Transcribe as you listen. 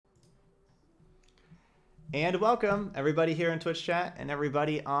And welcome everybody here in Twitch chat and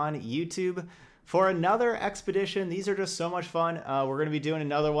everybody on YouTube for another expedition. These are just so much fun. We're going to be doing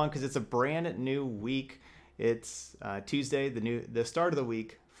another one because it's a brand new week. It's Tuesday, the start of the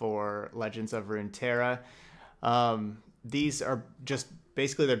week for Legends of Runeterra. These are just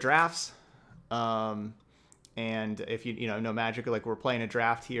basically their drafts. And if you know Magic, like we're playing a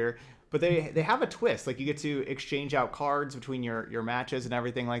draft here. But they have a twist. Like you get to exchange out cards between your matches and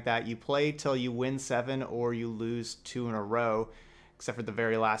everything like that. You play till you win 7 or you lose 2 in a row. Except for the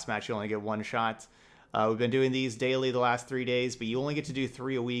very last match, you only get 1 shot. We've been doing these daily the last 3 days, but you only get to do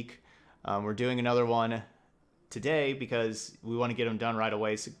 3 a week. We're doing another one today because we want to get them done right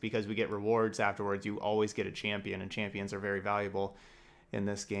away because we get rewards afterwards. You always get a champion, and champions are very valuable in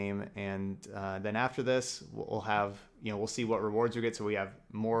this game. And then after this, we'll have, we'll see what rewards we get, so we have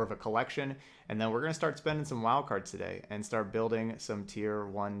more of a collection. And then we're going to start spending some wild cards today and start building some tier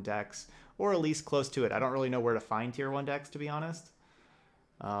 1 decks, or at least close to it. I don't really know where to find tier 1 decks, to be honest.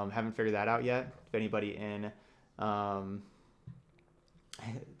 Haven't figured that out yet. If anybody in...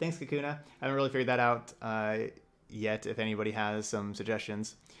 thanks, Kakuna. Haven't really figured that out yet, if anybody has some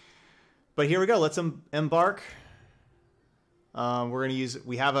suggestions. But here we go. Let's embark. We're gonna use.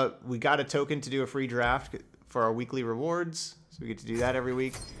 We got a token to do a free draft for our weekly rewards, so we get to do that every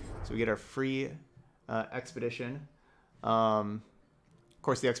week. So we get our free expedition. Of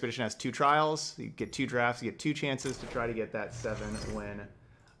course, the expedition has 2 trials. You get 2 drafts. You get 2 chances to try to get that 7 win.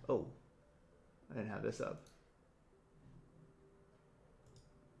 Oh, I didn't have this up.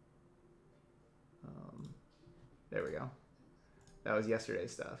 There we go. That was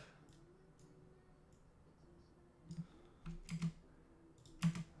yesterday's stuff.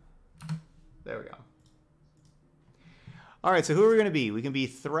 There we go. All right, so who are we going to be? We can be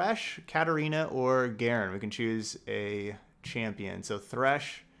Thresh, Katarina, or Garen. We can choose a champion. So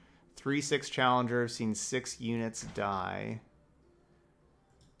Thresh, 3/6 challenger, seen 6 units die.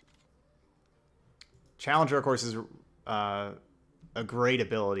 Challenger, of course, is a great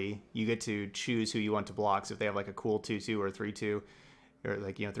ability. You get to choose who you want to block. So if they have like a cool 2/2 or 3/2, or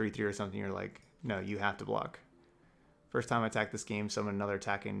like 3/3 or something, you're like, no, you have to block. First time I attack this game, summon another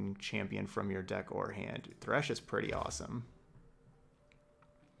attacking champion from your deck or hand. Thresh is pretty awesome.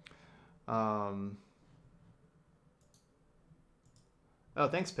 Oh,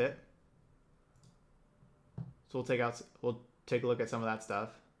 thanks, Pit. So we'll take a look at some of that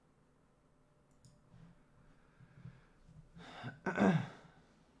stuff.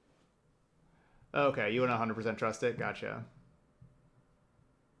 Okay, you wouldn't 100% trust it? Gotcha.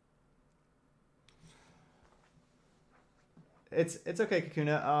 It's okay,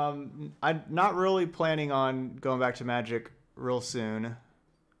 Kakuna. I'm not really planning on going back to Magic real soon.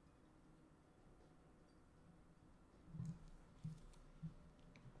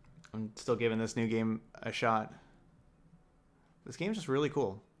 I'm still giving this new game a shot. This game's just really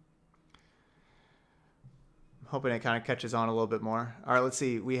cool. I'm hoping it kind of catches on a little bit more. All right, let's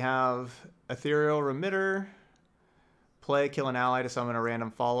see. We have Ethereal Remitter. Play, kill an ally to summon a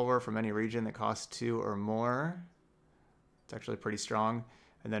random follower from any region that costs 2 or more. It's actually pretty strong.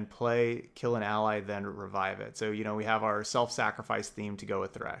 And then play, kill an ally, then revive it. So, we have our self-sacrifice theme to go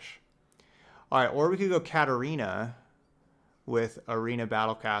with Thresh. All right, or we could go Katarina with Arena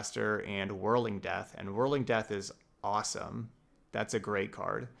Battlecaster and Whirling Death. And Whirling Death is awesome. That's a great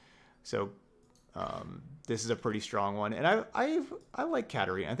card. So this is a pretty strong one. And I like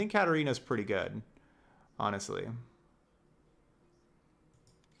Katarina. I think Katarina's pretty good, honestly.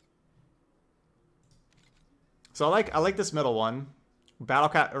 So I like this middle one.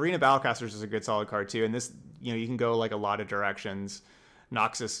 Arena Battlecasters is a good solid card too, and this you can go like a lot of directions.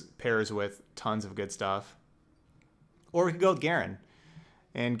 Noxus pairs with tons of good stuff, or we could go with Garen,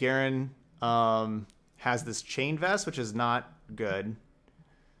 and Garen has this Chain Vest, which is not good,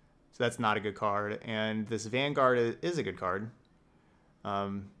 so that's not a good card. And this Vanguard is a good card.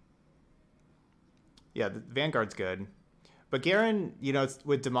 Yeah, the Vanguard's good, but Garen, it's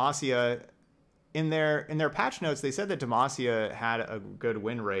with Demacia. In their patch notes, they said that Demacia had a good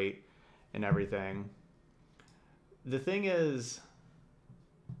win rate and everything. The thing is,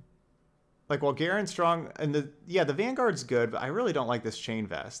 like, while Garen's strong, and the Vanguard's good, but I really don't like this Chain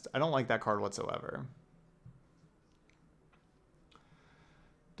Vest. I don't like that card whatsoever.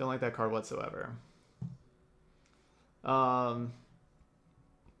 Don't like that card whatsoever.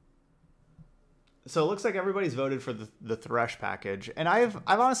 So it looks like everybody's voted for the Thresh package, and I've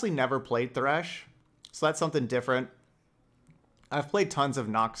honestly never played Thresh, so that's something different. I've played tons of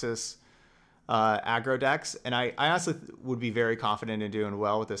Noxus aggro decks, and I honestly would be very confident in doing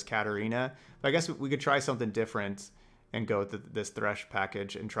well with this Katarina. But I guess we could try something different and go with this Thresh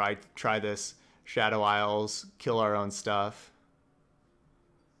package and try this Shadow Isles, kill our own stuff.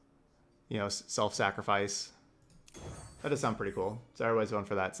 You know, self-sacrifice. That does sound pretty cool. So everybody's going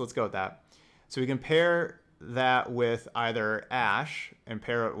for that. So let's go with that. So we can pair that with either Ash and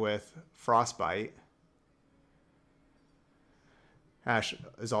pair it with Frostbite. Ash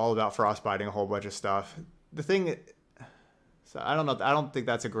is all about frostbiting a whole bunch of stuff. The thing, so I don't know. I don't think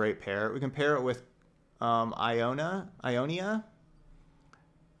that's a great pair. We can pair it with Ionia.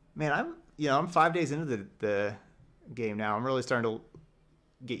 Man, I'm 5 days into the game now. I'm really starting to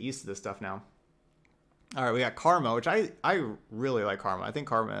get used to this stuff now. All right, we got Karma, which I really like Karma. I think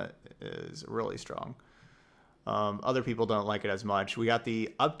Karma is really strong. Other people don't like it as much. We got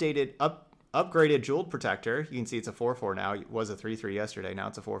the upgraded Jeweled Protector. You can see it's a 4/4 now. It was a 3/3 yesterday. Now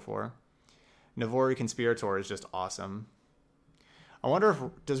it's a 4/4. Navori Conspirator is just awesome. I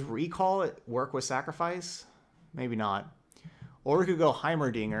wonder does Recall work with Sacrifice? Maybe not. Or we could go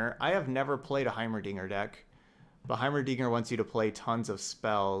Heimerdinger. I have never played a Heimerdinger deck, but Heimerdinger wants you to play tons of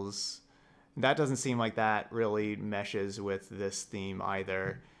spells. That doesn't seem like that really meshes with this theme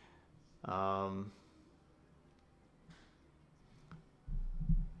either.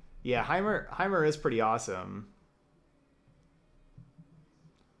 Yeah, Heimer is pretty awesome.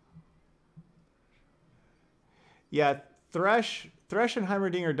 Yeah, Thresh and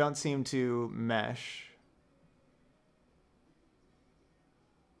Heimerdinger don't seem to mesh.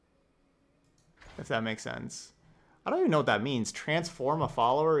 If that makes sense. I don't even know what that means. Transform a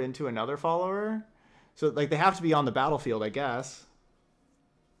follower into another follower? So, like, they have to be on the battlefield, I guess.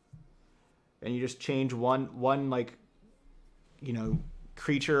 And you just change one like, you know,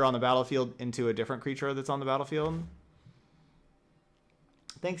 creature on the battlefield into a different creature that's on the battlefield.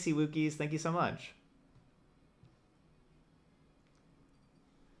 Thanks, Seawookies. Thank you so much.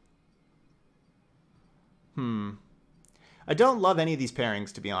 I don't love any of these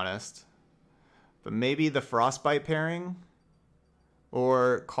pairings, to be honest. But maybe the Frostbite pairing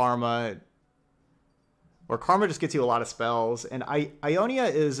or Karma. Or Karma just gets you a lot of spells. And Ionia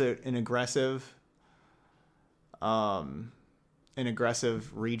is an aggressive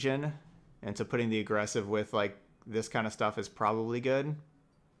region. And so putting the aggressive with like this kind of stuff is probably good.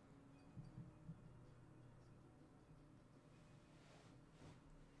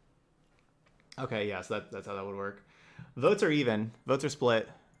 Okay, yeah, so that's how that would work. Votes are even. Votes are split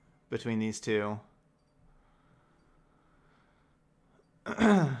between these two.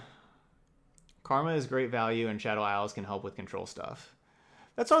 Karma is great value, and Shadow Isles can help with control stuff.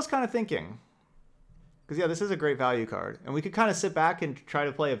 That's what I was kind of thinking. Because, yeah, this is a great value card. And we could kind of sit back and try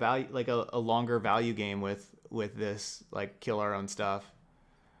to play a value, like a longer value game with this, like, kill our own stuff.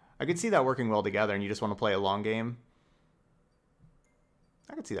 I could see that working well together, and you just want to play a long game.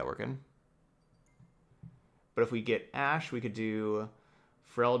 I could see that working. But if we get Ash, we could do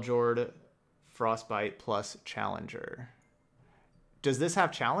Freljord, Frostbite, plus Challenger. Does this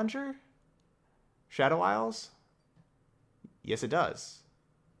have Challenger? Shadow Isles? Yes, it does.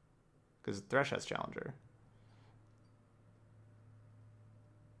 Because Thresh has Challenger.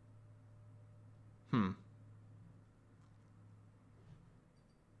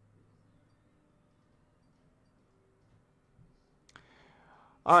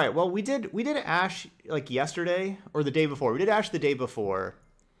 All right, well, we did Ash like yesterday or the day before. We did Ash the day before.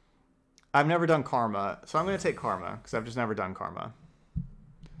 I've never done Karma, so I'm going to take Karma because I've just never done Karma.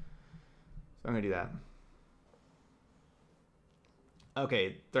 So I'm going to do that.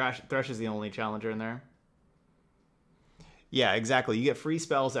 Okay, Thresh is the only challenger in there. Yeah, exactly. You get free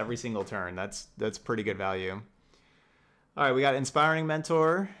spells every single turn. That's pretty good value. All right, we got Inspiring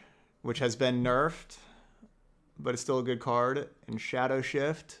Mentor, which has been nerfed, but it's still a good card. And Shadow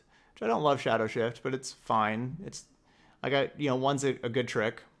Shift, which I don't love Shadow Shift, but it's fine. It's one's a good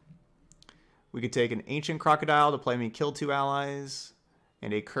trick. We could take an Ancient Crocodile to play me kill 2 allies,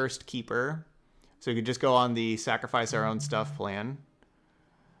 and a Cursed Keeper. So we could just go on the sacrifice our own stuff plan.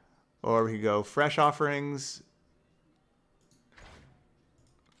 Or we could go Fresh Offerings.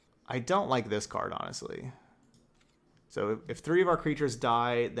 I don't like this card, honestly. So if 3 of our creatures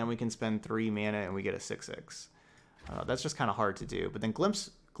die, then we can spend 3 mana and we get a 6/6. That's just kind of hard to do. But then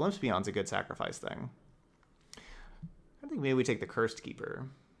Glimpse Beyond's a good sacrifice thing. I think maybe we take the Cursed Keeper.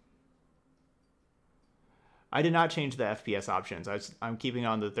 I did not change the FPS options. I'm keeping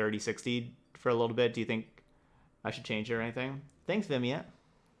on the 3060 for a little bit. Do you think I should change it or anything? Thanks, Vimiat.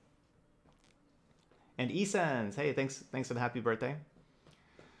 And Esens, hey, thanks for the happy birthday.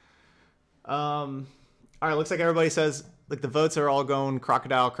 All right, looks like everybody says like the votes are all going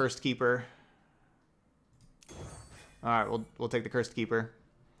Crocodile, Cursed Keeper. All right, we'll take the Cursed Keeper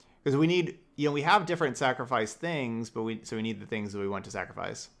because we need, we have different sacrifice things, but we need the things that we want to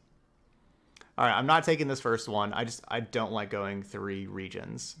sacrifice. All right, I'm not taking this first one. I don't like going 3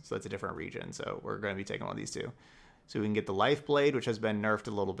 regions, so that's a different region. So we're going to be taking one of these 2. So we can get the Life Blade, which has been nerfed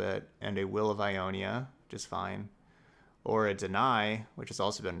a little bit, and a Will of Ionia, which is fine. Or a Deny, which has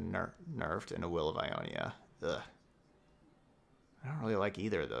also been nerfed, and a Will of Ionia. Ugh. I don't really like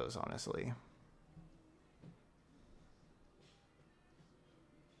either of those, honestly.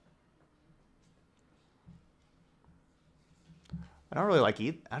 I don't really like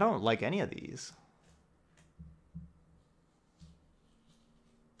I don't like any of these.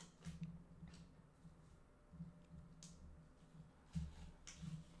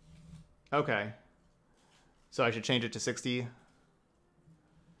 Okay. So I should change it to 60.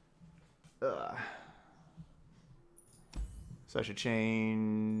 Ugh. So I should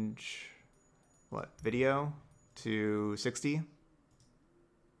change what? Video to 60.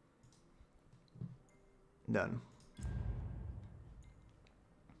 Done.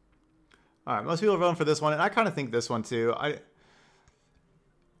 All right, most people are voting for this one, and I kind of think this one too.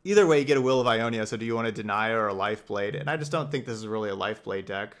 Either way, you get a Will of Ionia, so do you want a Deny or a Life Blade? And I just don't think this is really a Life Blade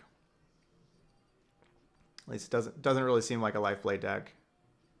deck. At least it doesn't really seem like a Life Blade deck.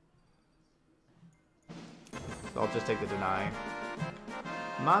 So I'll just take the Deny.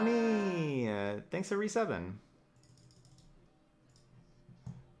 Mommy! Thanks for Re7.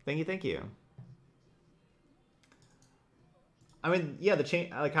 Thank you. I mean, yeah, the change.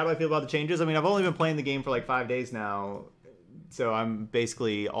 Like, how do I feel about the changes? I mean, I've only been playing the game for like 5 days now, so I'm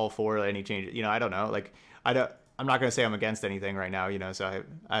basically all for any changes. You know, I don't know. Like, I'm not gonna say I'm against anything right now. You know, so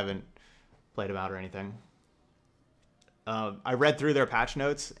I haven't played them out or anything. I read through their patch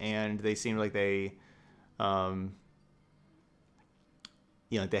notes, and they seemed like they, you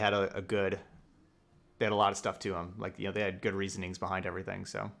know, they had they had a lot of stuff to them. Like, you know, they had good reasonings behind everything,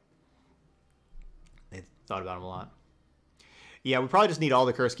 so they thought about them a lot. Yeah, we probably just need all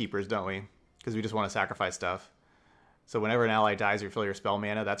the Curse Keepers, don't we? Because we just want to sacrifice stuff. So whenever an ally dies, refill your spell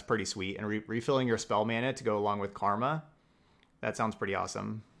mana. That's pretty sweet. And refilling your spell mana to go along with Karma, that sounds pretty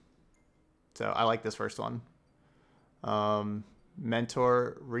awesome. So I like this first one.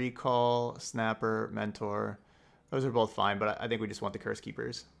 Mentor, Recall, Snapper, Mentor. Those are both fine, but I think we just want the Curse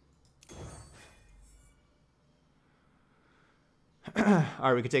Keepers.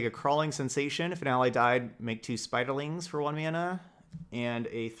 Alright, we could take a Crawling Sensation. If an ally died, make 2 Spiderlings for 1 mana. And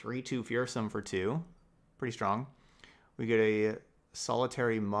a 3/2 Fearsome for 2. Pretty strong. We get a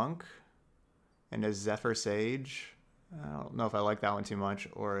Solitary Monk. And a Zephyr Sage. I don't know if I like that one too much.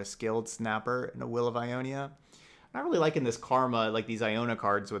 Or a Skilled Snapper and a Will of Ionia. I'm not really liking this Karma, like these Iona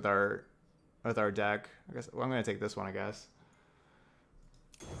cards with our deck. I guess I'm going to take this one, I guess.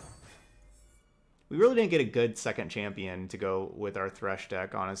 We really didn't get a good second champion to go with our Thresh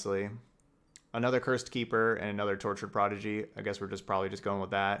deck, honestly. Another Cursed Keeper and another Tortured Prodigy. I guess we're probably just going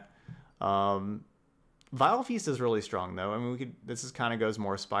with that. Vile Feast is really strong, though. I mean, this kind of goes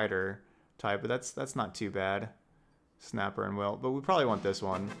more Spider type, but that's not too bad. Snapper and Will, but we probably want this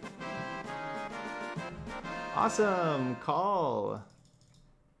one. Awesome, Call.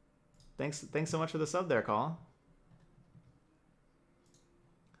 Thanks so much for the sub there, Call.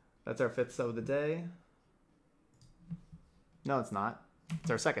 That's our 5th sub of the day. No, it's not. It's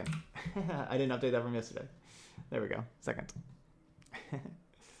our 2nd. I didn't update that from yesterday. There we go. 2nd.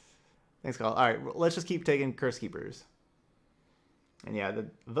 Thanks, Call. All right, let's just keep taking Curse Keepers. And yeah, the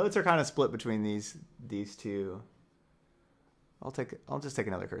votes are kind of split between these 2. I'll just take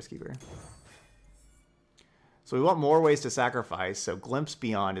another Curse Keeper. So we want more ways to sacrifice. So Glimpse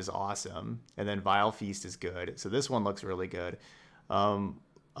Beyond is awesome, and then Vile Feast is good. So this one looks really good.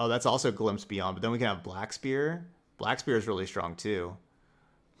 Oh, that's also Glimpse Beyond, but then we can have Black Spear. Black Spear is really strong too.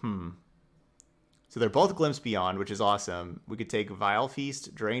 So they're both Glimpse Beyond, which is awesome. We could take Vile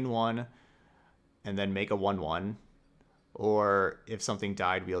Feast, drain 1, and then make a 1/1. Or if something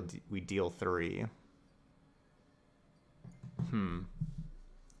died, we deal 3.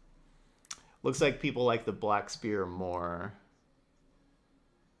 Looks like people like the Black Spear more.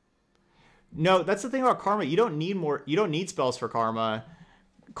 No, that's the thing about Karma. You don't need spells for Karma.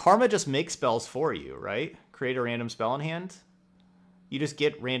 Karma just makes spells for you, right? Create a random spell in hand. You just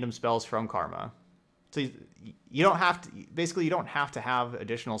get random spells from Karma. So you don't have to, basically you don't have to have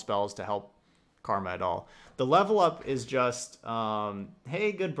additional spells to help Karma at all. The level up is just,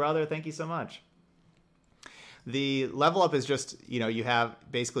 hey, good brother, thank you so much. The level up is just, you know, you have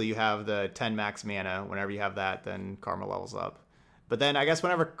the 10 max mana. Whenever you have that, then Karma levels up. But then I guess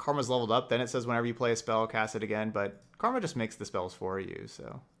whenever Karma's leveled up, then it says whenever you play a spell, cast it again. But Karma just makes the spells for you,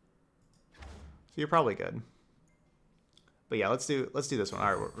 so you're probably good. But yeah, let's do this one. All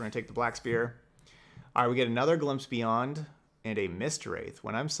right, we're gonna take the Black Spear. All right, we get another Glimpse Beyond. and a Mist Wraith.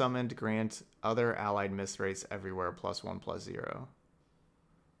 When I'm summoned, grant other allied Mist Wraiths everywhere +1/+0.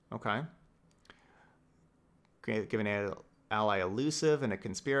 Okay. Give an ally Elusive and a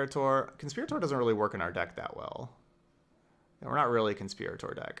Conspirator. Conspirator doesn't really work in our deck that well. We're not really a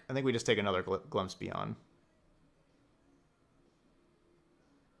Conspirator deck. I think we just take another Glimpse Beyond.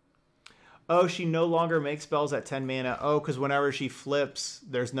 Oh, she no longer makes spells at 10 mana. Oh, because whenever she flips,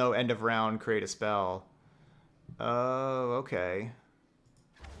 there's no end of round create a spell. Oh, okay.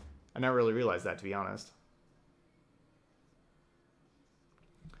 I never really realized that, to be honest.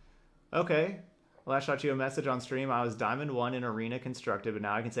 Okay. Well, I shot you a message on stream. I was Diamond 1 in Arena Constructed, but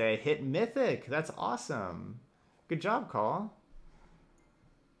now I can say I hit Mythic. That's awesome. Good job, Call.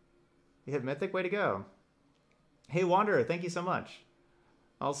 You hit Mythic? Way to go. Hey, Wanderer, thank you so much.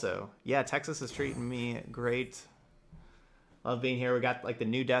 Also, yeah, Texas is treating me great. Love being here. We got like the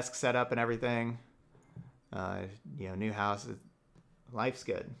new desk set up and everything. You know, new house. Life's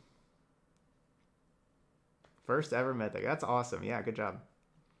good. First ever Mythic. That's awesome. Yeah, good job.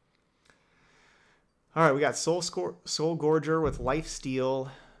 All right, we got Soul Gorger with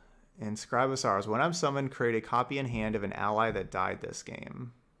Lifesteal and Scribosaurus. When I'm summoned, create a copy in hand of an ally that died this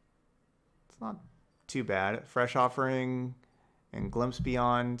game. It's not too bad. Fresh Offering and Glimpse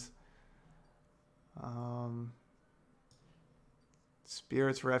Beyond.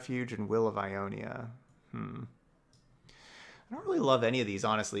 Spirit's Refuge and Will of Ionia. I don't really love any of these,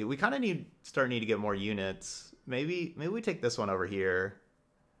 honestly. We kind of need to get more units. Maybe we take this one over here.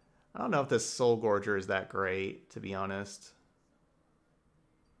 I don't know if this Soul Gorger is that great, to be honest.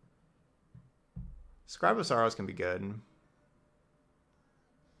 Scribosaurus can be good.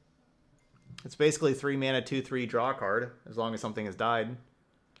 It's basically 3 mana, 2/3 draw a card, as long as something has died.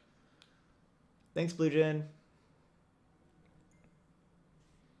 Thanks, Blue Jin.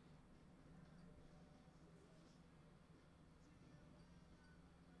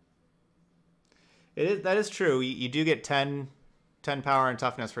 That is true. You do get 10 power and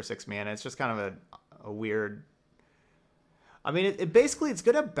toughness for 6 mana. It's just kind of a weird... I mean, it basically, it's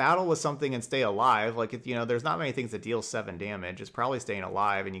going to battle with something and stay alive. Like, if, you know, there's not many things that deal 7 damage. It's probably staying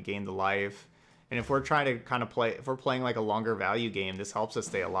alive and you gain the life. And if we're trying to kind of play... If we're playing like a longer value game, this helps us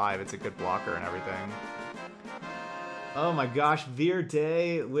stay alive. It's a good blocker and everything. Oh my gosh, Veer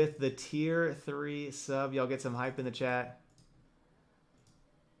Day with the tier 3 sub. Y'all get some hype in the chat.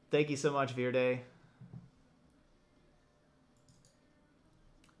 Thank you so much, Veer Day.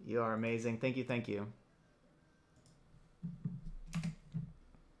 You are amazing. Thank you, thank you.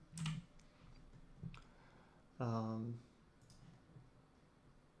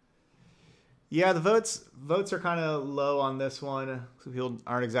 Yeah, the votes are kind of low on this one. So people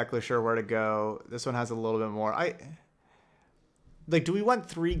aren't exactly sure where to go. This one has a little bit more. Do we want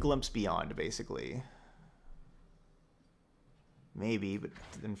 3 Glimpse Beyond, basically? Maybe, but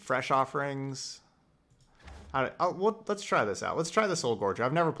then Fresh Offerings... well, let's try this out. Let's try the Soul Gorger.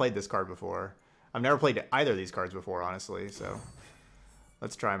 I've never played this card before. I've never played either of these cards before, honestly. So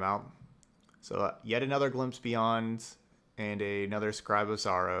let's try them out. So yet another Glimpse Beyond and another Scribe of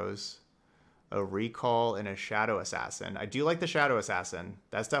Sorrows, a Recall, and a Shadow Assassin. I do like the Shadow Assassin.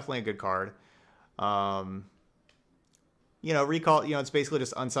 That's definitely a good card. You know, Recall. You know, it's basically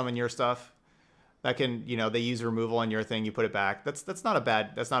just unsummon your stuff. That can, you know, they use removal on your thing. You put it back. That's not a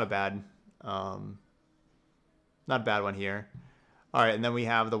bad. That's not a bad. Not a bad one here. All right, and then we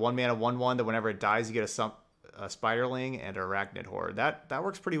have the 1 mana 1/1 that whenever it dies, you get a Spiderling and a Arachnid Horde. That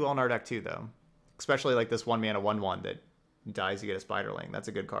works pretty well in our deck too, though. Especially like this 1 mana 1/1 that dies, you get a Spiderling. That's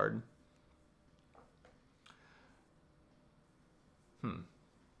a good card.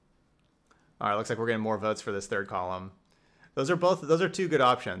 All right, looks like we're getting more votes for this third column. Those are 2 good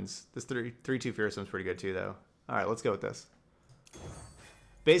options. This 3/2 Fearsome's pretty good too, though. All right, let's go with this.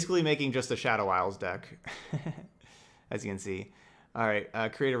 Basically making just a Shadow Isles deck, as you can see. All right,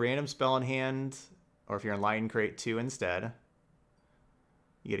 create a random spell in hand, or if you're enlightened, create 2 instead.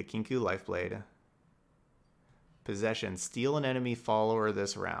 You get a Kinku Lifeblade. Possession, steal an enemy follower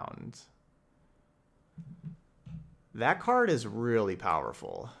this round. That card is really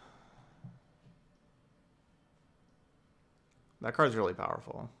powerful. That card's really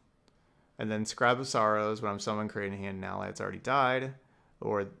powerful. And then Scribe of Sorrows, when I'm summoned, create a hand an ally that's already died.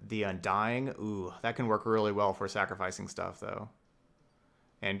 Or the Undying. Ooh, that can work really well for sacrificing stuff, though.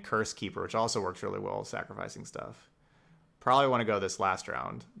 And Curse Keeper, which also works really well sacrificing stuff. Probably want to go this last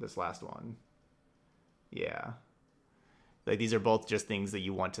round. This last one. Yeah. Like, these are both just things that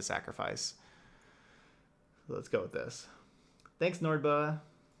you want to sacrifice. So let's go with this. Thanks, Nordba.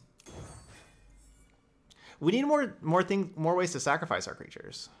 We need more ways to sacrifice our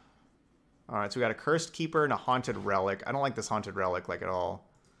creatures. Alright, so we got a Cursed Keeper and a Haunted Relic. I don't like this Haunted Relic, like, at all.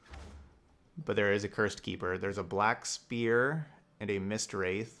 But there is a Cursed Keeper. There's a Black Spear and a Mist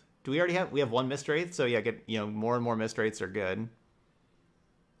Wraith. Do we already have... We have one Mist Wraith? So, yeah, get, you know, more and more Mist Wraiths are good.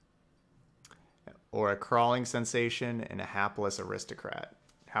 Or a Crawling Sensation and a Hapless Aristocrat.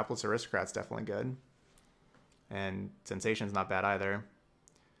 Hapless Aristocrat's definitely good. And Sensation's not bad either.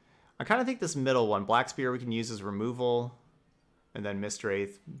 I kind of think this middle one, Black Spear, we can use as removal. And then Mist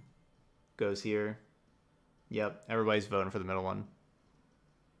Wraith goes here. Yep, everybody's voting for the middle one.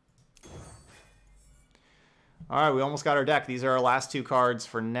 Alright, we almost got our deck. These are our last two cards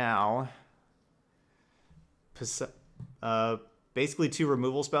for now. Basically two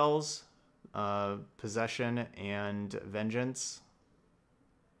removal spells. Possession and Vengeance.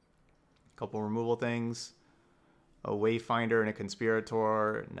 A couple removal things. A Wayfinder and a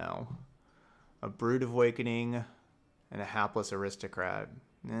Conspirator. No. A Brood of Awakening and a Hapless Aristocrat.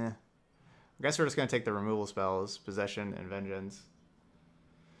 I guess we're just going to take the removal spells. Possession and Vengeance.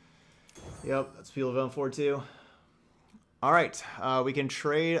 Yep, that's people voting for too. Alright, we can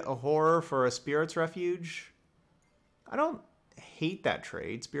trade a Horror for a Spirit's Refuge. I don't hate that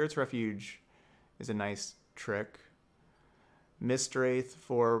trade. Spirit's Refuge is a nice trick. Mist Wraith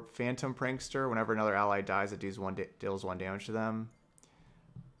for Phantom Prankster. Whenever another ally dies, it deals 1 damage to them.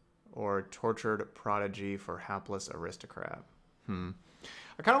 Or Tortured Prodigy for Hapless Aristocrat.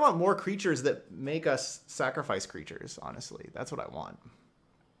 I kind of want more creatures that make us sacrifice creatures, honestly. That's what I want.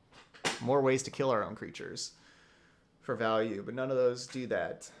 More ways to kill our own creatures for value, but none of those do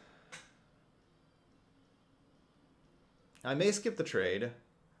that. I may skip the trade.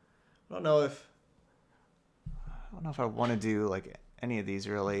 I don't know if I want to do like any of these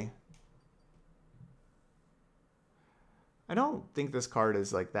really. I don't think this card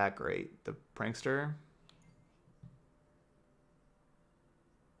is like that great. The Prankster.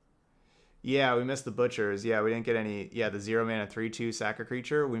 Yeah, we missed the Butchers. Yeah, we didn't get any. Yeah, the 0 mana 3/2 sack a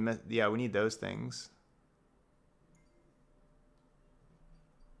creature. We missed. Yeah, we need those things.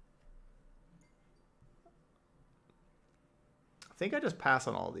 I think I just pass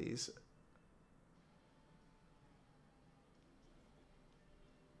on all these.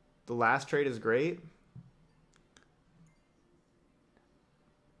 The last trade is great.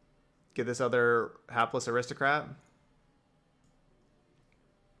 Get this other Hapless Aristocrat.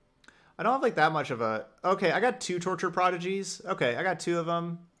 I don't have like that much of a... Okay, I got 2 Tortured Prodigies. Okay, I got 2 of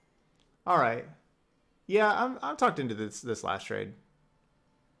them. All right. Yeah, I'm tucked into this last trade.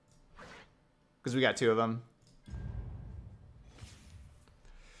 Because we got 2 of them.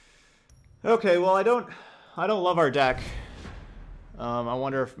 Okay, well, I don't love our deck. I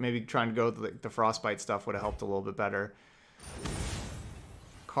wonder if maybe trying to go with the Frostbite stuff would have helped a little bit better.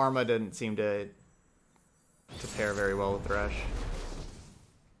 Karma didn't seem to pair very well with Thresh.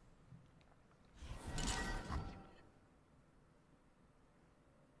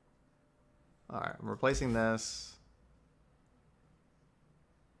 Alright, I'm replacing this.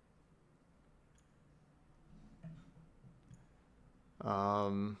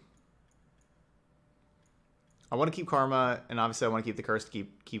 I want to keep Karma, and obviously I want to keep the Cursed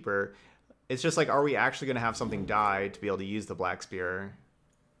Keeper. It's just like, are we actually going to have something die to be able to use the Black Spear?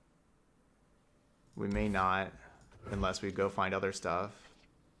 We may not, unless we go find other stuff.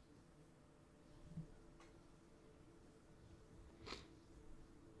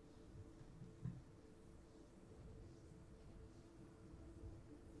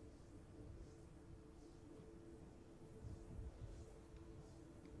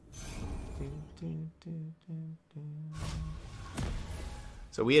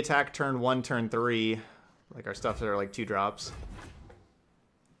 So we attack turn 1, turn 3. Like our stuff that are like 2 drops.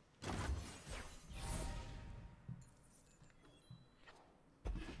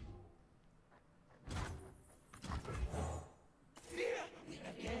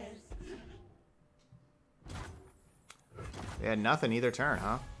 They had nothing either turn,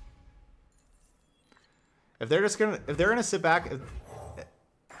 huh? If they're gonna sit back,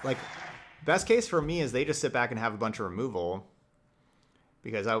 like, best case for me is they just sit back and have a bunch of removal.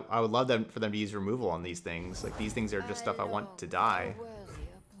 Because I would love for them to use removal on these things. Like, these things are just stuff I want to die.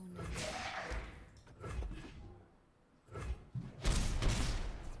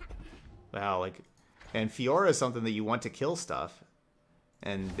 Wow, like... And Fiora is something that you want to kill stuff.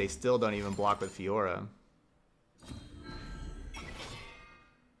 And they still don't even block with Fiora.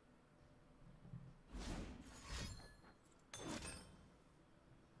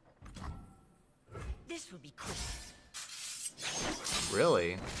 This would be quick.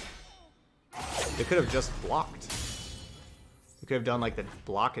 Really? They could have just blocked. They could have done like the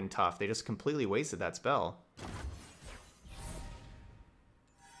block and tough. They just completely wasted that spell.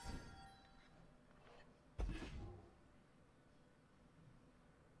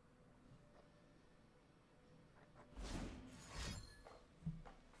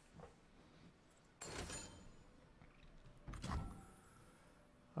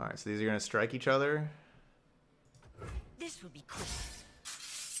 Alright, so these are going to strike each other. This will be quick.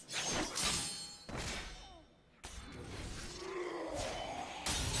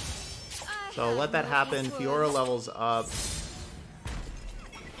 So I'll let that happen. Fiora levels up.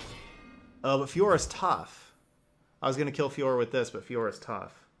 Oh, but Fiora's tough. I was going to kill Fiora with this, but Fiora's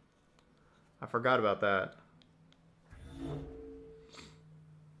tough. I forgot about that.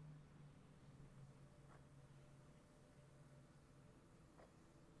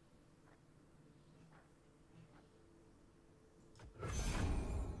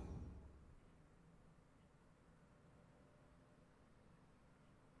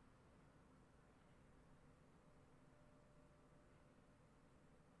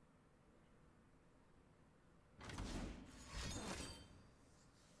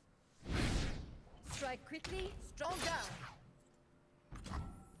 Strike quickly, strong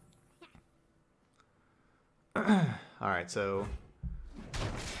down. Alright, so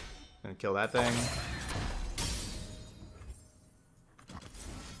gonna kill that thing.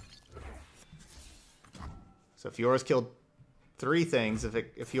 So Fiora's killed 3 things. If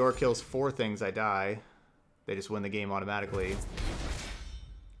Fiora kills 4 things, I die. They just win the game automatically.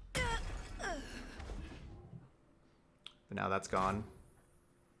 But now that's gone.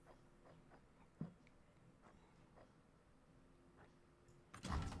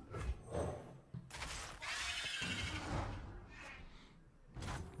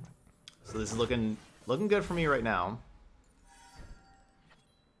 So this is looking good for me right now.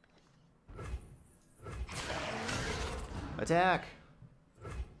 Attack!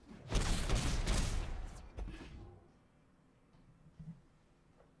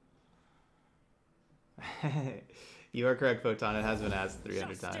 You are correct, Photon. It has been asked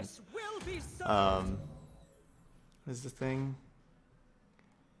 300 times. What is this thing?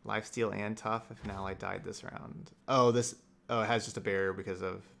 Lifesteal and tough if an ally died this round. Oh, it has just a barrier because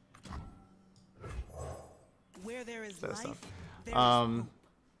of Where there is that life, stuff. there is hope.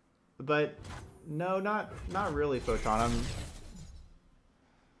 But no, not really, Photon.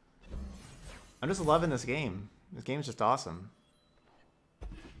 I'm just loving this game. This game is just awesome.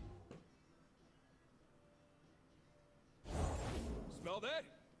 Smell that?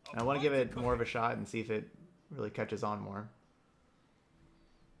 I want to give it more of a shot and see if it really catches on more.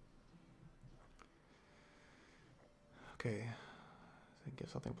 Okay, so give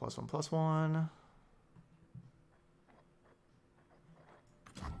something +1/+1.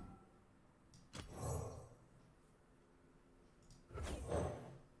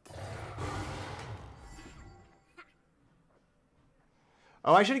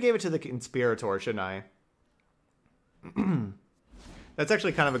 Oh, I should have gave it to the Conspirator, shouldn't I? That's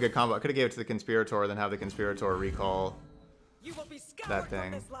actually kind of a good combo. I could have gave it to the Conspirator, then have the Conspirator recall that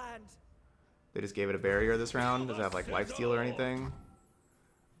thing. They just gave it a barrier this round. Does it have like lifesteal or anything?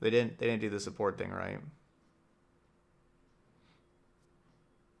 They didn't do the support thing right.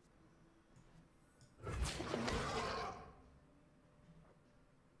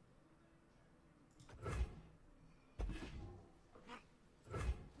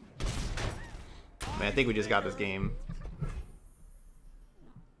 Man, I think we just got this game.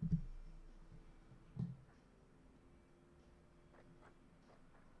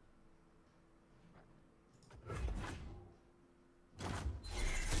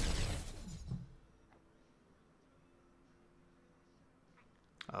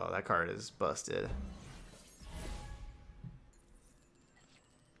 Oh, that card is busted.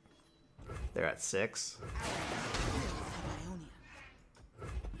 They're at 6.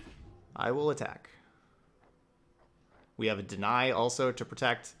 I will attack. We have a deny also to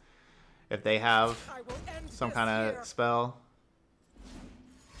protect if they have some kind of spell.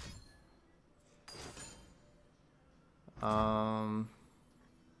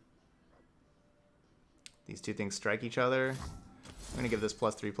 These two things strike each other. I'm gonna give this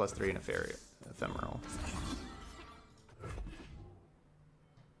 +3/+3 and ephemeral.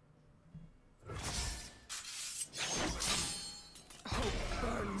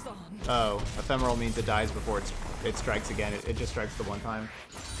 Oh, ephemeral means it dies before it strikes again. It just strikes the one time.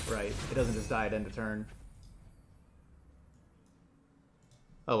 Right. It doesn't just die at end of turn.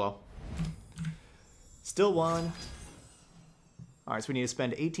 Oh well. Still won. Alright, so we need to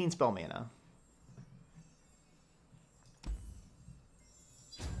spend 18 spell mana.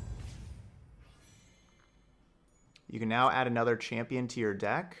 You can now add another champion to your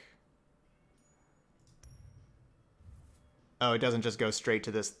deck. Oh, it doesn't just go straight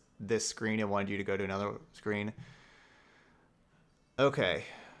to this screen. It wanted you to go to another screen. Okay.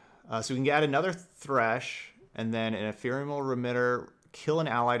 So we can add another Thresh, and then an ephemeral remitter, kill an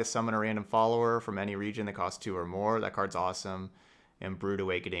ally to summon a random follower from any region that costs 2 or more. That card's awesome. and Brood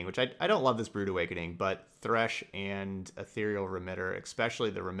Awakening, which I don't love this Brood Awakening, but Thresh and Ethereal Remitter,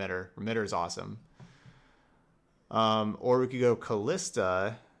 especially the Remitter. Remitter is awesome. Or we could go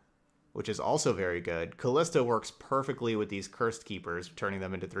Kalista, which is also very good. Kalista works perfectly with these Cursed Keepers, turning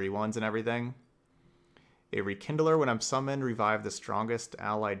them into 3/1s and everything. A Rekindler, when I'm summoned, revive the strongest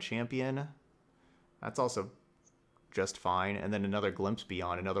allied champion. That's also just fine. And then another Glimpse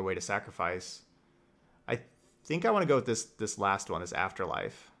Beyond, another way to sacrifice. I think I want to go with this last one, this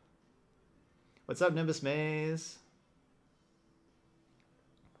Afterlife. What's up, Nimbus Maze?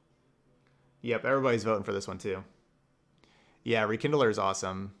 Yep, everybody's voting for this one too. Yeah, Rekindler is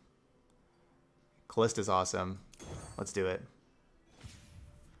awesome. Kalista's awesome. Let's do it.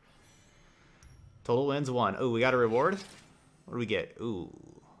 Total wins 1. Oh, we got a reward? What do we get? Ooh.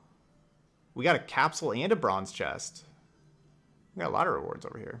 We got a capsule and a bronze chest. We got a lot of rewards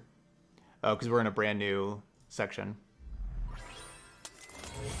over here. Oh, because we're in a brand new section.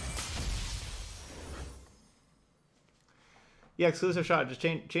 Yeah, exclusive shot. Just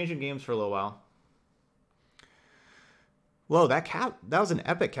changing games for a little while. Whoa, that was an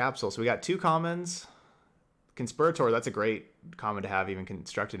epic capsule. So we got 2 commons. Conspirator, that's a great common to have, even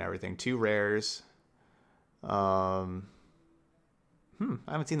constructed and everything. 2 rares. I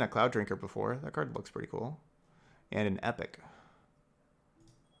haven't seen that Cloud Drinker before. That card looks pretty cool. And an epic.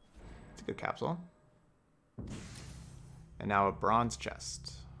 It's a good capsule. And now a bronze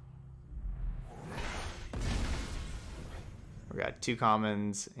chest. We got 2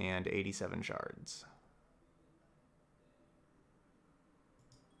 commons and 87 shards.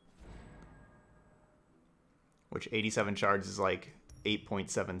 Which 87 shards is like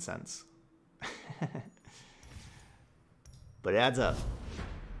 8.7 cents. But it adds up.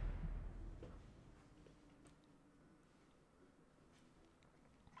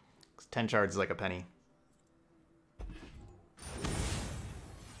 10 shards is like a penny.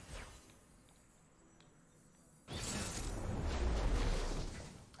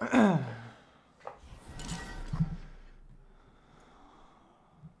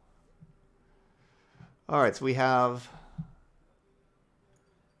 All right, so we have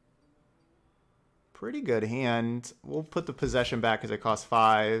pretty good hand. We'll put the possession back because it costs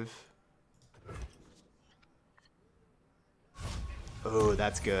 5. Oh,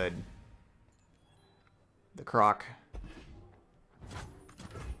 that's good. The croc.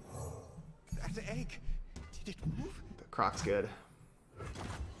 That egg. Did it move? The croc's good.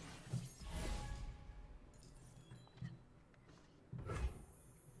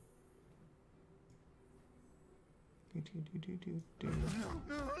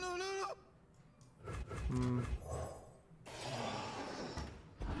 No.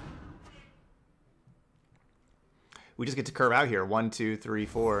 We just get to curve out here. 1, 2, 3,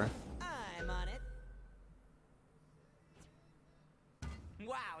 4. I'm on it.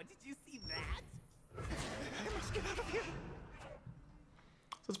 Wow, did you see that? I must get out of here.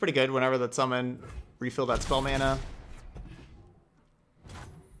 So it's pretty good whenever that summon, refill that spell mana.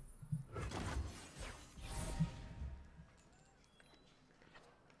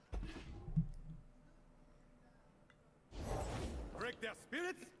 Break their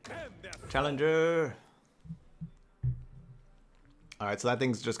spirits and their Challenger. All right, so that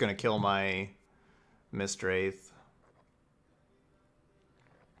thing's just gonna kill my Mistwraith.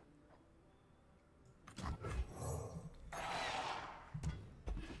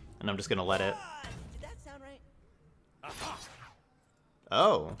 And I'm just gonna let it. Did that sound right?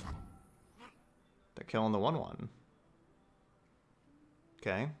 Oh. They're killing the 1/1.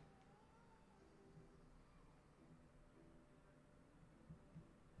 Okay.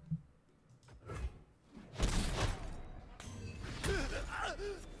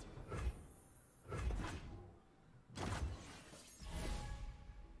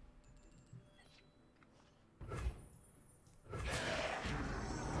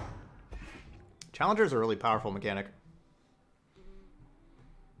 Challenger's a really powerful mechanic.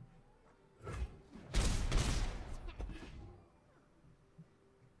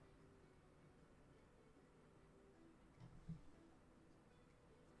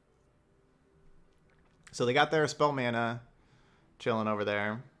 So they got their spell mana chilling over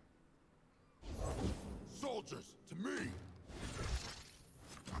there. soldiers to me.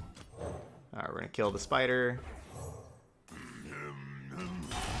 Alright, we're gonna kill the spider.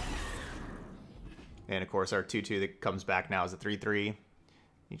 And of course our 2/2 that comes back now is a 3/3.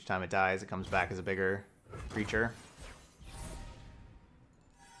 Each time it dies, it comes back as a bigger creature.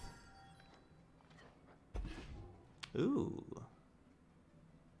 Ooh.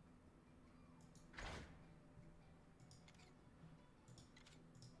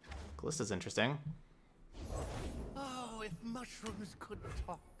 Kalista's interesting. Oh, if mushrooms could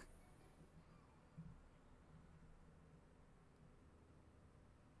talk.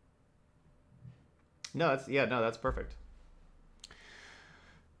 No, that's perfect.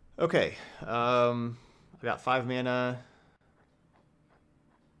 Okay, I got 5 mana.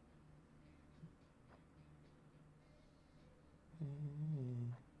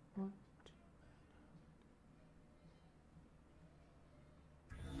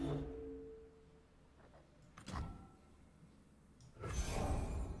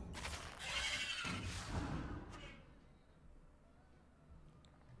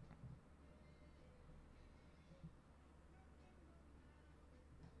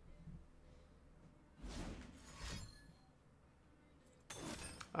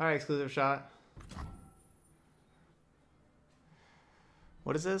 All right, exclusive shot.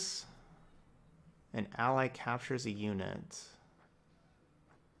 What is this? An ally captures a unit.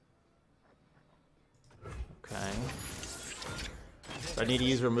 Okay. So I need to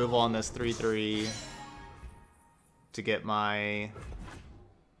use removal on this 3/3 to get my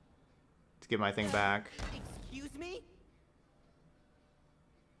thing back. Excuse me?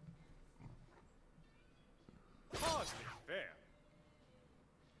 Hardly fair.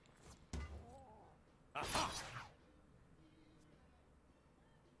 Aha!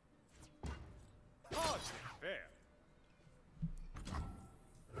 Hardly fair.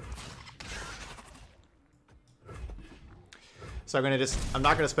 So I'm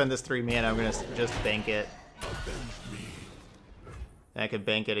not gonna spend this 3 mana, I'm gonna just bank it. And I could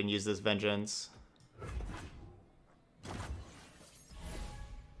bank it and use this vengeance.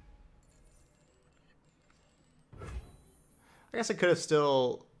 I guess I could have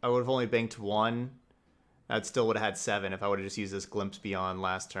I would have only banked 1. That still would have had 7 if I would have just used this Glimpse Beyond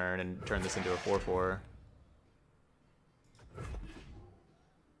last turn and turned this into a 4/4.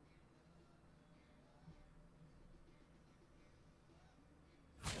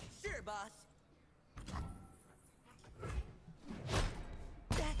 Sure, boss.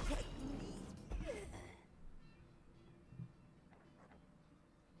 That technique.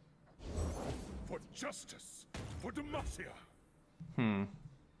 For justice, for Demacia.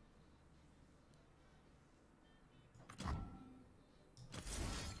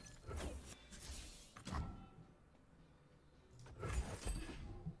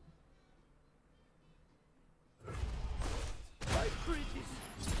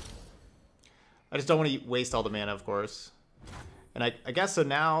 I just don't want to waste all the mana, of course. And I guess so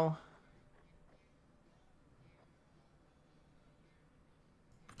now...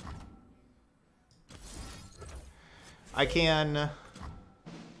 I can...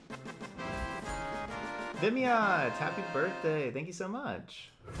 Vimiat, happy birthday. Thank you so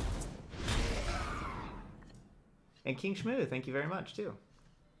much. And King Shmoo, thank you very much, too.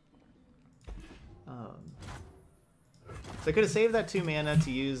 So I could have saved that 2 mana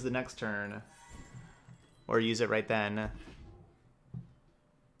to use the next turn. Or use it right then.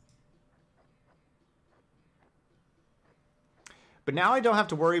 But now I don't have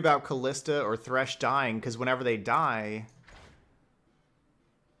to worry about Kalista or Thresh dying, because whenever they die,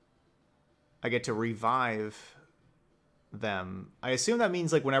 I get to revive them. I assume that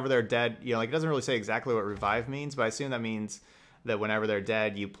means like whenever they're dead, you know, like it doesn't really say exactly what revive means, but I assume that means that whenever they're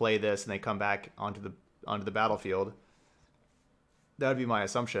dead, you play this and they come back onto the battlefield. That would be my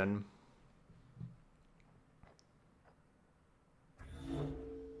assumption.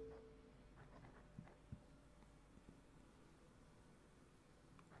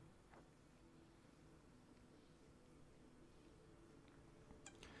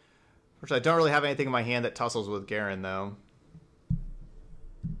 Which I don't really have anything in my hand that tussles with Garen, though.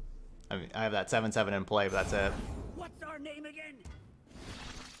 I mean, I have that 7/7 in play, but that's it. What's our name again?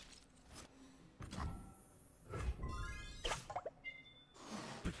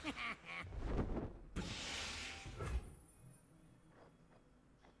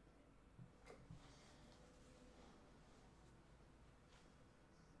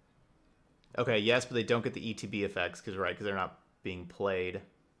 Okay, yes, but they don't get the ETB effects, because they're not being played.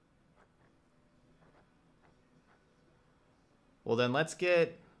 Well, then let's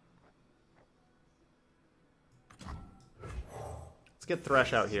get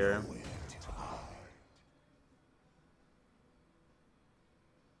Thresh out here.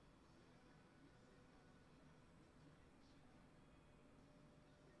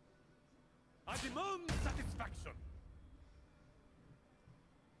 I demand satisfaction.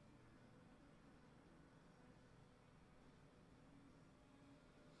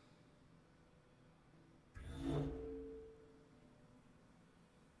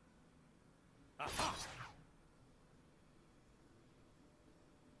 Aha!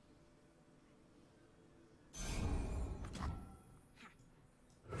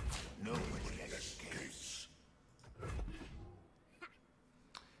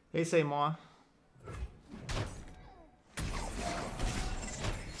 Hey, say moi.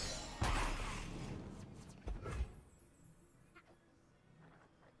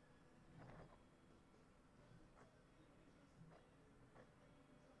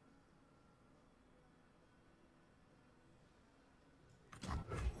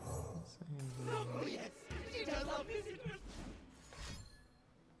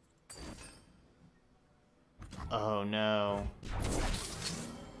 Oh no.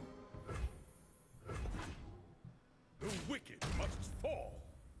 The wicked must fall.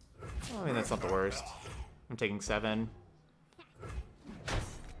 I mean, that's not the worst. I'm taking 7.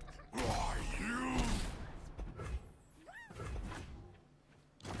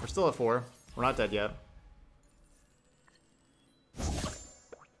 We're still at 4. We're not dead yet.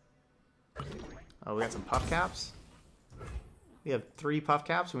 Oh, we got some puff caps. We have 3 puff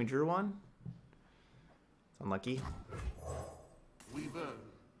caps and we drew 1. It's unlucky. We burn,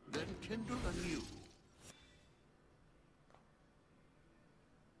 then kindle anew.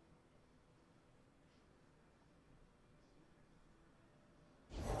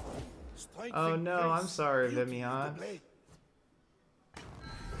 Oh no, I'm sorry, Vimion.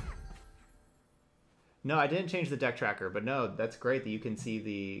 No, I didn't change the deck tracker, but no, that's great that you can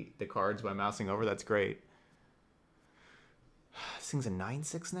see the cards by mousing over. That's great. This thing's a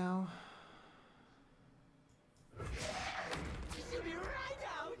 9/6 now.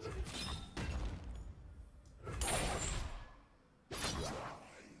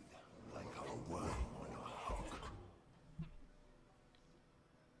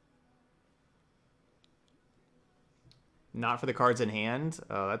 Not for the cards in hand.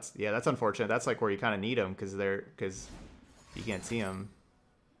 Oh, that's unfortunate. That's like where you kind of need them because you can't see them.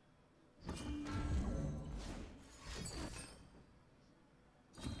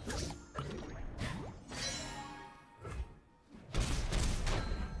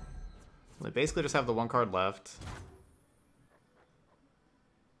 They basically just have the 1 card left.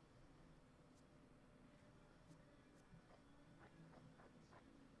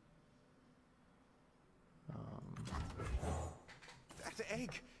 That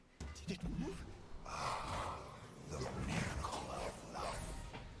egg, did it move? The miracle of love.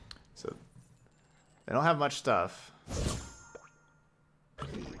 So they don't have much stuff.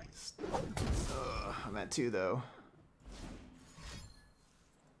 I'm at 2 though.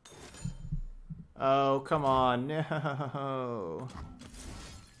 Oh, come on, no.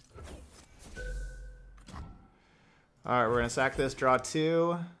 Alright, we're gonna sack this, draw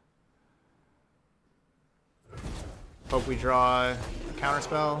 2. Hope we draw a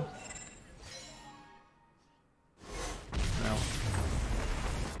counterspell. No.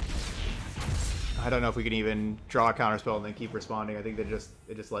 I don't know if we can even draw a counterspell and then keep responding. I think it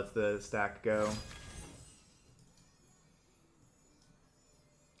just lets the stack go.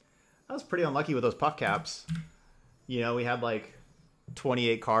 I was pretty unlucky with those puff caps. You know, we had like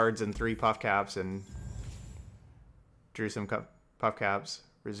 28 cards and 3 puff caps and drew some puff caps.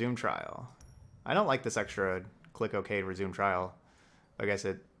 Resume trial. I don't like this extra click OK to resume trial. I guess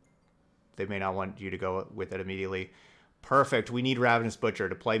they may not want you to go with it immediately. Perfect. We need Ravenous Butcher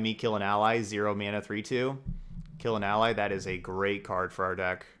to play me, kill an ally, 0 mana, 3/2. Kill an ally. That is a great card for our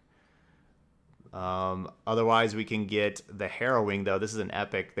deck. Otherwise, we can get the Harrowing, though. This is an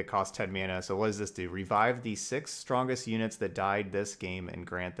epic that costs 10 mana. So what does this do? Revive the 6 strongest units that died this game and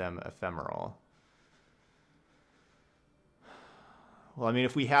grant them Ephemeral. Well, I mean,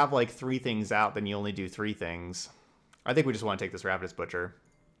 if we have like 3 things out, then you only do 3 things. I think we just want to take this Ravenous Butcher.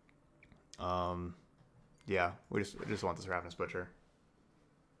 Yeah, we just want this Ravenous Butcher.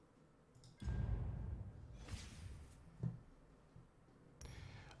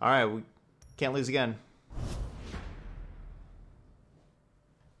 All right, we can't lose again.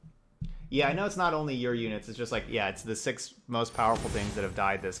 Yeah, I know it's not only your units. It's just like, yeah, it's the 6 most powerful things that have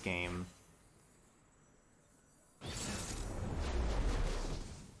died this game.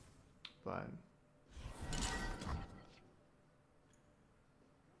 But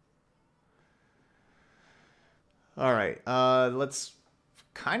all right, let's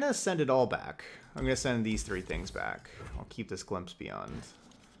kind of send it all back. I'm gonna send these 3 things back. I'll keep this Glimpse Beyond.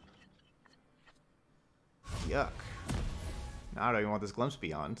 Yuck. Now I don't even want this Glimpse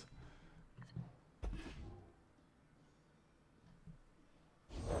Beyond.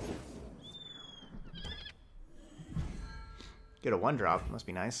 Get a 1-drop. Must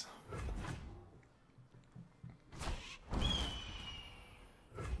be nice.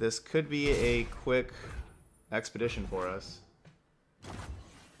 This could be a quick expedition for us.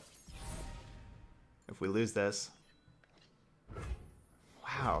 If we lose this.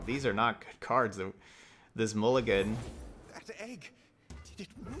 Wow, these are not good cards. This mulligan. That egg, did Did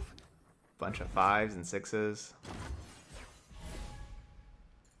it move? Bunch of 5s and 6s.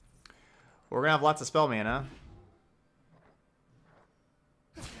 We're gonna have lots of spell mana.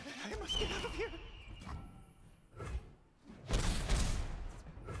 I must get out of here.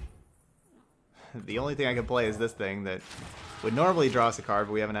 The only thing I can play is this thing that would normally draw us a card,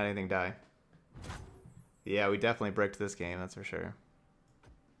 but we haven't had anything die. Yeah, we definitely bricked this game, that's for sure.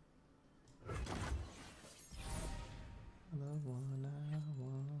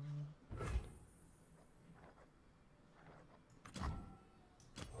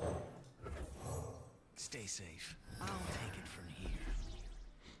 Stay safe. I'll take it from here.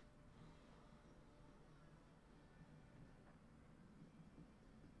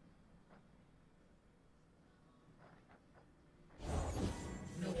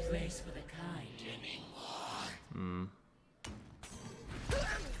 No place for the kind anymore. Hmm.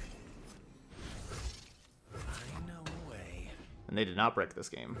 I know a way. And they did not brick this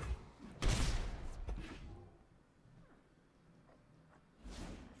game.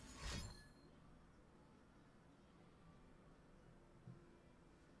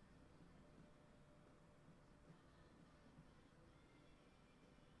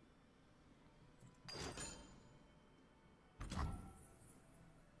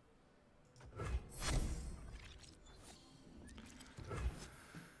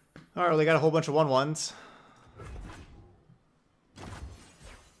 All right, well, they got a whole bunch of 1/1s.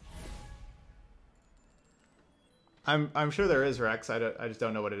 I'm sure there is Rex. I just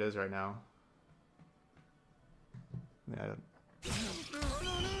don't know what it is right now. Yeah,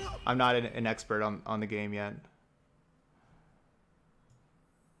 I'm not an expert on the game yet.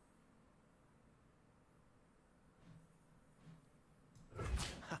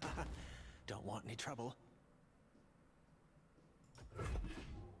 Don't want any trouble.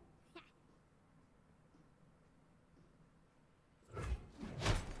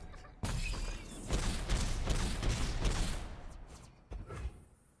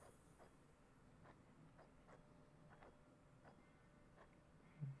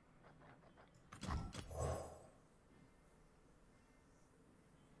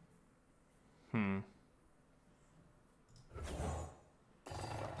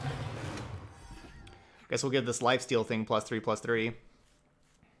 Guess we'll give this lifesteal thing +3/+3.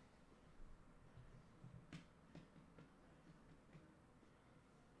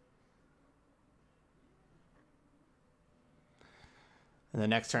 And the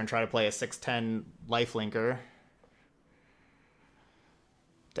next turn, try to play a 6/10 lifelinker.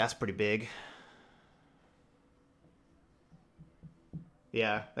 That's pretty big.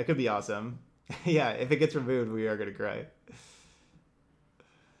 Yeah, that could be awesome. Yeah, if it gets removed, we are gonna cry.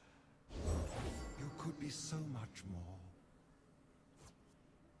 You could be so much more.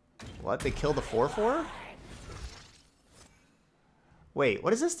 What? They killed the 4/4? Wait, what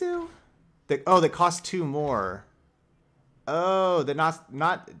does this do? They cost 2 more. Oh, they're not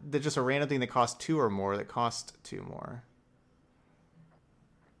they're just a random thing that costs 2 or more. That cost 2 more.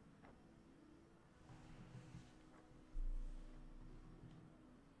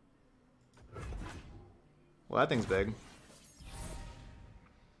 Well, that thing's big.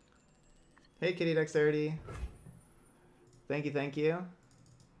 Hey, Kitty Dexterity. Thank you, thank you.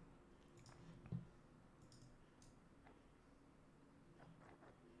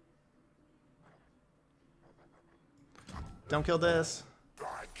 Don't kill this.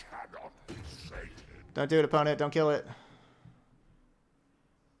 I cannot be sated. Don't do it, opponent. Don't kill it.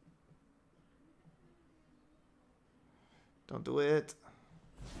 Don't do it.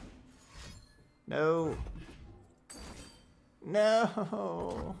 No.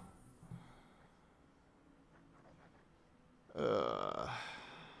 No.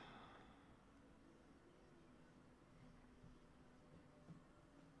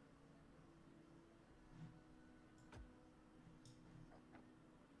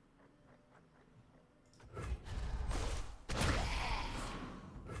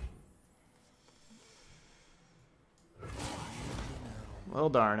 Well,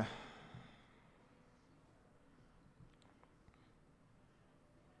 darn.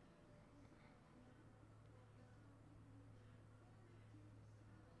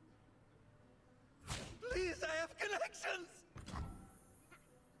 Please, I have connections!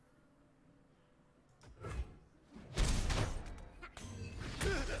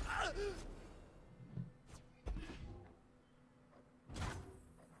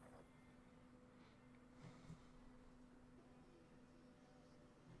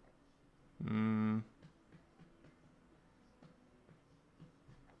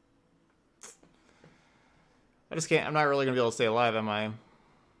 I just can't. I'm not really going to be able to stay alive, am I?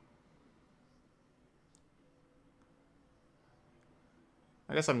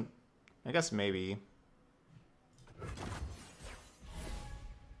 I guess maybe.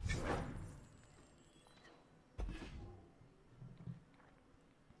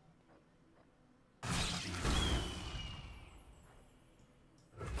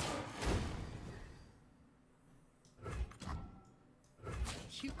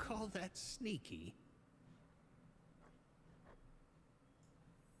 You call that sneaky?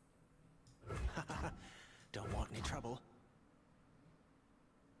 Don't want any trouble.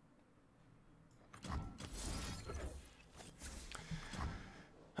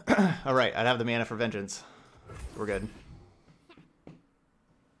 All right, I'd have the mana for vengeance. We're good.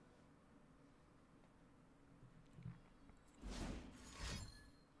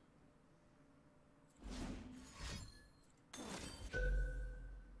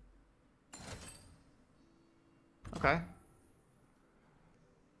 Okay.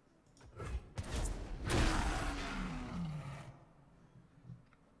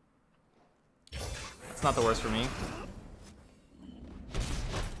 That's not the worst for me.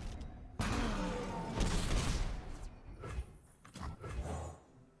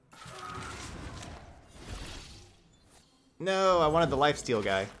 No, I wanted the lifesteal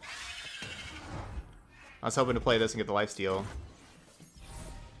guy. I was hoping to play this and get the lifesteal.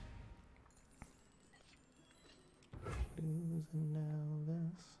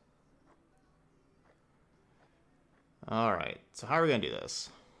 Alright, so how are we going to do this?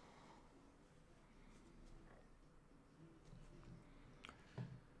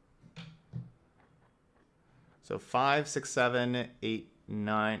 So 5, 6, 7, 8,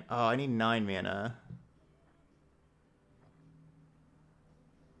 9. Oh, I need 9 mana.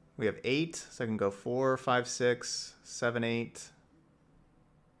 We have 8, so I can go 4, 5, 6, 7, 8.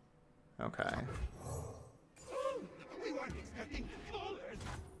 Okay. We weren't expecting all this.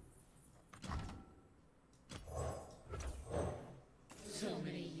 So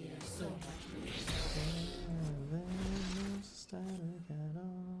many years, so much more.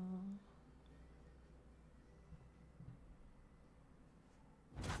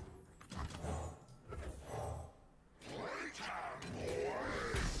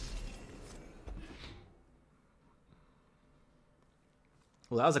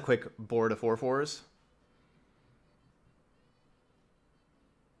 Well, that was a quick board of 4/4s.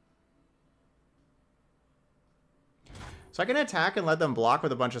 So I can attack and let them block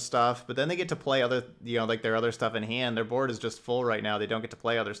with a bunch of stuff, but then they get to play other, you know, like their other stuff in hand. Their board is just full right now. They don't get to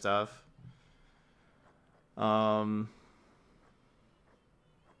play other stuff. So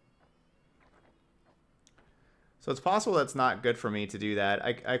it's possible that's not good for me to do that.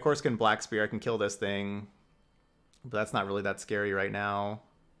 I of course can Black Spear. I can kill this thing. But that's not really that scary right now.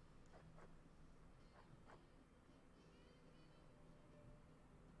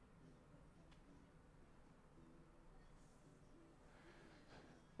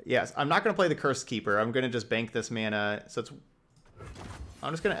 Yes, I'm not going to play the Cursed Keeper. I'm going to just bank this mana. So it's...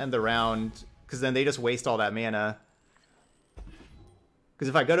 I'm just going to end the round, because then they just waste all that mana. Because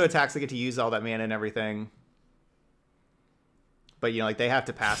if I go to attacks, I get to use all that mana and everything. But, you know, like, they have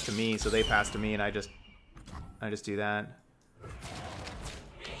to pass to me, so they pass to me, and I just do that.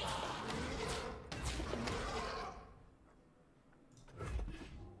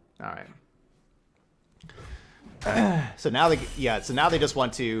 All right. So now they, so now they just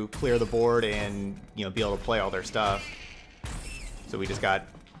want to clear the board and, you know, be able to play all their stuff. So we just got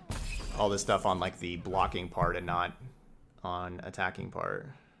all this stuff on like the blocking part and not on attacking part.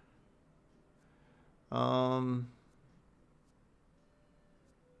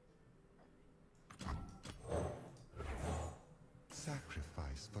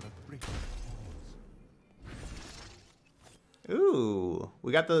 Sacrifice for a brick. Ooh,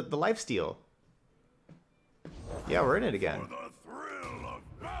 we got the lifesteal. Yeah, we're in it again. For the thrill of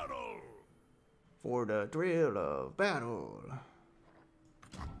battle. For the thrill of battle.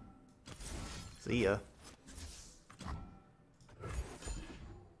 See ya.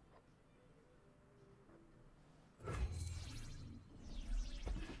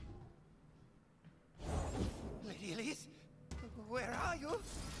 Lady Elise, where are you?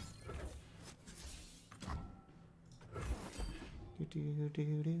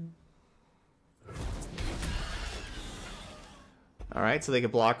 All right, so they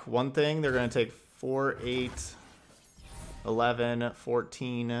can block one thing. They're going to take 4, 8, 11,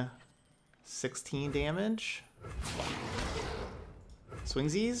 14, 16 damage.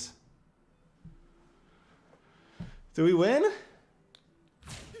 Swingsies. Do we win? You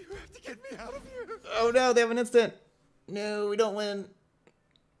have to get me out of here. Oh no, they have an instant. No, we don't win.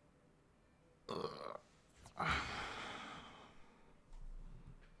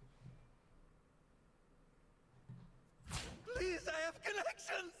 Please, I have connection.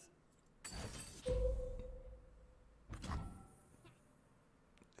 actions!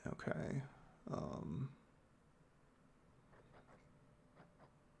 Okay.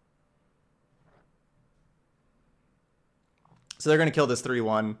 So they're gonna kill this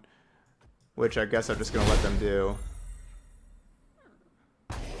 3-1, which I guess I'm just gonna let them do.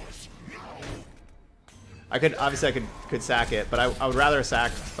 I could sack it, but I would rather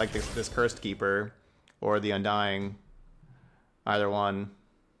sack like this Cursed Keeper or the Undying. Either one.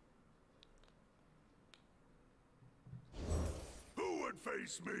 Who would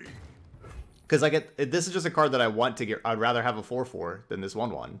face me? Because this is just a card that I want to get. I'd rather have a 4/4 than this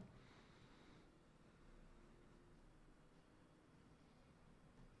 1/1.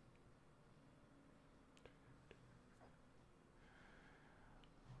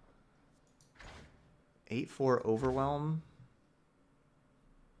 Eight 4 Overwhelm.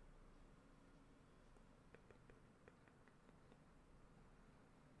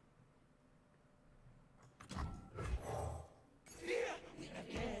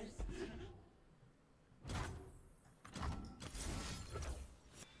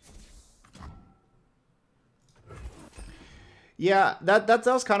 Yeah, that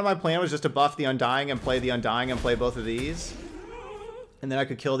was kind of my plan, was just to buff the Undying and play the Undying and play both of these. And then I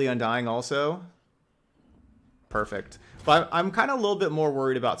could kill the Undying also. Perfect. But I'm kind of a little bit more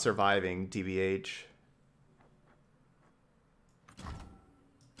worried about surviving, TBH.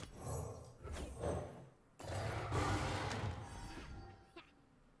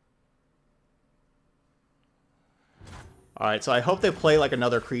 Alright, so I hope they play like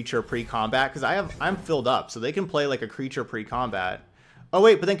another creature pre-combat, because I'm filled up, so they can play like a creature pre-combat. Oh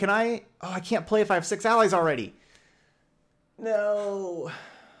wait, but then can I... Oh, I can't play if I have 6 allies already. No.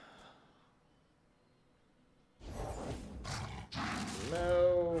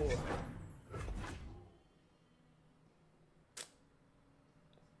 No.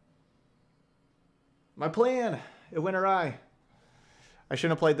 My plan, it went awry. I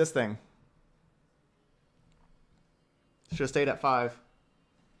shouldn't have played this thing. Should have stayed at 5.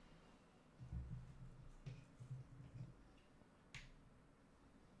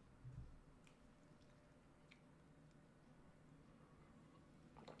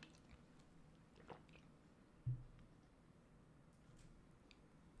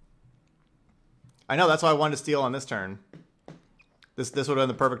 I know, that's why I wanted to steal on this turn. This would have been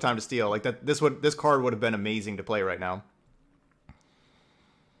the perfect time to steal. Like that, this card would have been amazing to play right now.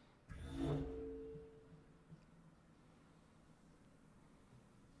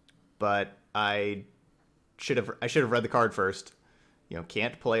 But I should have read the card first. You know,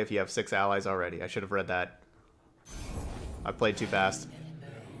 can't play if you have 6 allies already. I should have read that. I played too fast.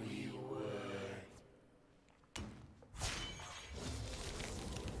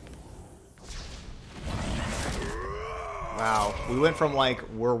 Wow, we went from like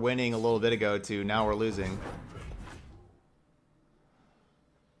we're winning a little bit ago to now we're losing.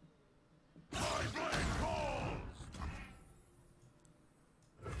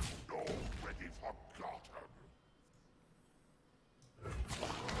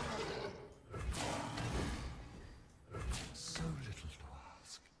 So little to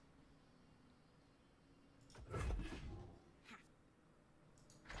ask.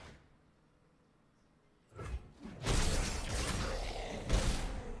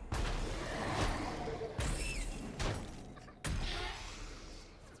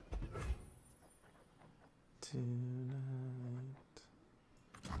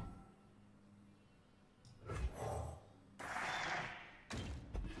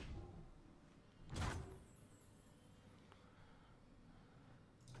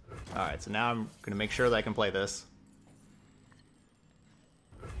 Alright, so now I'm going to make sure that I can play this.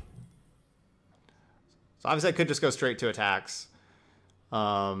 So obviously I could just go straight to attacks.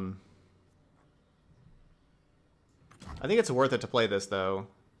 I think it's worth it to play this, though.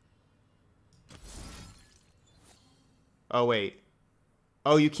 Oh, wait.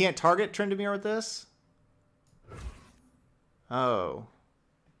 Oh, you can't target Tryndamere with this? Oh.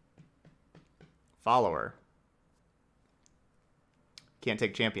 Follower. Can't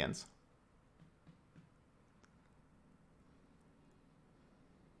take champions.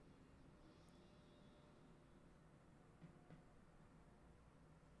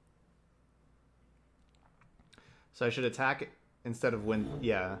 So I should attack instead of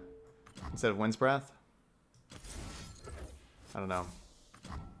instead of Wind's Breath? I don't know.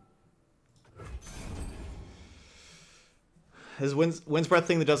 His Wind's Breath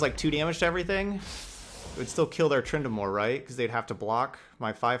thing that does like 2 damage to everything? It would still kill their Tryndamere, right? Because they'd have to block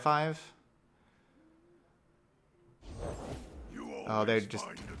my 5/5. Oh, they'd just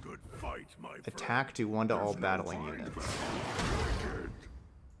attack to 1 to all battling units.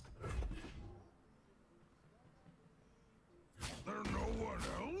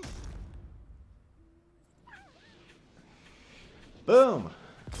 Boom!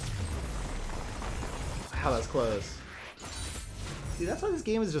 Wow, that's close. See, that's why this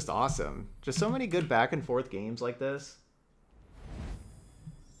game is just awesome. Just so many good back and forth games like this.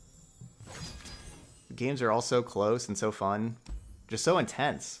 The games are all so close and so fun. Just so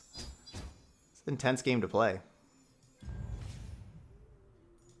intense. It's an intense game to play.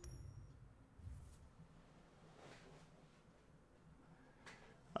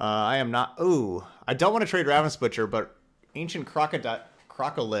 I am not... Ooh, I don't want to trade Ravenous Butcher, but Ancient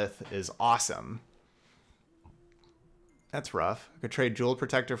Crocolith is awesome. That's rough. I could trade Jewel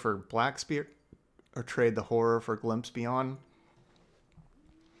Protector for Black Spear, or trade the Horror for Glimpse Beyond.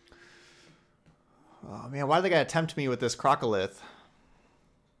 Oh man, why do they gotta tempt me with this Crocolith?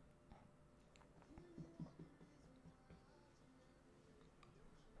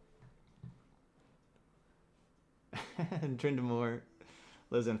 Trindamore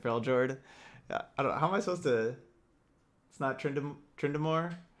lives in Freljord. I don't. How am I supposed to? It's not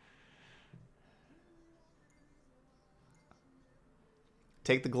Trindamore.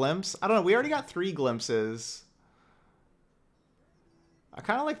 Take the glimpse. I don't know. We already got 3 glimpses. I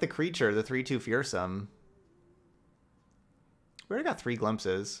kind of like the creature, the 3/2 fearsome. We already got 3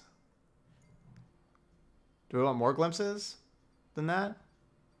 glimpses. Do we want more glimpses than that?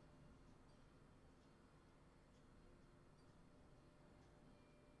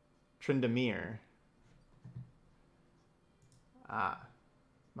 Trindamere. Ah,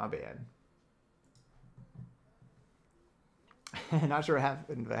 my bad. Not sure what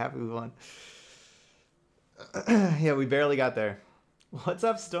happened, but happy we won. Yeah, we barely got there. What's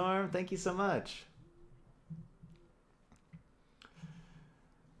up, Storm? Thank you so much.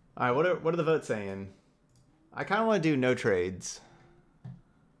 All right, what are the votes saying? I kind of want to do no trades.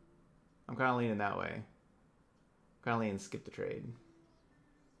 I'm kind of leaning that way. I'm kind of leaning skip the trade.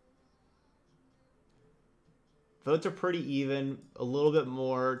 Votes are pretty even. A little bit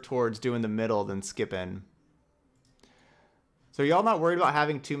more towards doing the middle than skipping. So y'all not worried about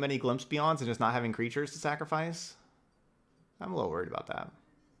having too many Glimpse Beyonds and just not having creatures to sacrifice? I'm a little worried about that.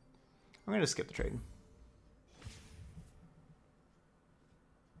 I'm going to skip the trade.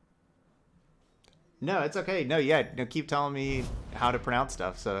 No, it's okay. No, yeah, no, keep telling me how to pronounce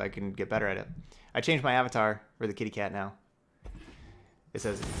stuff so I can get better at it. I changed my avatar for the kitty cat now. It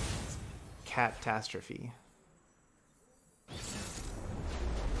says Catastrophe.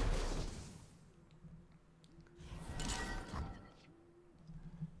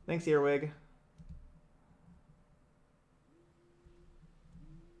 Thanks, Earwig.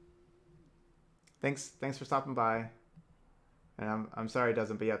 Thanks for stopping by. And I'm sorry it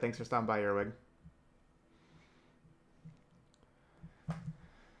doesn't, but yeah, thanks for stopping by, Earwig.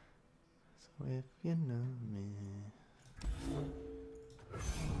 So if you know me.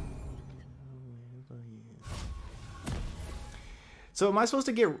 So am I supposed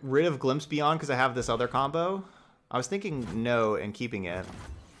to get rid of Glimpse Beyond because I have this other combo? I was thinking no and keeping it,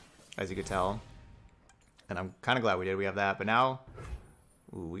 as you could tell. And I'm kind of glad we did. We have that. But now,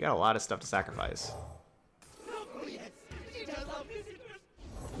 ooh, we got a lot of stuff to sacrifice.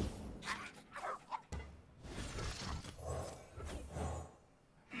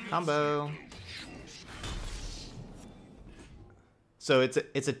 Combo. So it's a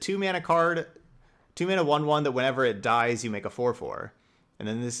 2-mana card, 2-mana 1/1 that whenever it dies you make a 4/4, and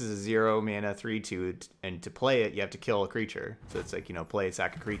then this is a 0-mana 3/2, and to play it you have to kill a creature. So it's like, you know, play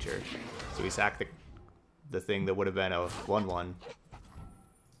sack a creature. So we sack the thing that would have been a 1/1.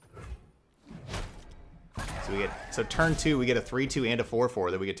 So turn 2 we get a 3/2 and a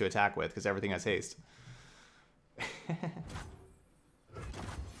 4/4 that we get to attack with because everything has haste.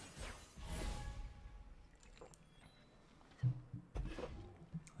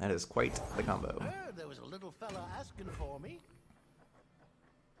 That is quite the combo. There was a little fella asking for me.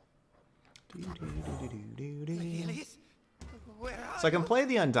 So I can play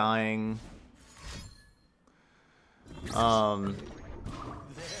the Undying.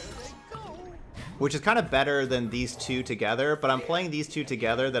 Which is kind of better than these two together, but I'm playing these two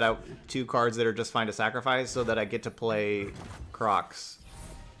together, two cards that are just fine to sacrifice, so that I get to play Crocs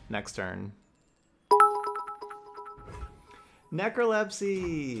next turn.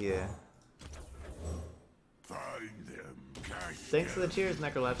 Necrolepsy! Find them, catch Thanks for the cheers,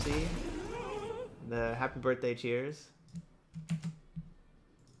 Necrolepsy. The happy birthday cheers.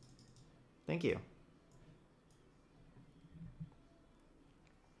 Thank you.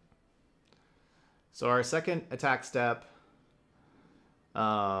 So our second attack step,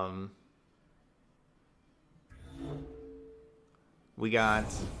 we got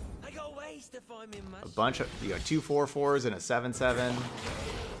a bunch of, you got 2 4/4s and a 7/7.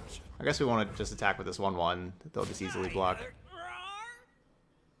 I guess we want to just attack with this 1/1. They'll just easily block.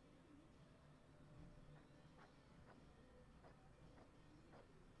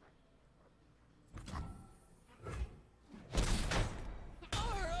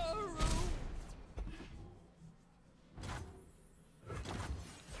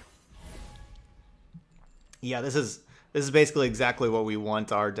 Yeah, this is basically exactly what we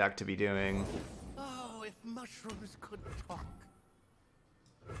want our deck to be doing. Oh, if mushrooms could talk.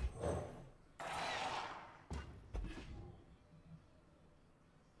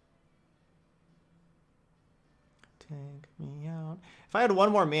 Take me out. If I had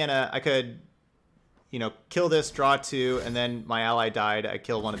one more mana, I could, you know, kill this, draw 2, and then my ally died. I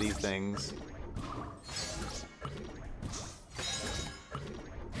kill one of these things.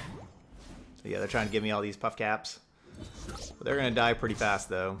 So yeah, they're trying to give me all these puff caps. But they're gonna die pretty fast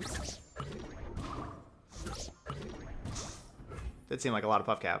though. Did seem like a lot of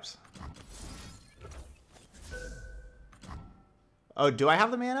puff caps. Oh, do I have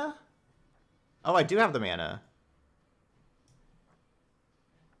the mana? Oh, I do have the mana.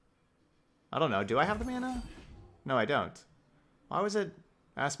 I don't know. Do I have the mana? No, I don't. Why was it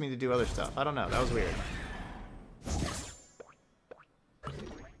ask me to do other stuff? I don't know. That was weird.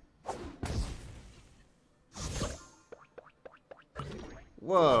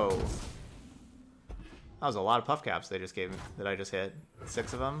 Whoa. That was a lot of puff caps they just gave me, that I just hit.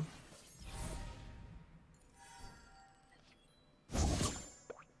 6 of them.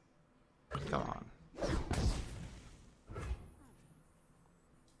 Come on.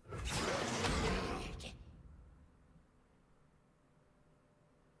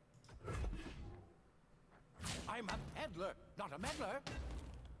 I'm a peddler, not a meddler.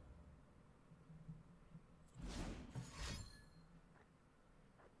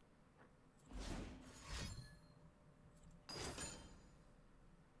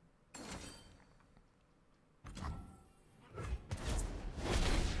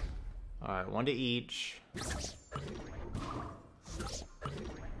 Alright, 1 to each.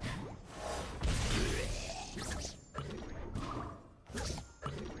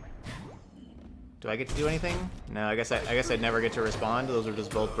 Do I get to do anything? No, I guess I'd never get to respond. Those are just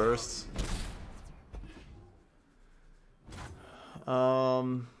both bursts.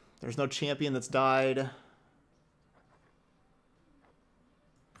 There's no champion that's died.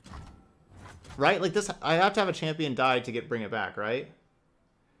 Right? Like this, I have to have a champion die to bring it back, right?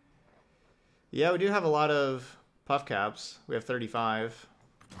 Yeah, we do have a lot of puff caps. We have 35.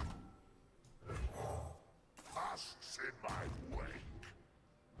 Husks in my wake.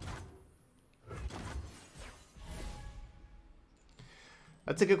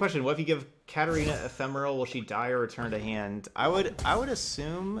 That's a good question. What if you give Katarina Ephemeral? Will she die or return to hand? I would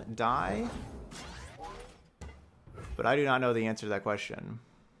assume die, but I do not know the answer to that question.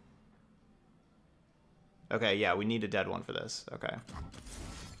 Okay, yeah, we need a dead one for this. Okay.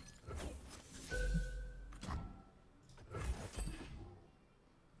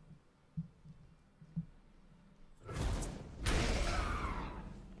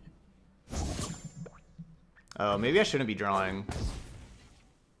 Oh, maybe I shouldn't be drawing.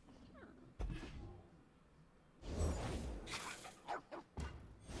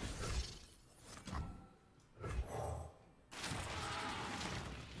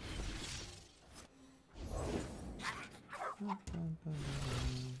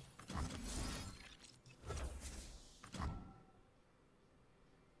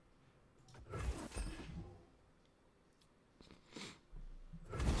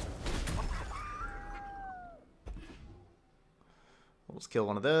 Let's kill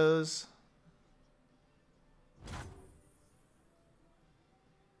one of those.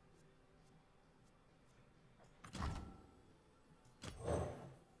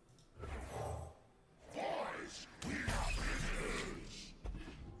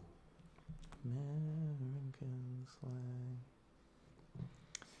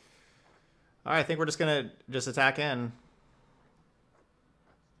 All right, I think we're just gonna attack in.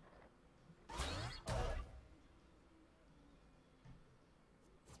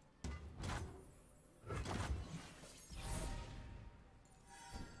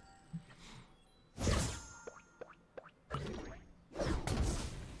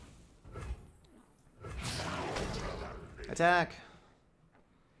 Attack.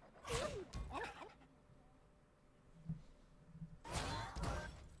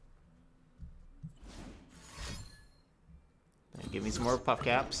 Give me some more puff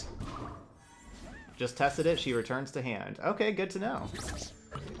caps. Just tested it. She returns to hand. Okay, good to know.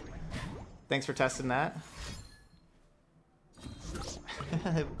 Thanks for testing that.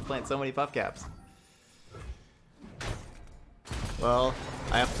 Plant so many puff caps. Well,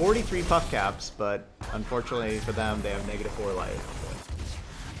 I have 43 puff caps, but unfortunately for them, they have -4 life.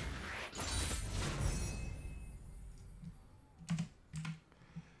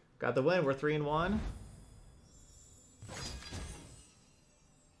 Got the win. We're 3-1.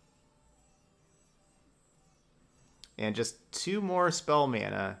 And just 2 more spell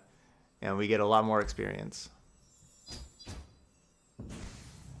mana, and we get a lot more experience.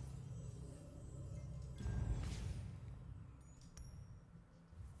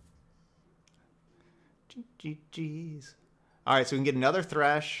 GG's. All right, so we can get another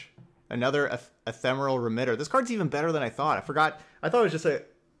Thresh, another ephemeral remitter. This card's even better than I thought. I forgot. I thought it was just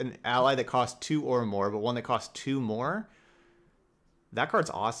an ally that cost 2 or more, but one that costs 2 more. That card's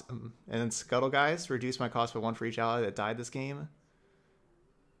awesome. And then Scuttlegeist, reduce my cost by 1 for each ally that died this game.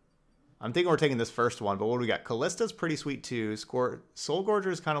 I'm thinking we're taking this first one, but what do we got? Kalista's pretty sweet too. Soul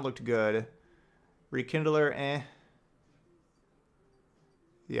Gorger's kind of looked good. Rekindler, eh.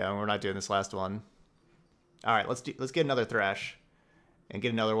 Yeah, we're not doing this last one. All right, let's get another Thresh and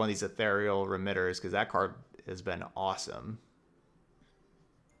get another one of these ethereal remitters because that card has been awesome.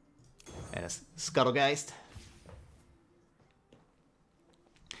 And a Scuttlegeist.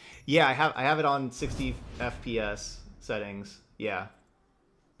 Yeah, I have it on 60 FPS settings. Yeah.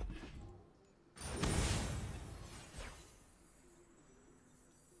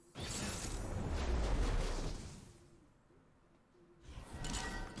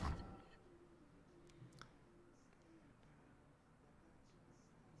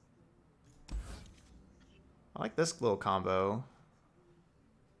 I like this little combo.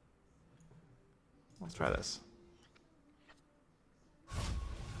 Let's try this.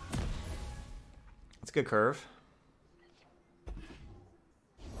 It's a good curve.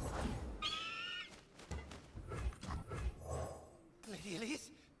 Lady Elise,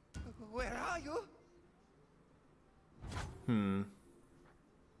 where are you?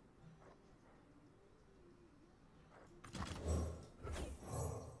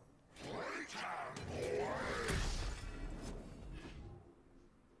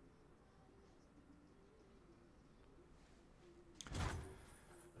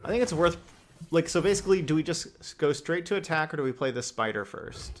 I think it's worth, like, so basically, do we just go straight to attack or do we play the spider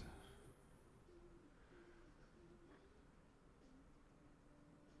first?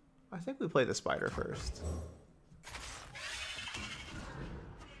 I think we play the spider first.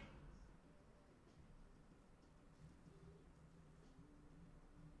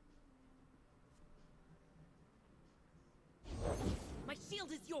 My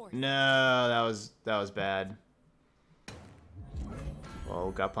shield is yours. No, that was bad.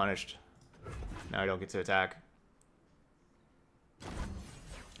 Well, got punished. Now I don't get to attack.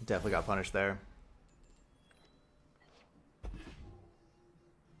 Definitely got punished there.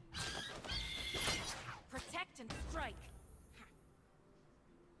 Protect and strike.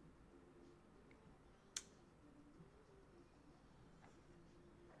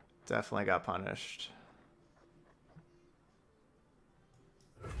 Definitely got punished.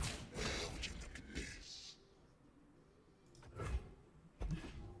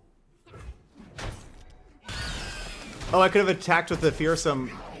 Oh, I could have attacked with the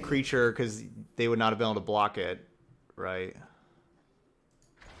fearsome creature because they would not have been able to block it, right?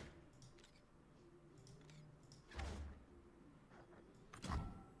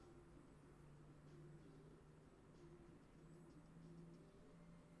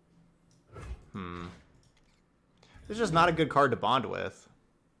 This is just not a good card to bond with.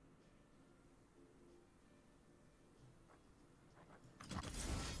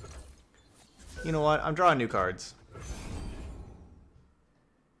 You know what? I'm drawing new cards.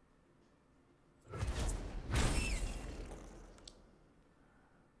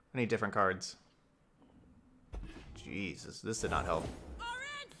 I need different cards. Jesus, this did not help. Our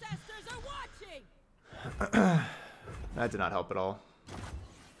ancestors are watching. That did not help at all.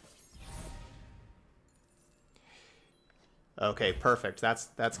 Okay, perfect.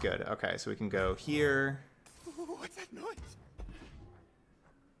 That's good. Okay, so we can go here. What's that noise?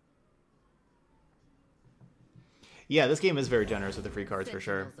 Yeah, this game is very generous with the free cards for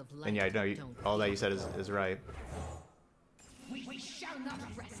sure. And yeah, I know all that you said is right.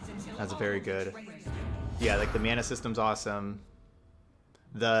 That's very good. Yeah, like the mana system's awesome.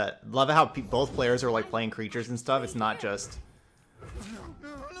 Love how both players are like playing creatures and stuff. It's not just, No.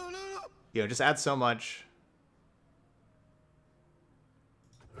 you know, just adds so much.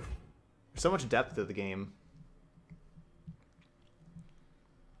 There's so much depth to the game.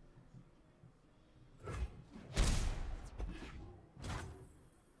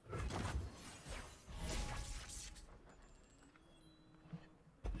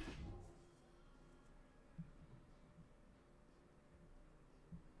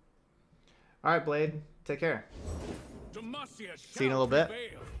 All right, Blade. Take care. See you in a little bit.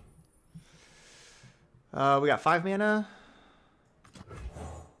 We got 5 mana.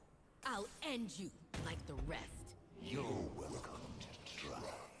 I'll end you like the rest. You're welcome to try.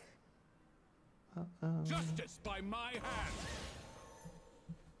 Justice by my hand.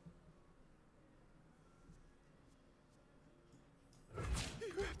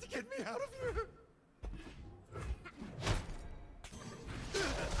 out of here.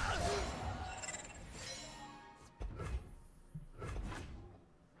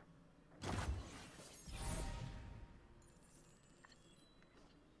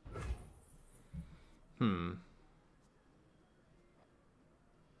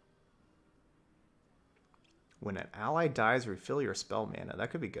 When an ally dies, refill your spell mana.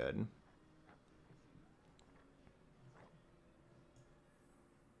 That could be good.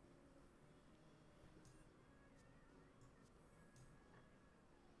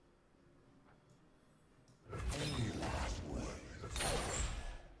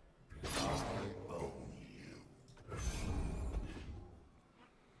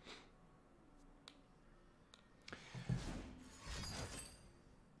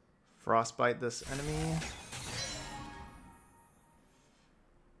 Frostbite this enemy.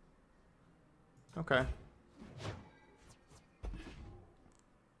 Okay.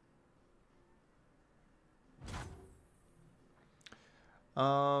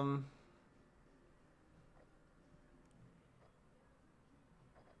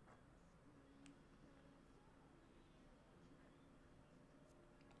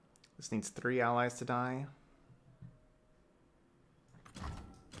 This needs 3 allies to die.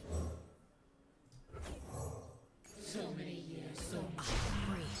 So many years, so much.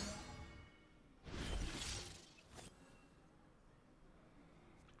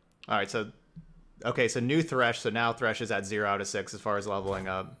 All right, so okay, so new Thresh. So now Thresh is at 0 out of 6 as far as leveling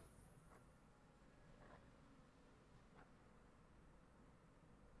up.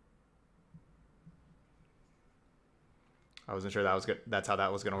 I wasn't sure that was good. That's how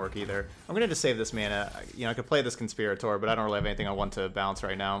that was going to work either. I'm going to just save this mana. You know, I could play this Conspirator, but I don't really have anything I want to bounce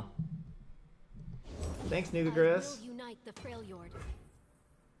right now. Thanks, Nugagris. I will unite the Freljord.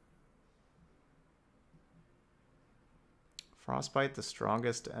 Frostbite, the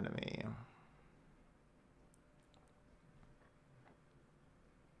strongest enemy.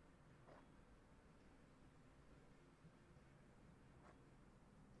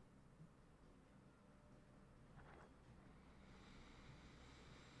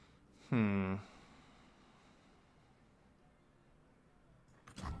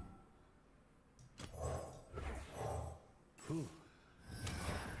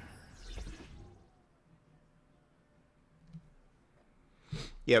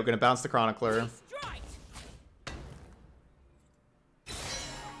 Yeah, we're going to bounce the Chronicler. Strike!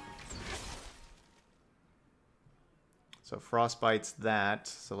 So Frostbite's that.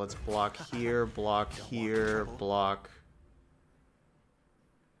 So let's block here, block here, block.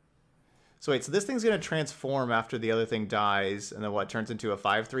 So wait, so this thing's going to transform after the other thing dies, and then what, turns into a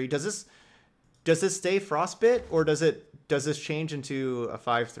 5/3? Does this stay Frostbite, or does this change into a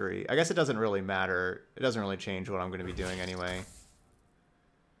 5/3? I guess it doesn't really matter. It doesn't really change what I'm going to be doing anyway.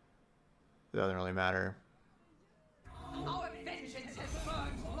 It doesn't really matter. Our vengeance has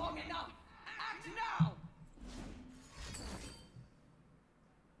burned long enough. Act now!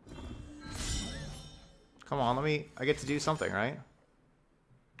 Come on, I get to do something, right?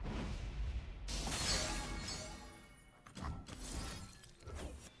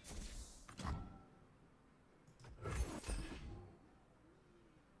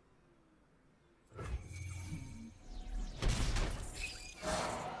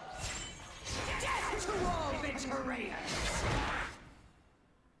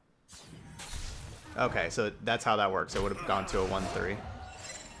 Okay, so that's how that works. It would have gone to a 1/3.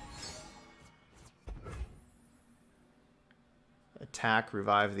 Attack,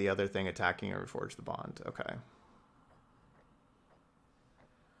 revive the other thing attacking, or reforge the bond. Okay.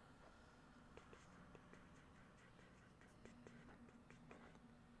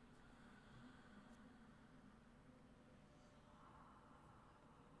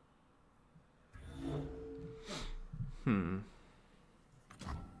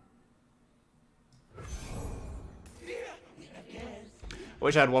 I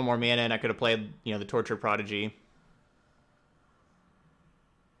wish I had one more mana and I could have played, you know, the Torture Prodigy.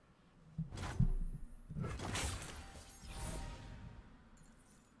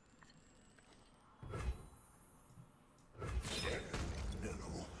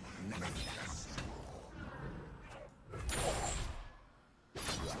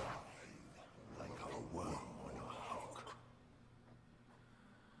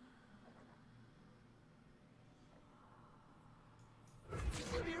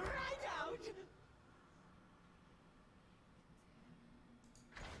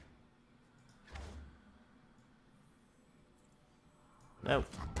 Nope.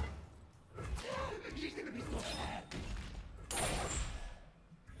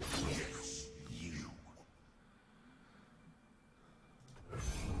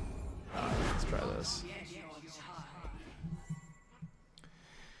 this.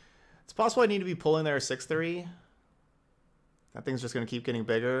 It's possible I need to be pulling their 6-3. That thing's just going to keep getting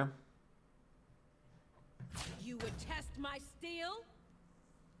bigger. You would test my steel?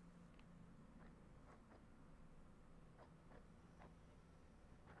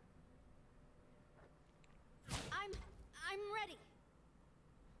 I'm ready.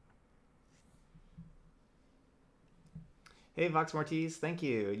 Hey, Vox Martiz, thank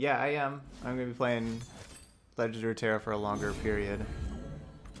you. Yeah, I am. I'm going to be playing Legend of Runeterra for a longer period.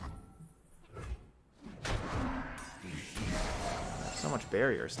 So much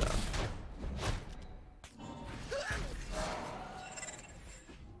barrier stuff.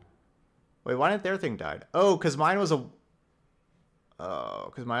 Wait, why didn't their thing die? Oh, because mine was a... Oh,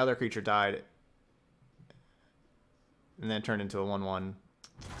 because my other creature died. And then it turned into a 1/1.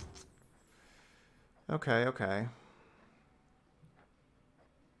 Okay, okay.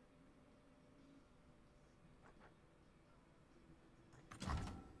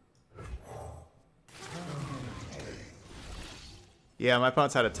 Yeah, my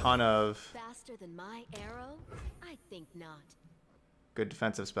opponent's had a ton of Faster than my arrow? I think not. good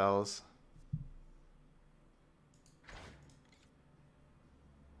defensive spells.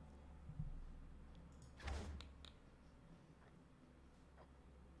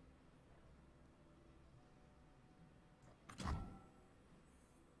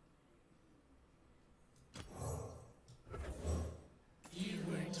 You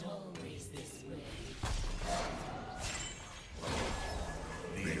weren't always this way.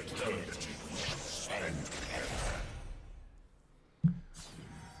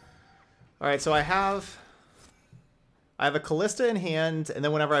 All right, so I have a Kalista in hand, and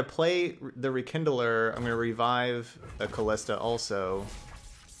then whenever I play the Rekindler, I'm going to revive a Kalista also.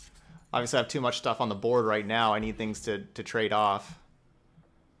 Obviously, I have too much stuff on the board right now. I need things to trade off.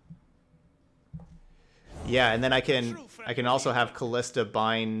 Yeah, and then I can also have Kalista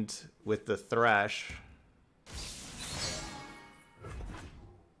bind with the Thresh.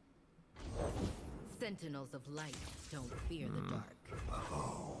 Sentinels of light don't fear the dark.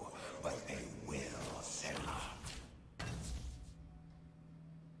 Oh, but they will set up.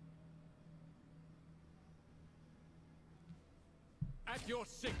 At your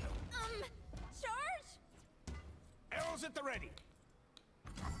signal. Charge? Arrows at the ready.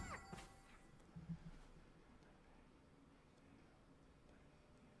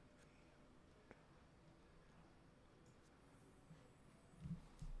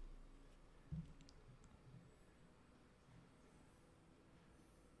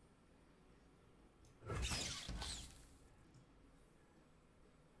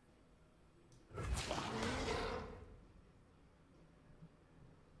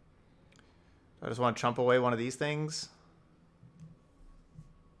 I just want to chump away one of these things.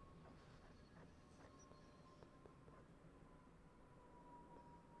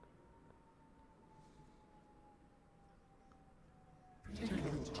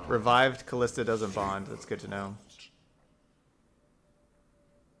 Revived Kalista doesn't bond. That's good to know.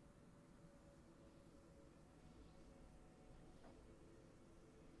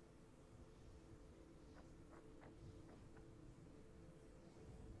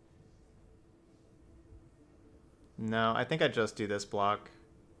 No, I think I just do this block.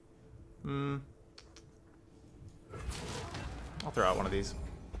 I'll throw out one of these.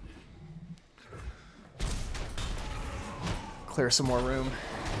 Clear some more room.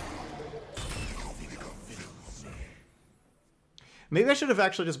 Maybe I should have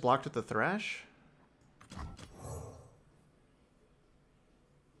actually just blocked with the Thresh.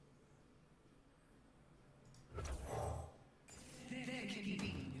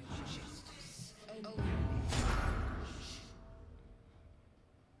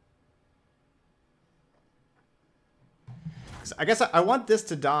 I guess I want this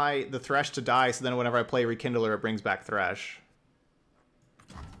to die, the Thresh to die, so then whenever I play Rekindler, it brings back Thresh.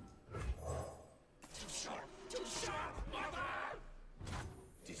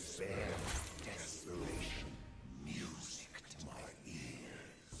 Despair, desperation, music to my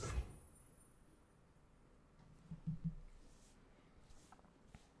ears.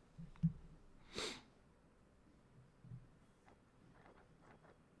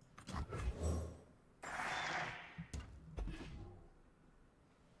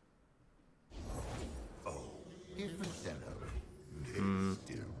 If a fellow, there's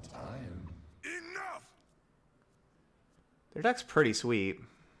still time. Enough! Their deck's pretty sweet.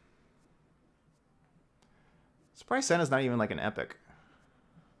 Surprise Senna's not even like an epic.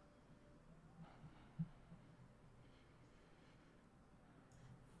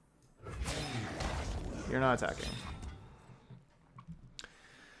 You're not attacking.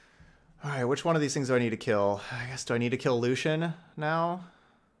 Alright, which one of these things do I need to kill? I guess, do I need to kill Lucian now?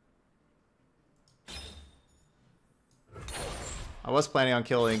 I was planning on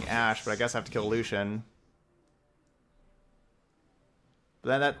killing Ashe, but I guess I have to kill Lucian.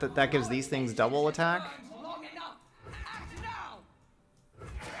 But then that gives these things double attack. Long enough. Act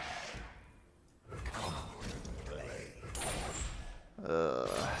now.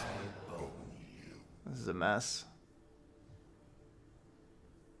 This is a mess.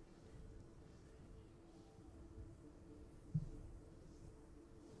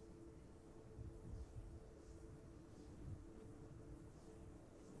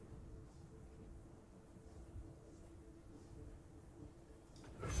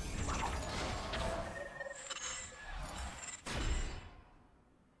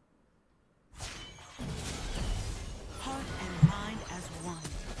 Heart and mind as one.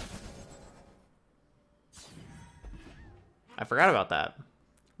 I forgot about that.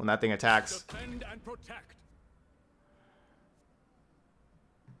 When that thing attacks. Defend and protect.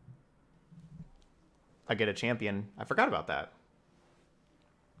 I get a champion. I forgot about that.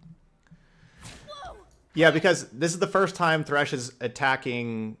 Yeah, because this is the first time Thresh is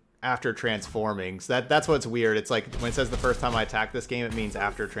attacking after transforming. So that's what's weird. It's like when it says the first time I attack this game, it means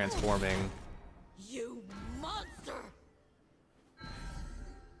after transforming. You monster!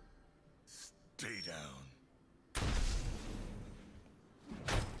 Stay down.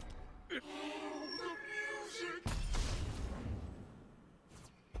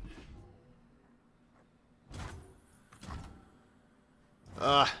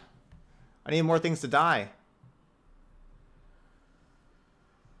 Ugh. I need more things to die.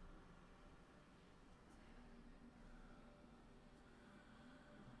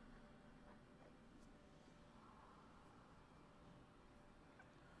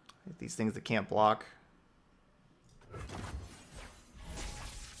 These things that can't block.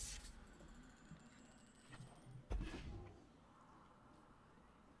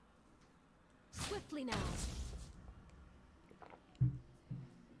 Swiftly now.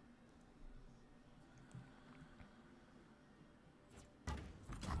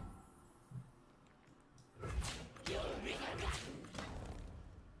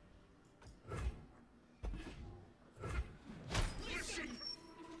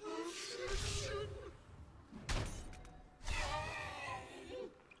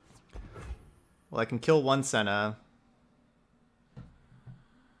 Well, I can kill one Senna.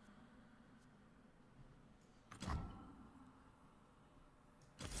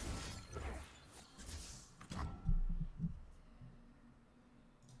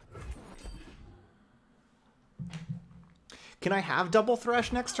 Can I have double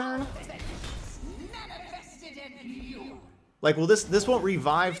Thresh next turn? Manifested in you. Like, well, this won't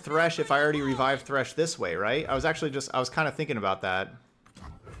revive Thresh if I already revived Thresh this way, right? I was kind of thinking about that.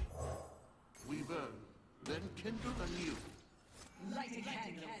 We burn, then kindle anew. Light a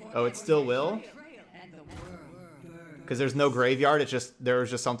candle for Oh, it still will? and the world. Because there's no graveyard, there was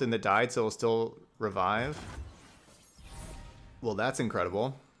just something that died, so it'll still revive. Well, that's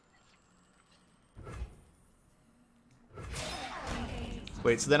incredible.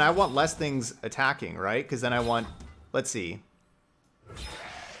 Wait, so then I want less things attacking, right? Because then I want... Let's see.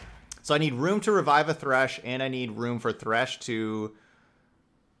 So I need room to revive a Thresh, and I need room for Thresh to...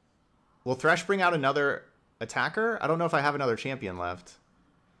 Will Thresh bring out another attacker? I don't know if I have another champion left.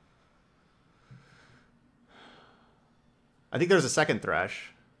 I think there's a second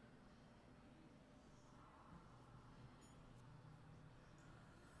Thresh.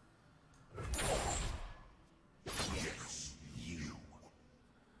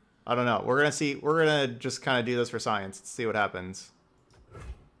 I don't know. We're gonna see. We're gonna just kind of do this for science. See what happens.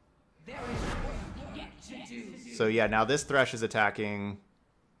 There is work yet to do. So yeah, now this Thresh is attacking.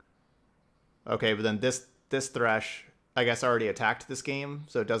 Okay, but then this Thresh, I guess, already attacked this game,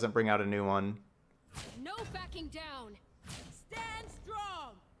 so it doesn't bring out a new one. No backing down. Stand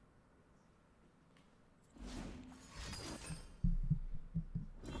strong.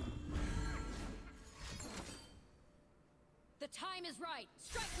 The time is right.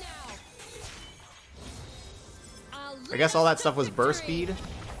 Strike now. I guess all that stuff was burst speed.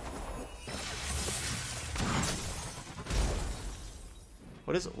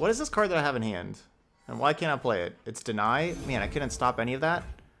 What is this card that I have in hand? And why can't I play it? It's Deny? Man, I couldn't stop any of that.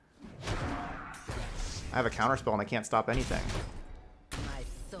 I have a counterspell and I can't stop anything. My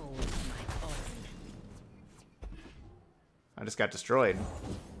soul is my own. I just got destroyed.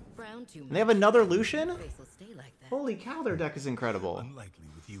 Frown too much. And they have another Lucian? Face will stay like that. Holy cow, their deck is incredible. Unlikely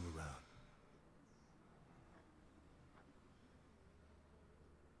with you around.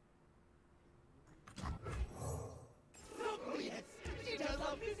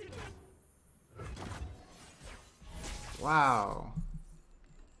 Wow.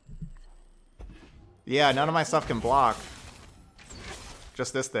 Yeah, none of my stuff can block.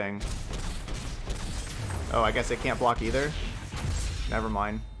 Just this thing. Oh, I guess it can't block either? Never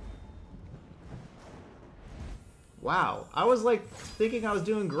mind. Wow. I was like thinking I was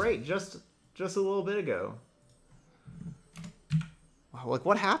doing great just a little bit ago. Wow, like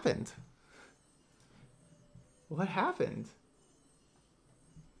what happened? What happened?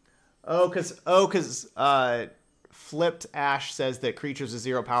 Oh, cause flipped Ash says that creatures with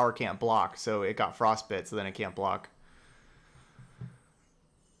 0 power can't block, so it got frostbit, so then it can't block.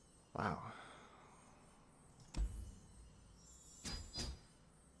 Wow.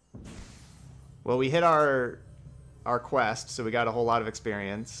 Well, we hit our quest, so we got a whole lot of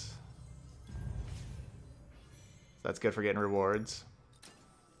experience. That's good for getting rewards.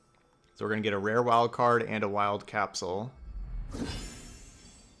 So we're gonna get a rare wild card and a wild capsule.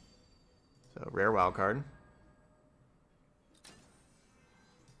 So rare wild card.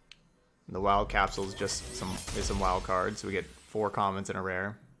 And the wild capsule is just some wild cards, so we get 4 commons and a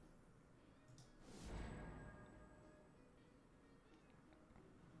rare.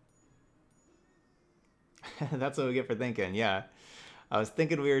 That's what we get for thinking. Yeah, I was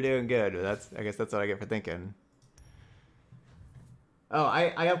thinking we were doing good, but I guess that's what I get for thinking. Oh,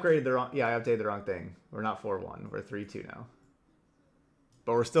 I upgraded the wrong. Yeah, I updated the wrong thing. We're not 4-1. We're 3-2 now.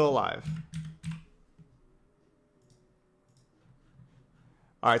 But we're still alive.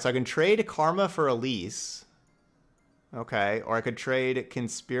 All right, so I can trade Karma for Elise. Okay, or I could trade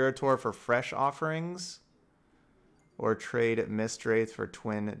Conspirator for Fresh Offerings, or trade Mistwraith for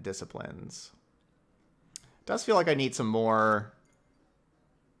Twin Disciplines. It does feel like I need some more.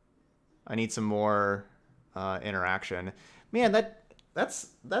 Interaction. Man, that's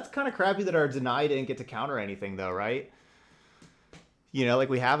kind of crappy that our deny didn't get to counter anything though, right? You know, like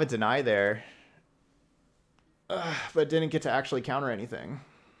we have a deny there, but didn't get to actually counter anything.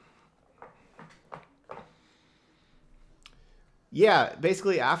 Yeah,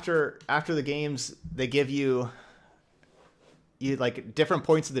 basically after the games, they give you like different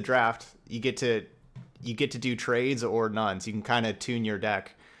points of the draft. You get to do trades or none, so you can kind of tune your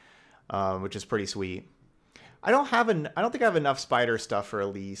deck, which is pretty sweet. I don't think I have enough spider stuff for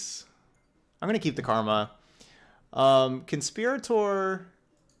Elise. I'm gonna keep the Karma. Conspirator,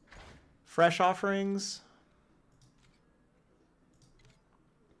 Fresh Offerings.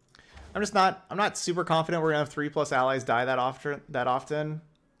 I'm not super confident we're gonna have 3+ allies die that often.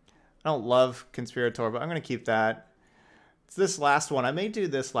 I don't love Conspirator, but I'm gonna keep that. It's this last one. I may do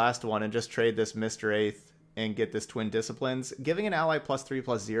this last one and just trade this Mistwraith and get this Twin Disciplines. Giving an ally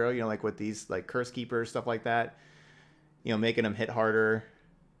 +3/+0, you know, like with these like Curse Keepers, stuff like that. You know, making them hit harder.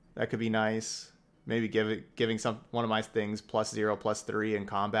 That could be nice. Maybe giving one of my things +0/+3 in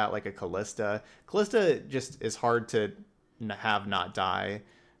combat, like a Kalista. Kalista just is hard to have not die.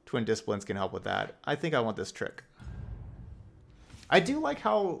 Twin Disciplines can help with that. I think I want this trick. I do like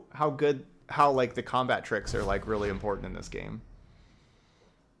how like the combat tricks are like really important in this game.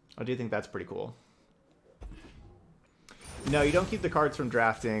 I do think that's pretty cool. No, you don't keep the cards from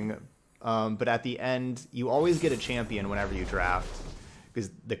drafting, but at the end, you always get a champion whenever you draft,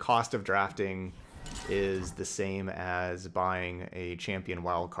 because the cost of drafting is the same as buying a champion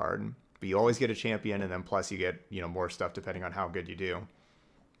wild card. But you always get a champion, and then plus you get, you know, more stuff depending on how good you do.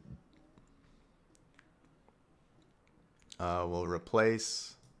 We'll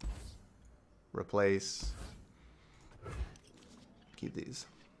replace. Keep these.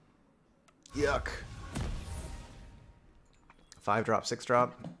 Yuck. 5-drop,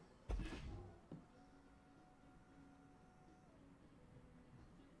 6-drop.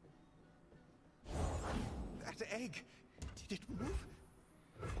 That egg, did it move?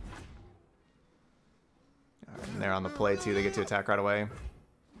 All right, and they're on the play too. They get to attack right away.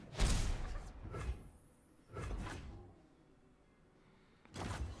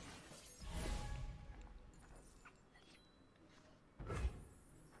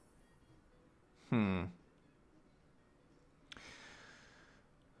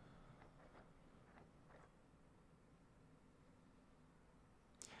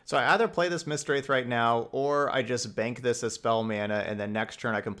 So I either play this Mistwraith right now, or I just bank this as spell mana, and then next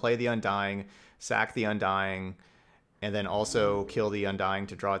turn I can play the Undying, sack the Undying, and then also kill the Undying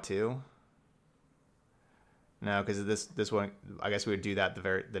to draw 2. No, because this one, I guess we would do that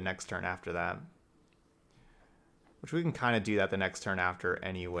the next turn after that. Which we can kind of do that the next turn after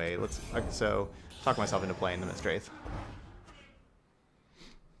anyway. So talk myself into playing the Mistwraith.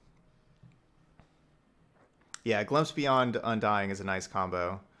 Yeah, Glimpse Beyond Undying is a nice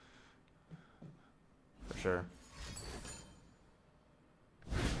combo. For sure.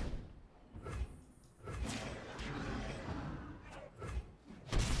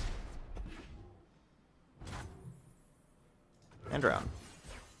 End round.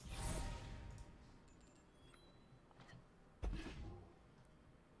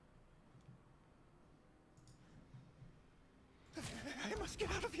 I must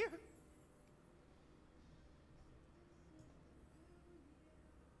get out of here.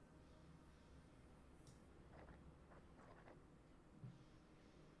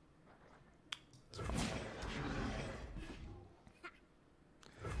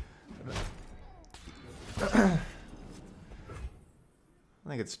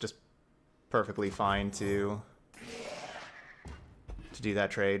 I think it's just perfectly fine to do that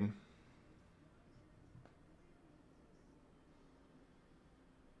trade.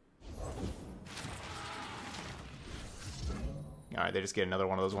 All right, they just get another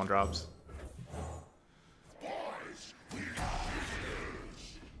one of those 1-drops.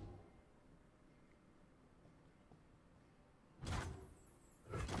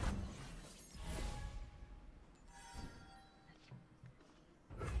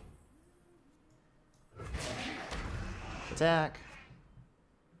 Attack.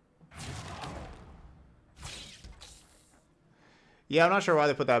 Yeah, I'm not sure why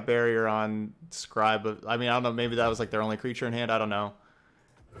they put that barrier on Scribe, but I mean, I don't know, maybe that was like their only creature in hand, I don't know.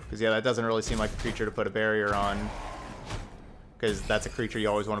 Because yeah, that doesn't really seem like a creature to put a barrier on. Because that's a creature you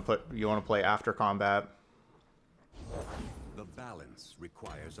always want to play after combat. The balance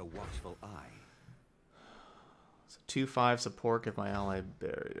requires a watchful eye. So 2/5 support, give my ally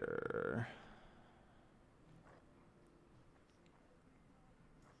barrier.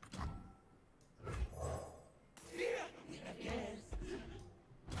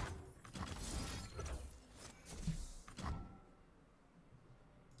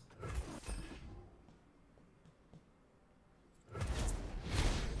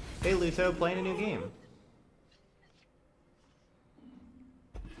 Hey Luto, playing a new game.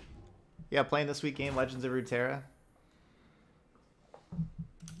 Yeah, playing this week game, Legends of Runeterra.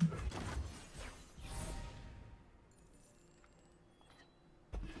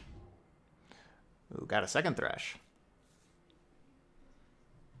 Ooh, got a second Thresh.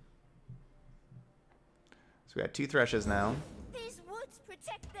 So we got 2 Threshes now. These woods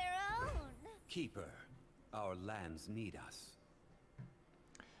protect their own. Keeper, our lands need us.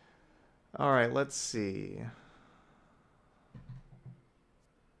 All right, let's see.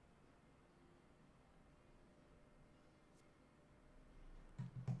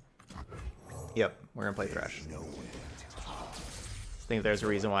 Yep, we're gonna play Thresh. I think there's a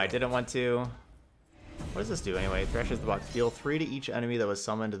reason why I didn't want to. What does this do anyway? Thresh is the box. Deal 3 to each enemy that was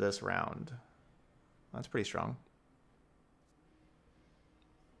summoned this round. That's pretty strong.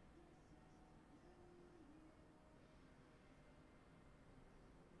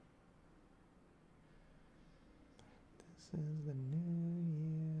 This is the new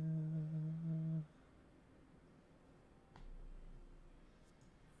year.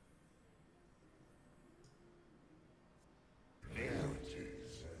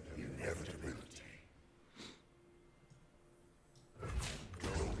 Realities and inevitability.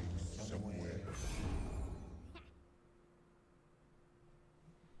 Going somewhere.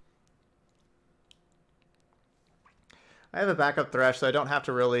 I have a backup Thresh, so I don't have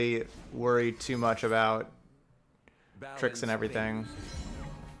to really worry too much about tricks and everything.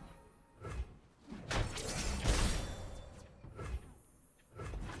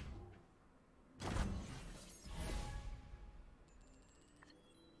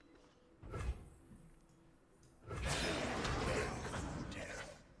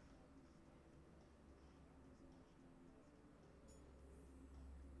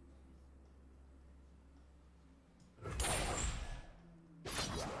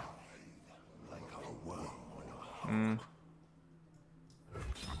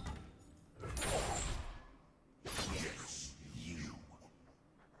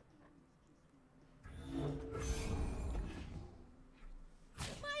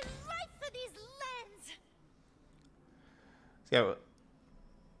 Yeah.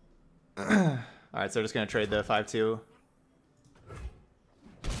 Alright, so we're just going to trade the 5-2.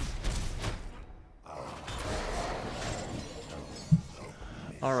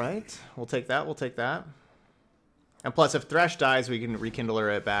 Alright, we'll take that, we'll take that. And plus, if Thresh dies, we can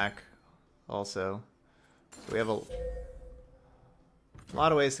rekindler it back also. So we have a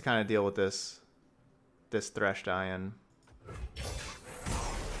lot of ways to kind of deal with this Thresh die-in.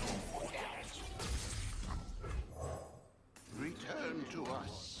 Return to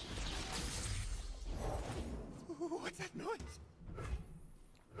us. What's that noise?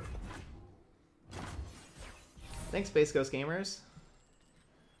 Thanks, Space Ghost Gamers.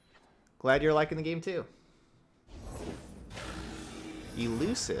 Glad you're liking the game too.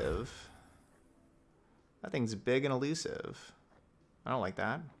 Elusive. That thing's big and elusive. I don't like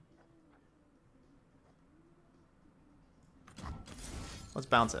that. Let's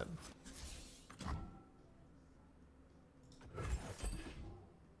bounce it.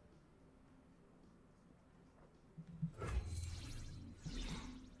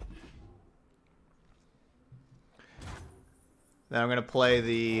 Then I'm gonna play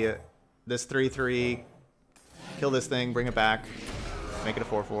this 3/3, kill this thing, bring it back, make it a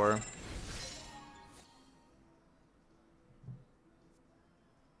 4/4.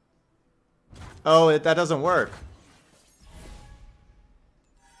 Oh, that doesn't work.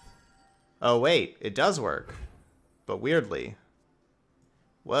 Oh wait, it does work, but weirdly.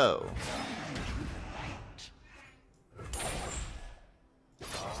 Whoa.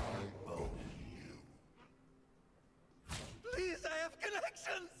 Please, I have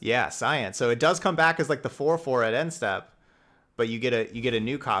connections. Yeah, science. So it does come back as like the 4/4 at end step, but you get a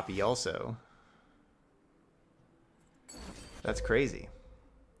new copy also. That's crazy.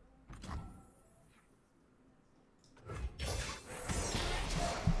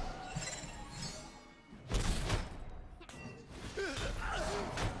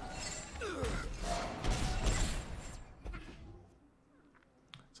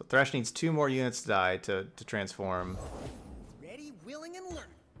 So Thresh needs 2 more units to die to transform. Ready, willing, and learn.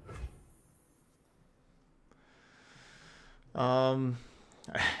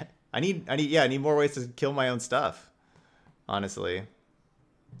 I need more ways to kill my own stuff. Honestly,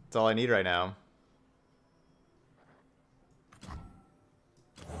 that's all I need right now.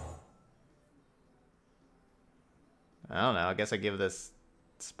 I don't know. I guess I give this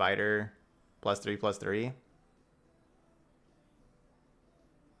spider +3/+3.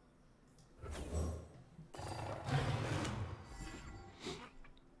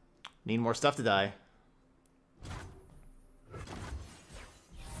 Need more stuff to die.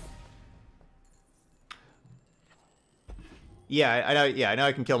 Yeah, I know. Yeah, I know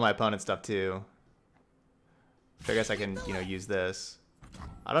I can kill my opponent's stuff too. So I guess I can, use this.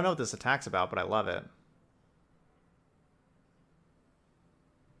 I don't know what this attack's about, but I love it.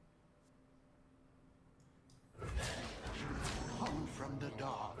 Hung from the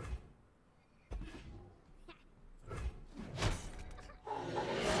dark.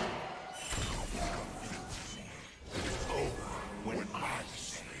 When I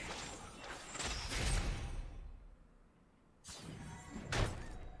say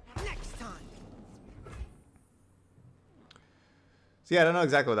Next time. So yeah, I don't know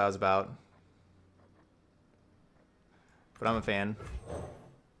exactly what that was about, but I'm a fan.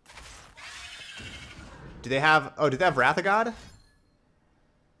 Do they have? Oh, do they have Wrath of God?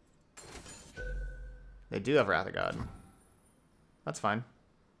 They do have Wrath of God. That's fine.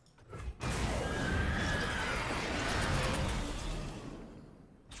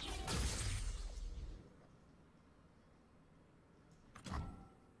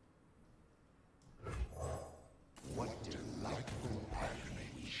 what delightful agony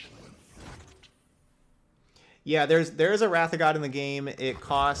we shall inflict. Yeah, there is a Wrath of God in the game. It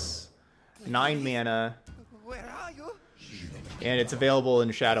costs 9 mana, Where are you? and it's available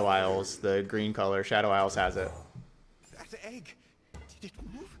in Shadow Isles. The green color Shadow Isles has it. That egg. Did it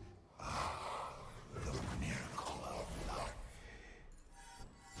move? The miracle of life.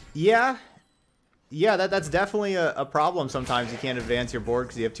 Yeah, that's definitely a problem. Sometimes you can't advance your board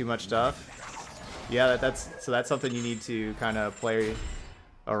because you have too much stuff. Yeah, that's something you need to kind of play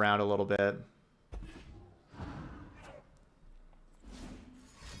around a little bit.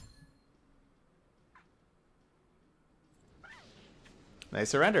 They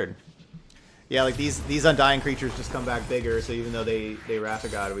surrendered. Yeah, like these undying creatures just come back bigger, so even though they Wrath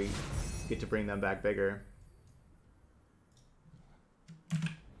of God, we get to bring them back bigger.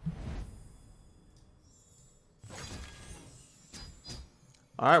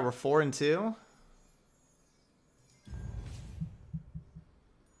 All right, we're 4-2.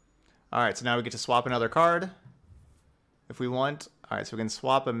 All right, so now we get to swap another card if we want. All right, so we can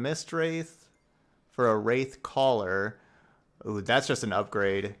swap a Mist Wraith for a Wraith Caller. Ooh, that's just an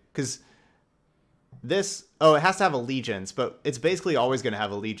upgrade. Because this... Oh, it has to have Allegiance, but it's basically always going to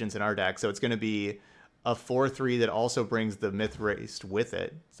have Allegiance in our deck, so it's going to be a 4/3 that also brings the Myth Wraith with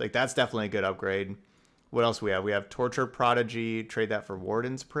it. It's like, that's definitely a good upgrade. What else we have? We have Torture Prodigy, trade that for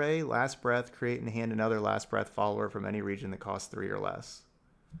Warden's Prey. Last Breath, create and hand another Last Breath follower from any region that costs 3 or less.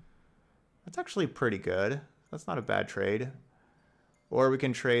 That's actually pretty good. That's not a bad trade. Or we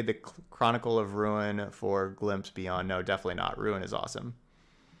can trade the Chronicle of Ruin for Glimpse Beyond. No, definitely not. Ruin is awesome.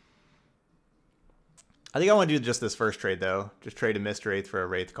 I think I want to do just this first trade, though. Just trade a Mist Wraith for a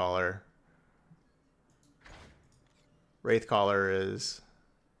Wraith Caller. Wraith Caller is...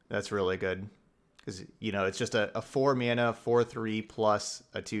 That's really good. Because, you know, it's just a 4 mana, 4/3 plus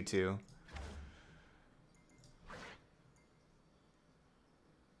a 2/2.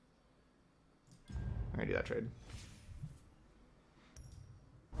 I'm going to do that trade.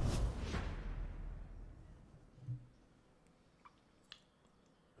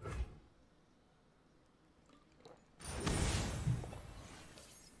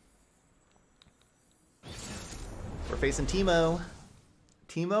 We're facing Teemo.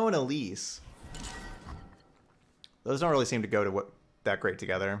 Teemo and Elise. Those don't really seem to go to that great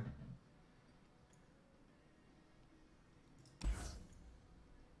together.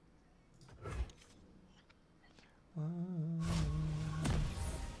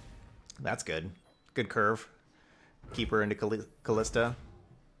 That's good. Good curve. Keep her into Kalista.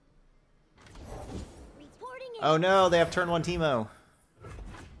 Oh no, they have turn 1 Teemo.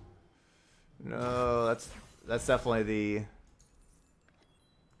 No, that's definitely the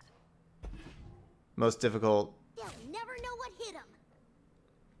most difficult Never know what hit 'em.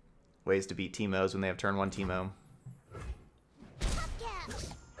 ways to beat Teemos when they have turn 1 Teemo.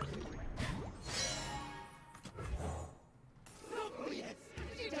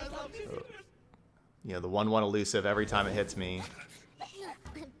 You know, the 1/1 elusive every time it hits me.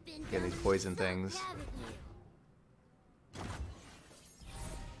 Get these poison things.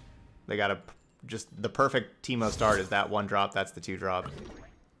 They got just the perfect Teemo start is that 1 drop, that's the 2 drop.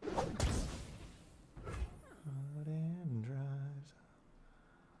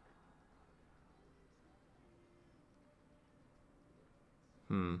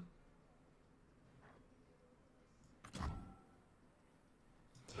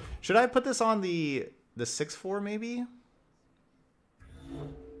 Should I put this on the 6/4 maybe?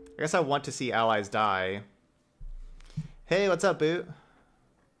 I guess I want to see allies die. Hey, what's up, Boot?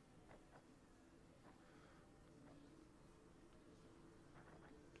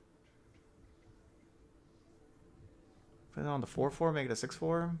 Put it on the 4/4, make it a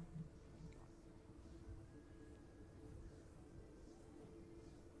 6/4.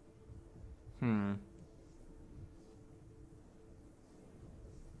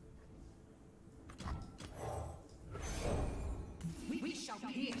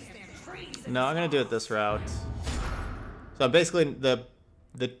 No, I'm gonna do it this route. So basically, the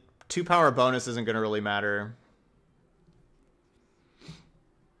 2 power bonus isn't gonna really matter.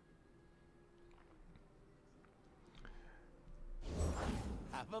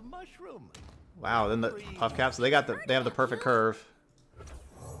 Have a mushroom. Wow, then the puff caps, they have the perfect curve.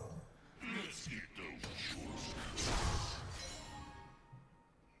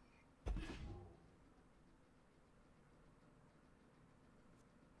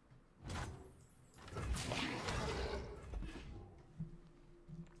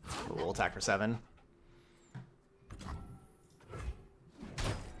 We'll attack for 7.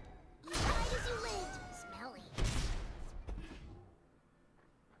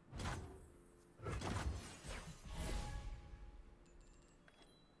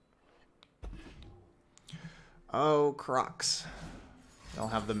 Oh, Crocs. I don't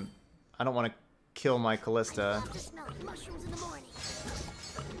have them. I don't want to kill my Kalista.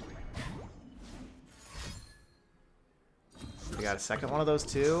 We got a second one of those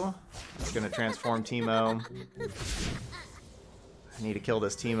too. It's gonna transform Teemo. I need to kill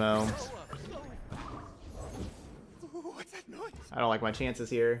this Teemo. What's that noise? I don't like my chances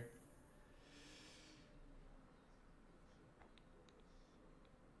here.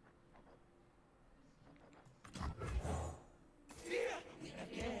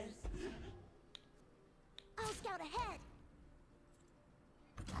 I'll scout ahead.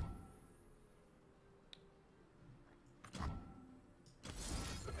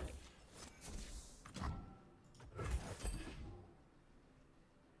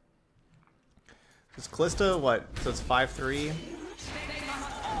 Is Kalista what? So it's 5/3.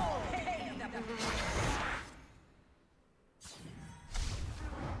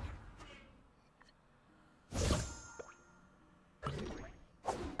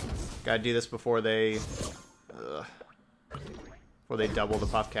 Gotta do this before they double the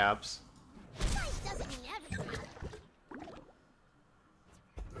puff caps.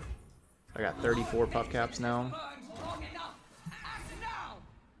 I got 34 puff caps now.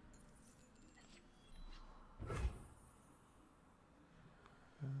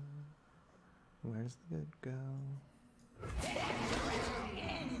 Where's the good go?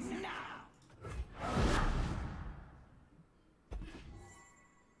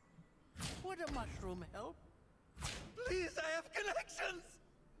 Would a mushroom help? Please, I have connections.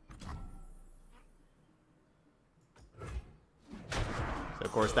 So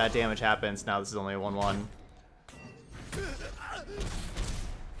of course that damage happens. Now this is only a 1/1.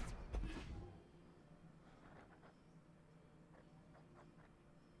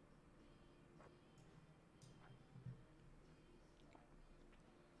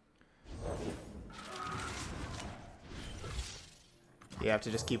 You have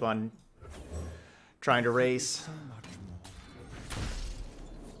to just keep on trying to race.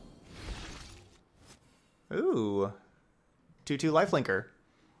 Ooh. 2/2 lifelinker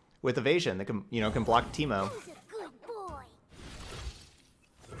with evasion that can, can block Teemo. Who's a good boy?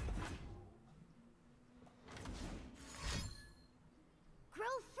 Grow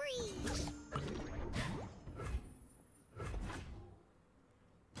free.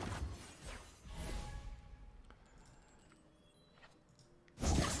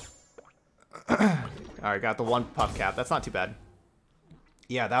 All right, got the one puff cap. That's not too bad.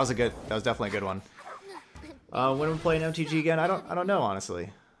 Yeah, that was definitely a good one. When are we playing MTG again? I don't know,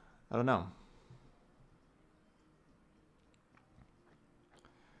 honestly. I don't know.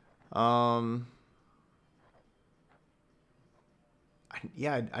 I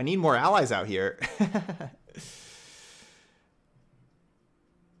need more allies out here.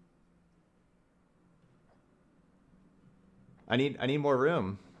 I need more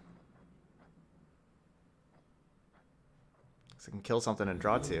room. So I can kill something and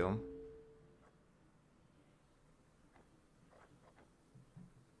draw two.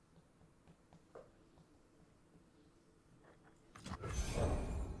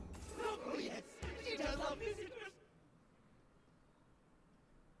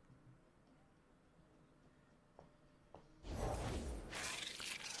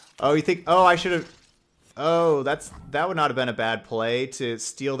 Oh, you think? Oh, I should have. Oh, that would not have been a bad play to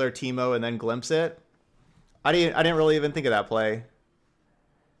steal their Teemo and then glimpse it. I didn't really even think of that play.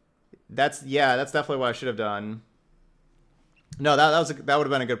 That's definitely what I should have done. No, that would have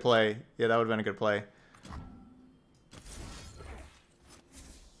been a good play. Yeah, that would have been a good play.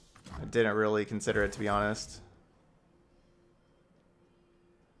 I didn't really consider it, to be honest.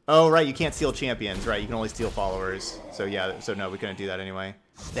 Oh, right, you can't steal champions, right? You can only steal followers. So yeah, so no, we couldn't do that anyway.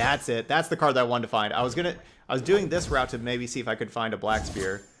 That's it. That's the card that I wanted to find. I was doing this route to maybe see if I could find a Black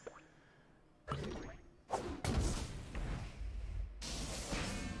Spear.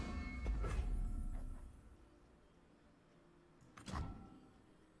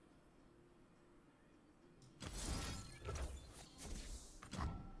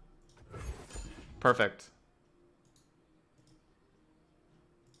 Perfect.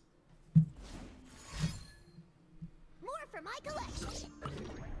 More for my collection.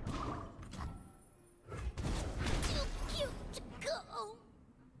 Too cute to go.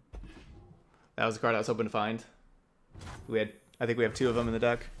 That was the card I was hoping to find. I think we have two of them in the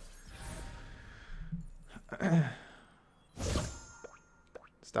deck.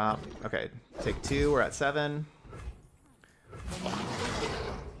 Stop. Okay, take two. We're at 7.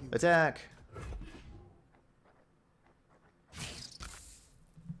 Attack.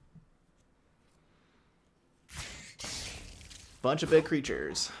 Bunch of big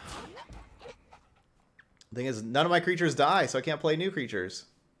creatures. Thing is, none of my creatures die, so I can't play new creatures.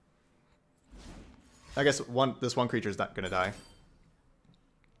 I guess this one creature's not gonna die.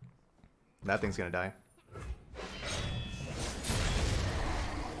 That thing's gonna die.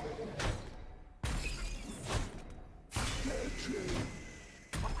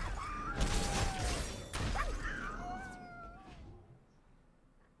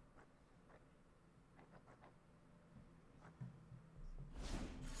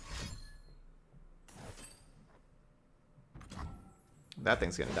 That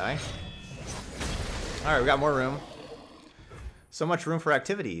thing's gonna die. Alright, we got more room. So much room for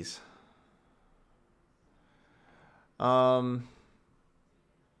activities. So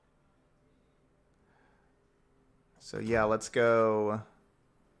yeah, let's go.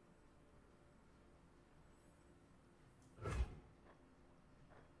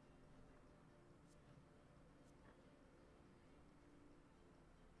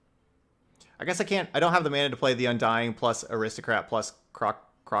 I guess I don't have the mana to play the Undying plus Aristocrat plus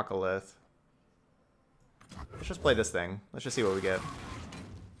Crocolith. Let's just play this thing. Let's just see what we get.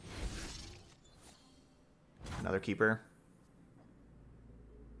 Another keeper.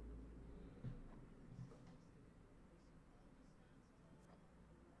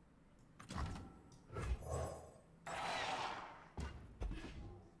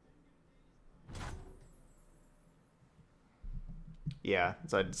 Yeah,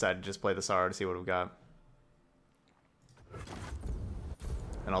 so I decided to just play the Sorrow to see what we've got.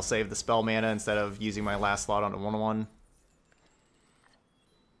 And I'll save the spell mana instead of using my last slot on a 1/1.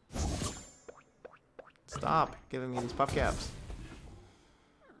 Stop giving me these puff caps.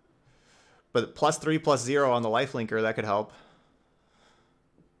 But +3/+0 on the lifelinker, that could help.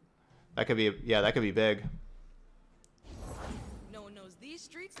 That could be, yeah, that could be big. No one knows these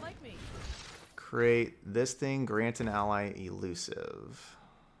streets like me. Create this thing, grant an ally elusive.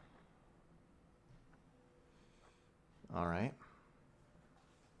 Alright.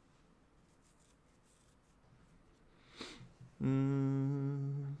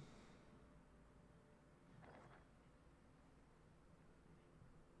 Mm.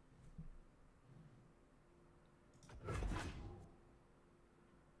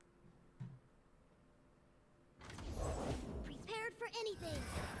 Prepared for anything.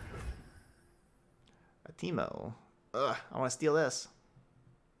 A Teemo. Ugh, I want to steal this.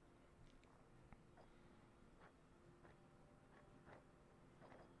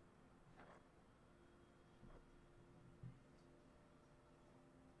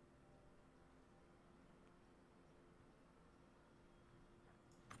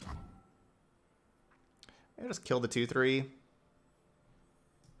 I just kill the 2/3.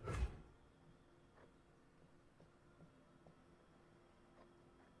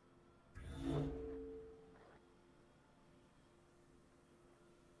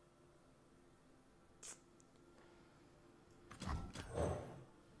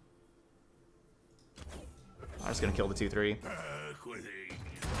 I'm just gonna kill the 2/3.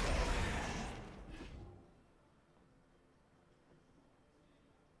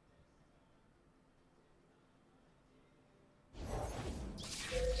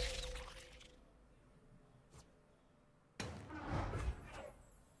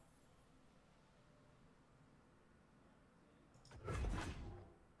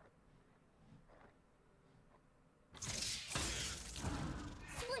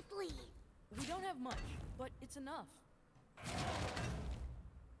 Swiftly. We don't have much, but it's enough.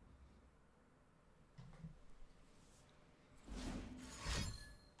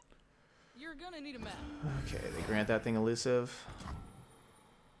 You're gonna need a map. Okay, they grant that thing elusive.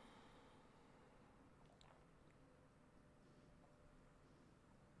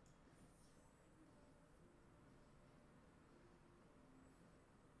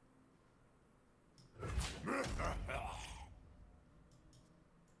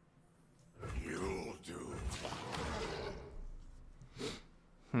 You'll do.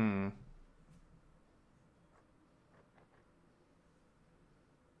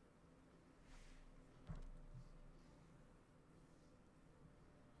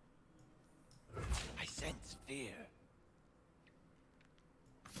 I sense fear.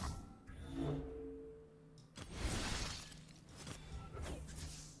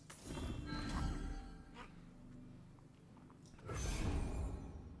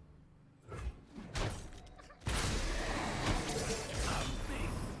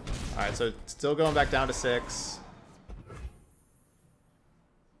 Alright, so still going back down to 6.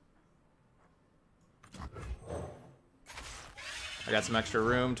 I got some extra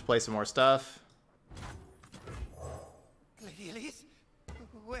room to play some more stuff. Lady Elise,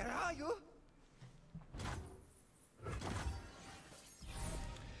 where are you?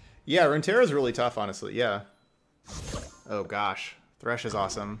 Yeah, Runeterra is really tough, honestly. Yeah. Oh gosh, Thresh is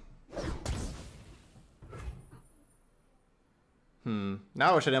awesome.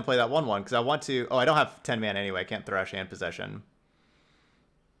 Now I wish I didn't play that 1/1 because I want to. Oh, I don't have 10 mana anyway. I can't Thresh and Possession.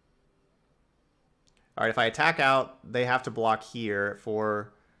 All right, if I attack out, they have to block here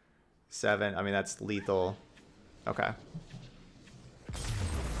for 7. I mean, that's lethal. Okay.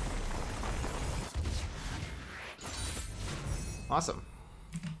 Awesome.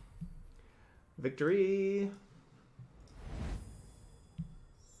 Victory.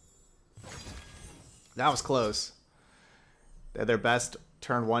 That was close. They're their best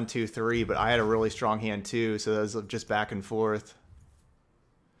turn 1, 2, 3, but I had a really strong hand too, so those are just back and forth.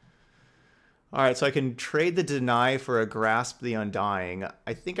 All right, so I can trade the Deny for a Grasp the Undying.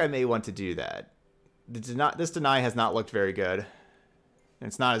 I think I may want to do that. This Deny has not looked very good. And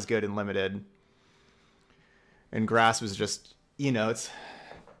it's not as good in Limited. And Grasp is just, you know, it's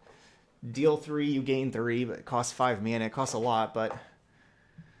deal 3, you gain 3, but it costs 5 mana. It costs a lot, but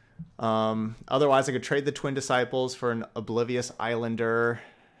otherwise I could trade the Twin Disciples for an Oblivious Islander.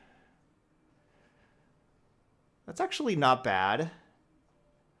 That's actually not bad.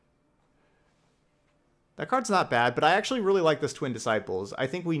 That card's not bad, but I actually really like this Twin Disciples. I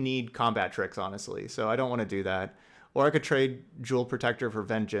think we need combat tricks, honestly, so I don't want to do that. Or I could trade Jewel Protector for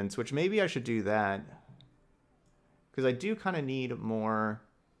Vengeance, which maybe I should do that. Because I do kind of need more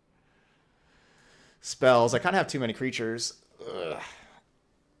spells. I kind of have too many creatures. Ugh.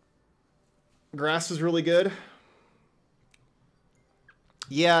 Grasp is really good.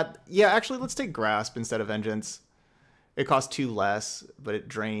 Yeah, actually, let's take Grasp instead of Vengeance. It costs 2 less, but it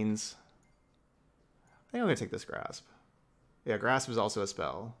drains. I think I'm going to take this Grasp. Yeah, Grasp is also a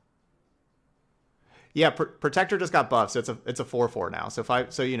spell. Yeah, Protector just got buffed, so it's a 4/4 now.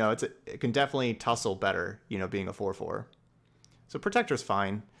 So you know, it can definitely tussle better, you know, being a 4/4. So Protector's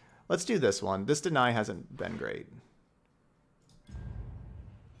fine. Let's do this one. This Deny hasn't been great.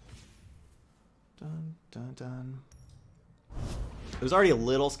 Dun dun dun. It was already a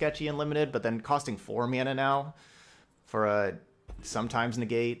little sketchy and limited, but then costing 4 mana now for a sometimes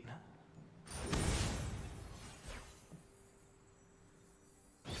negate.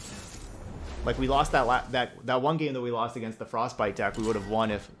 Like we lost that one game that we lost against the Frostbite deck. We would have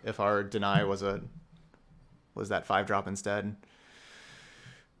won if our deny was that 5-drop instead.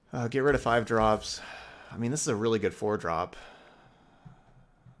 Get rid of 5 drops. I mean, this is a really good 4-drop,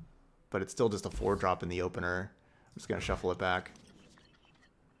 but it's still just a 4-drop in the opener. I'm just gonna shuffle it back.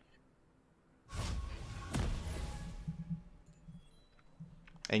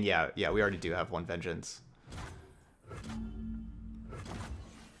 And yeah, we already do have 1 Vengeance.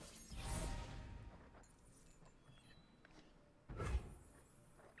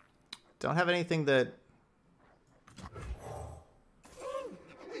 Don't have anything that...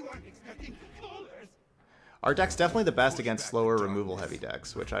 Our deck's definitely the best against slower removal heavy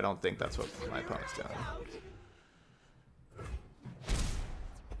decks, which I don't think that's what my opponent's doing.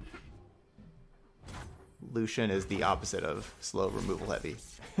 Lucian is the opposite of slow removal heavy.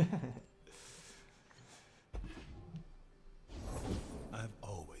 I've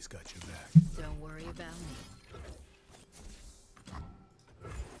always got your back. Don't worry about me.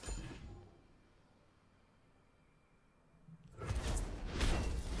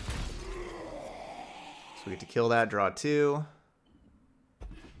 So we get to kill that, draw 2.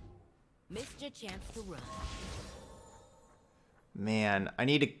 Missed your chance to run. Man, I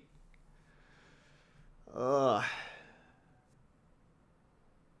need to... Ugh.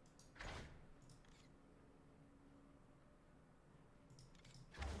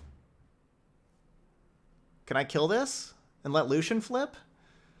 Can I kill this and let Lucian flip?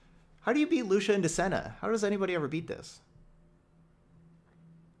 How do you beat Lucian into Senna? How does anybody ever beat this?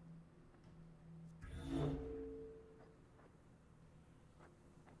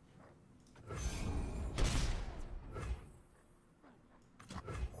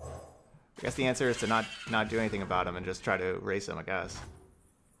 I guess the answer is to not do anything about him and just try to race him, I guess.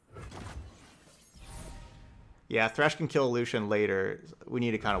 Yeah, Thresh can kill Lucian later. We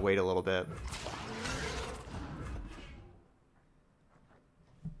need to kind of wait a little bit.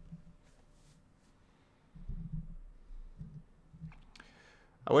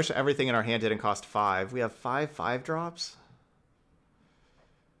 I wish everything in our hand didn't cost 5. We have 5 5-drops?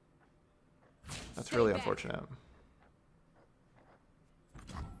 That's really unfortunate.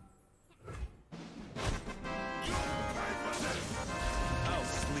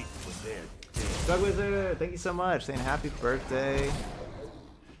 Drug Wizard, thank you so much. Saying happy birthday.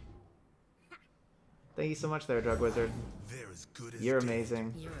 Thank you so much there, Drug Wizard. You're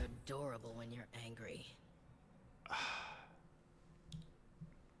amazing. You're adorable when you're angry.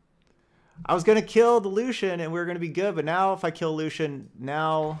 I was gonna kill the Lucian and we were gonna be good, but now if I kill Lucian,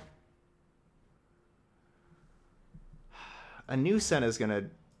 now a new Senna is gonna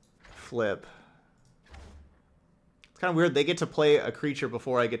flip. It's kind of weird. They get to play a creature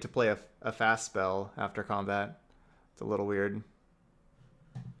before I get to play a fast spell after combat. It's a little weird.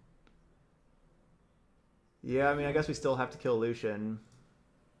 Yeah, I mean, I guess we still have to kill Lucian.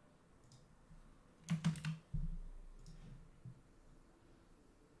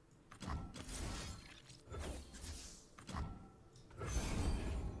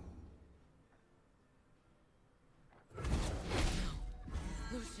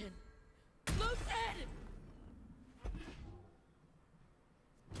 Lucian! Lucian!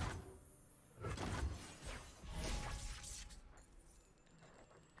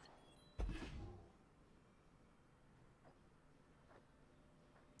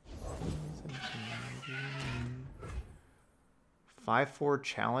 Five 4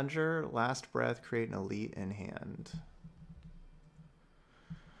 Challenger, last breath, create an elite in hand.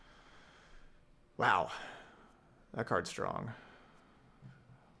 Wow, that card's strong.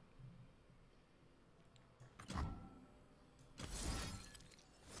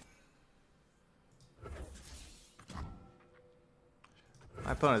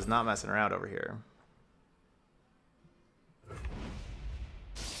 My opponent is not messing around over here.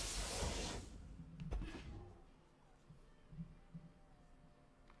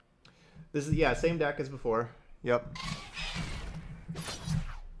 This is, yeah, same deck as before. Yep.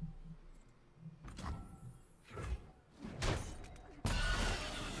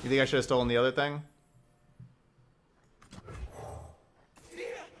 You think I should have stolen the other thing?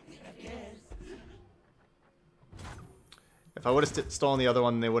 If I would have stolen the other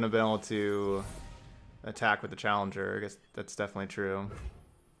one, they wouldn't have been able to attack with the Challenger. I guess that's definitely true.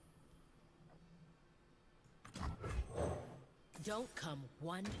 Don't come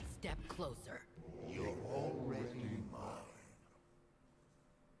one step closer. You're already mine.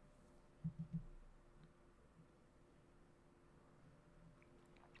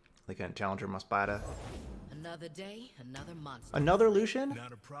 Like a Challenger Muspada. Another day, another monster. Another Lucian?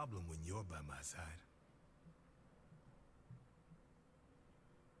 Not a problem when you're by my side.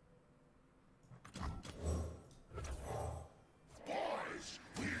 Boys,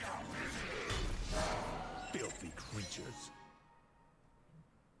 we are filthy creatures.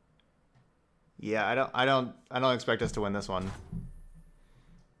 Yeah, I don't expect us to win this one.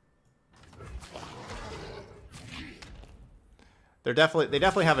 They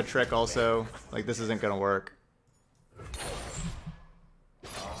definitely have a trick also. Like, this isn't gonna work.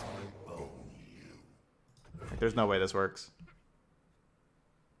 Like, there's no way this works.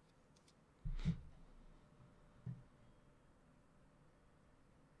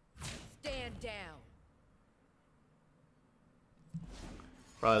 Stand down.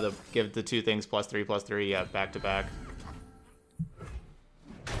 Probably give the two things +3/+3, yeah, back to back.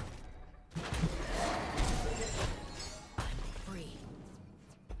 Free.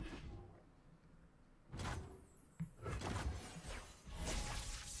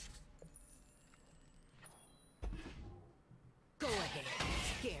 Go ahead.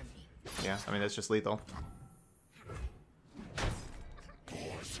 Scare me. Yeah, I mean, that's just lethal.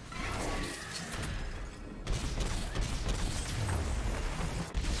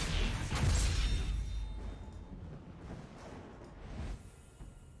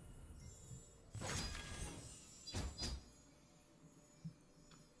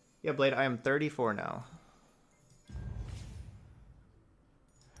 Yeah, Blade, I am 34 now.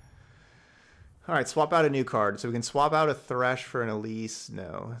 Alright, swap out a new card. So we can swap out a Thresh for an Elise.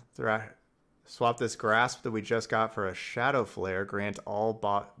 No. Swap this Grasp that we just got for a Shadow Flare. Grant all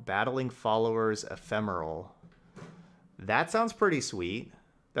battling followers Ephemeral. That sounds pretty sweet.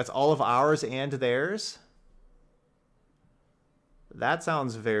 That's all of ours and theirs. That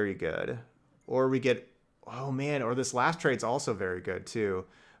sounds very good. Or we get... Oh man, or this last trade's also very good too.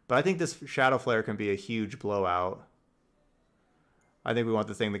 But I think this Shadow Flare can be a huge blowout. I think we want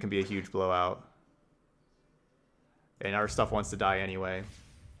the thing that can be a huge blowout. And our stuff wants to die anyway.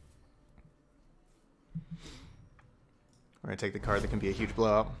 We're going to take the card that can be a huge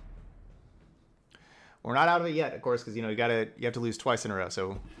blowout. We're not out of it yet, of course, because you have to lose twice in a row.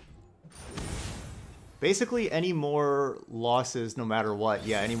 So basically any more losses no matter what.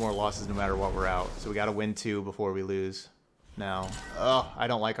 Yeah, any more losses no matter what, we're out. So we got to win 2 before we lose. Now, I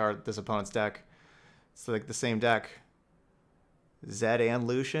don't like this opponent's deck. It's like the same deck. Zed and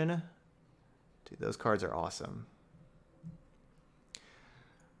Lucian. Dude, those cards are awesome.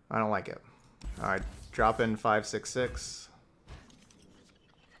 I don't like it. Alright, drop in 5/6/6.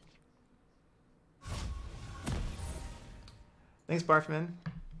 Thanks, Barfman.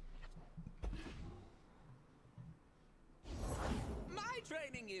 My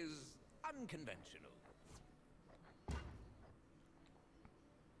training is unconventional.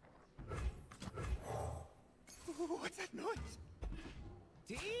 What's that noise?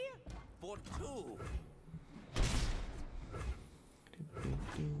 Tea for 2.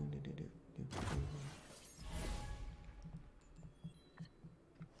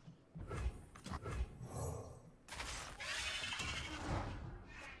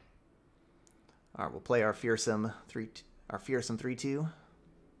 All right, we'll play our fearsome 3/2.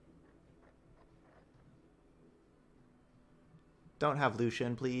 Don't have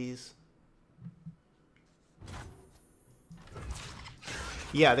Lucian, please.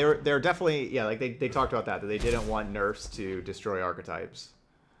 Yeah, they're definitely, yeah, like they talked about that they didn't want nerfs to destroy archetypes.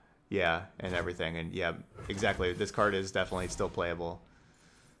 Yeah, and everything, and yeah, exactly. This card is definitely still playable.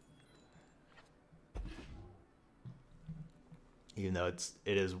 Even though it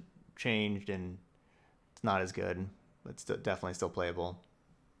is changed and it's not as good, but it's definitely still playable.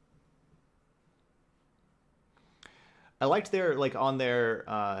 I liked their, like, on their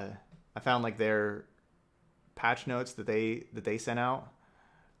I found like their patch notes that they sent out.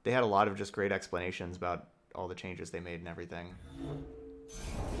 They had a lot of just great explanations about all the changes they made and everything.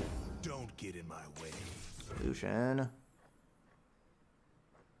 Don't get in my way. Lucian.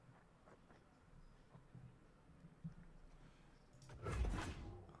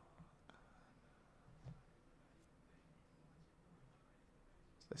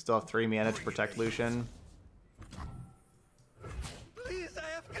 I still have 3 mana to protect Lucian. Please, I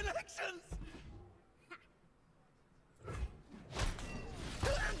have connections.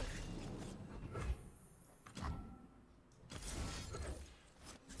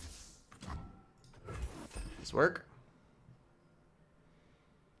 This work?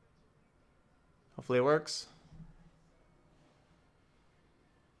 Hopefully it works.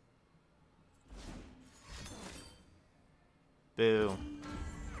 Boo.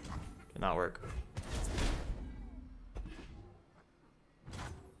 Did not work.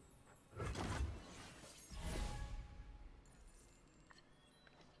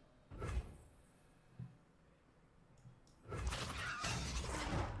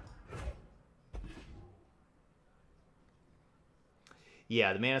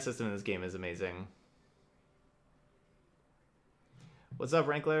 Yeah, the mana system in this game is amazing. What's up,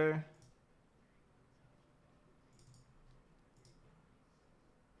 Rankler?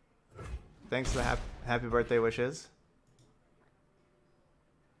 Thanks for the happy birthday wishes.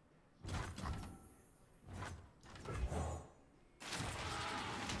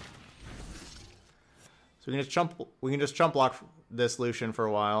 So we can just chump block this Lucian for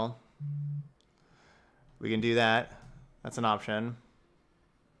a while. We can do that. That's an option.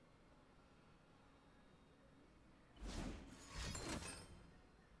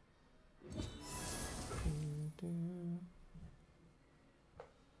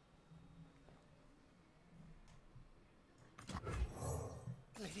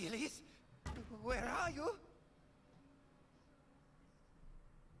 Lady Elise, where are you?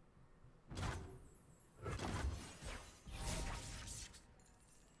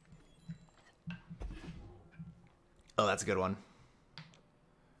 Oh, that's a good one.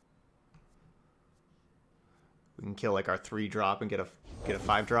 We can kill like our 3-drop and get a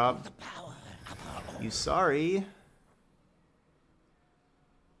 5-drop. You sorry?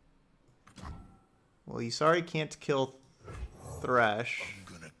 Well, you sorry can't kill Thresh.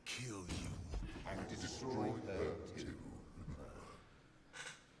 I'm gonna kill you and destroy her too.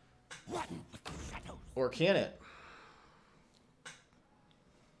 Or can it?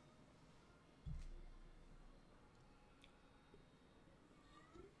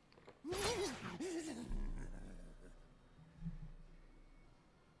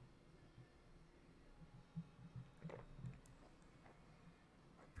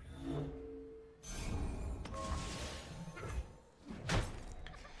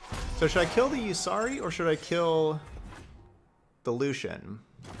 So should I kill the Yusari or should I kill the Lucian?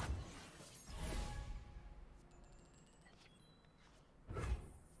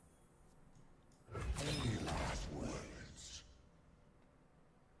 Any last words?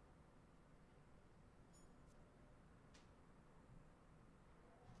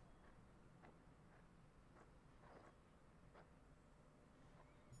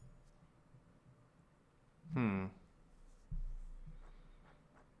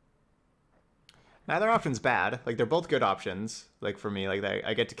 Neither option's bad. Like, they're both good options. Like, for me, like,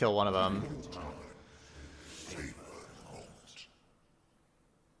 I get to kill one of them.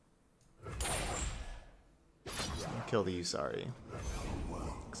 Kill the Yusari.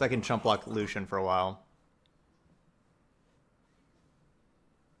 Because I can chump block Lucian for a while.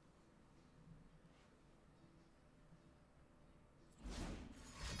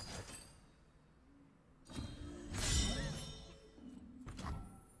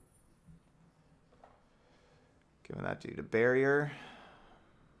 Giving that dude a barrier.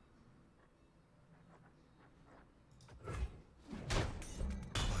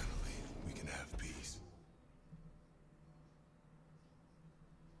 Finally, we can have peace.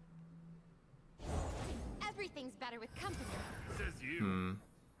 Everything's better with company. Says you.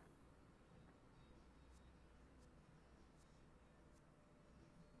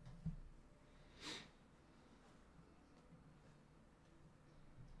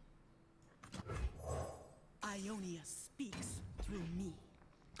 Ionia speaks through me.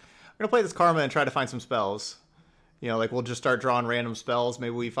 I'm gonna play this Karma and try to find some spells. You know, like we'll just start drawing random spells.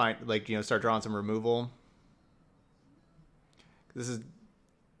 Maybe we find, like, you know, start drawing some removal. This is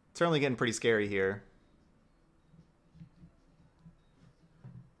certainly getting pretty scary here.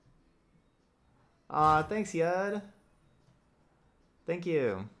 Thanks, Yud. Thank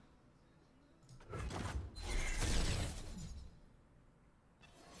you.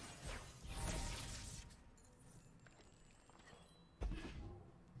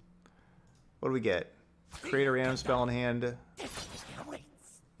 What do we get? Create a random spell in hand.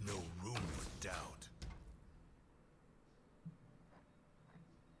 No room for doubt.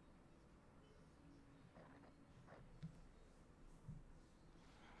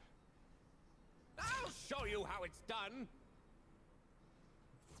 I'll show you how it's done.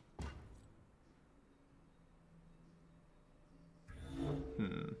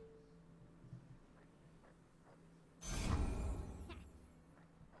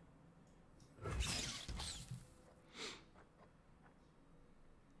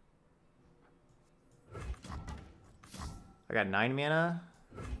 I got 9 mana.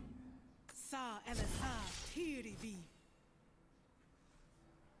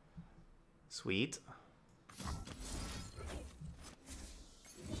 Sweet.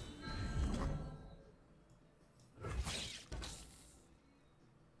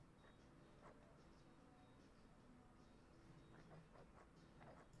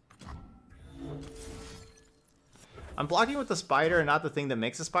 I'm blocking with the spider and not the thing that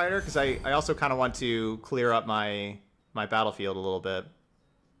makes a spider, because I also kind of want to clear up my battlefield a little bit.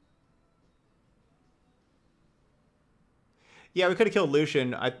 Yeah, we could have killed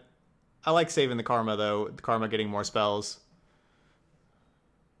Lucian. I like saving the Karma, though. The Karma getting more spells.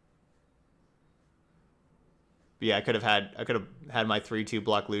 But yeah, I could have had my 3/2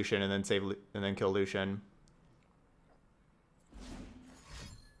 block Lucian and then kill Lucian.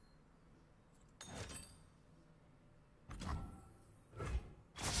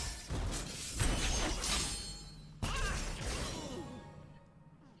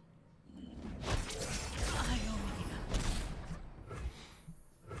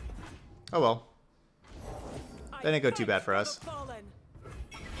 Oh well. That didn't go too bad for us.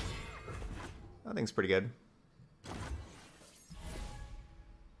 I think it's pretty good.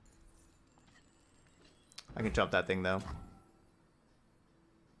 I can jump that thing though.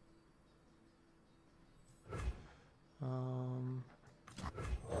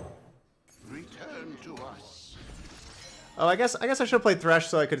 Return to us. Oh, I guess I should have played Thresh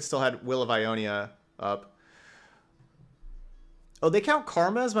so I could have still had Will of Ionia up. Oh, they count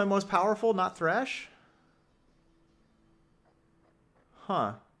Karma as my most powerful, not Thresh?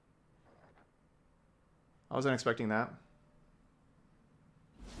 Huh. I wasn't expecting that.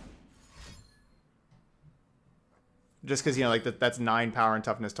 Just because, you know, like that's 9 power and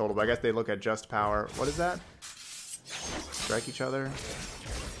toughness total, but I guess they look at just power. What is that? Strike each other.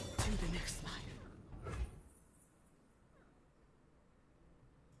 To the next life.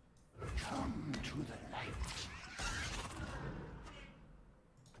 Come to the light.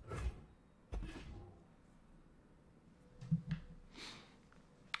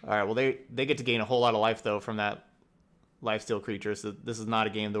 All right, well, they get to gain a whole lot of life, though, from that lifesteal creature, so this is not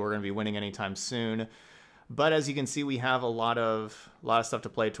a game that we're going to be winning anytime soon. But as you can see, we have a lot of stuff to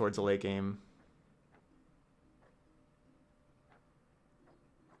play towards the late game.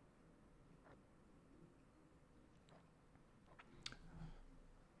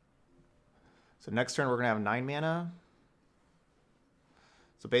 So next turn, we're going to have 9 mana.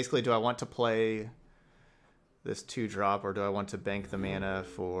 So basically, do I want to play this 2-drop, or do I want to bank the mana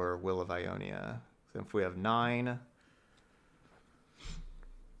for Will of Ionia? So if we have 9...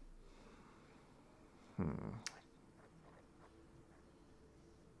 I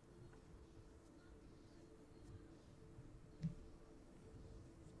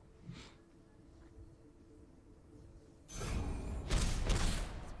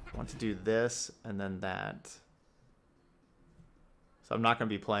want to do this and then that. So I'm not going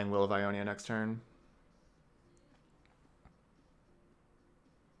to be playing Will of Ionia next turn.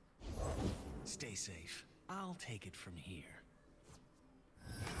 Stay safe. I'll take it from here.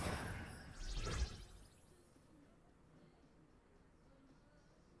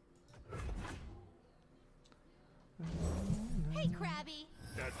 Hey, Krabby.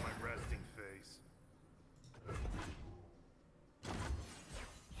 That's my resting face.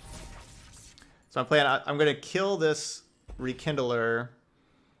 So I'm going to kill this Rekindler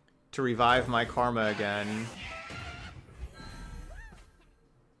to revive my Karma again.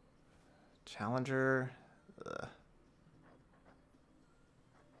 Challenger. Ugh.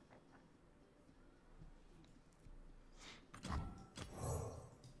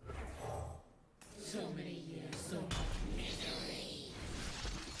 So many years, so much misery.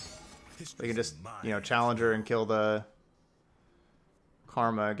 We can just, you know, Challenger and kill the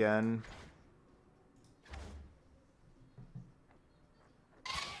Karma again.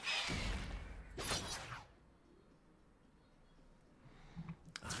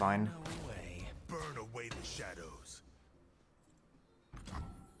 It's fine. No way. Burn away the shadows.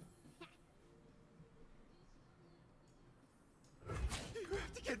 You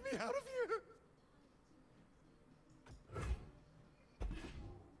have to get me out of here.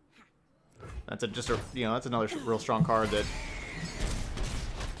 That's that's another real strong card that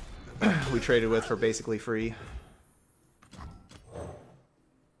we traded with for basically free.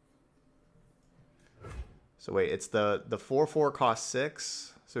 So wait, it's the 4/4 cost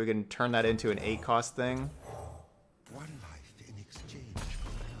 6, so we can turn that into an 8 cost thing. One life in exchange for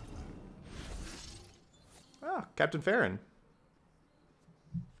another. Ah, Captain Farron.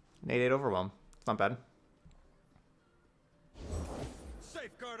 An 8/8 overwhelm. It's not bad.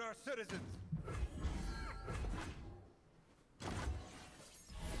 Safeguard our citizens.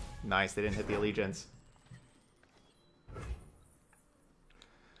 Nice, they didn't hit the allegiance.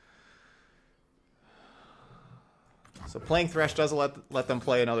 So playing Thresh does let them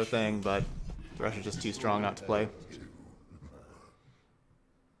play another thing, but Thresh is just too strong not to play.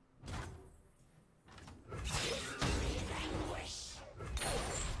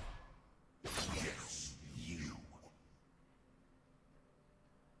 Yes, you.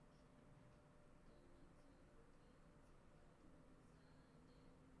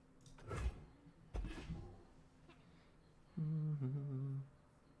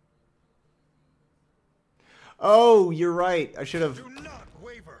 Oh, you're right. I should have. Do not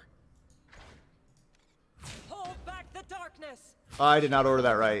waver. Hold back the darkness. Oh, I did not order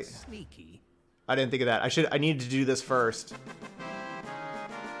that right. Sneaky. I didn't think of that. I needed to do this first.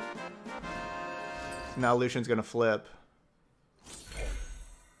 Now Lucian's gonna flip.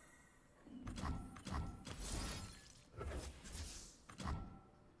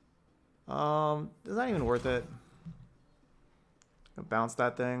 Is that even worth it? Bounce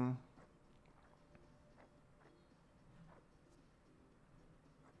that thing.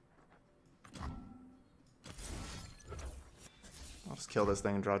 I'll just kill this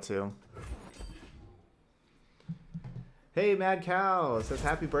thing and draw 2. Hey, Mad Cow says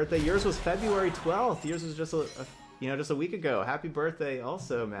happy birthday. Yours was February 12th. Yours was just just a week ago. Happy birthday,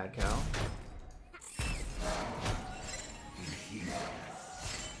 also, Mad Cow.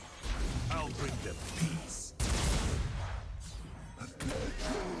 I'll bring them peace.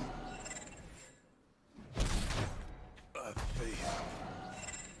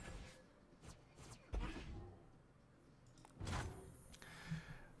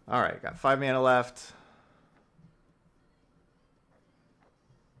 All right, got 5 mana left.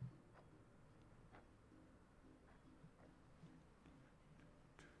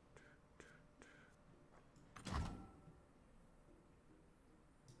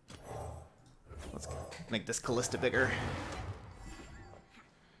 Let's make this Kalista bigger.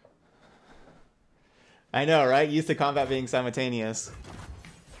 I know, right? Used to combat being simultaneous.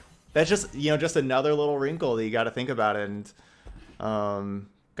 That's just, just another little wrinkle that you got to think about and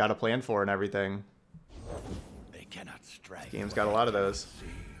got to plan for and everything. They cannot strike. This game's got a lot of those.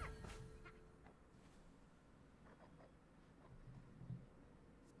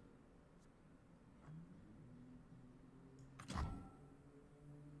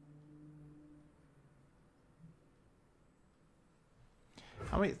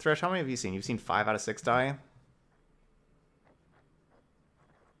 Thresh, how many have you seen? You've seen 5 out of 6 die?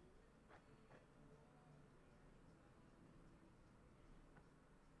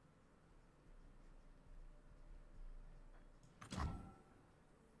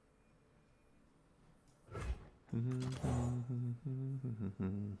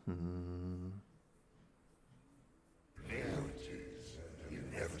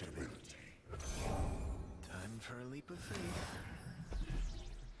 Time for a leap of faith.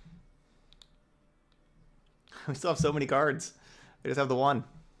 We still have so many cards. We just have the one.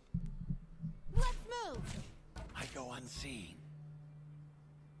 Let's move. I go unseen.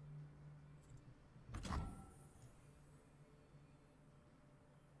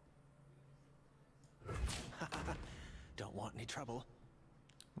 Don't want any trouble.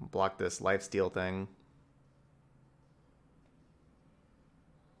 Block this lifesteal thing.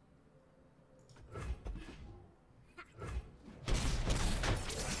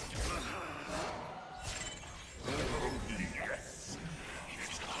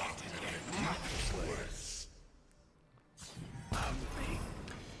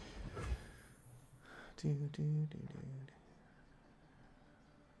 I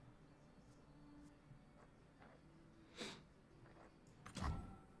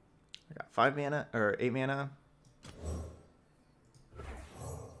got 5 mana or 8 mana.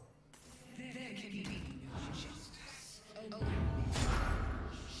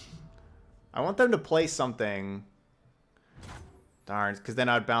 I want them to play something. Darn, because then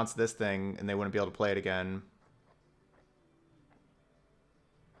I'd bounce this thing and they wouldn't be able to play it again.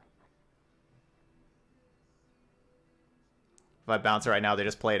 If I bounce it right now, they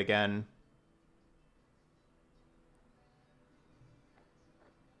just play it again.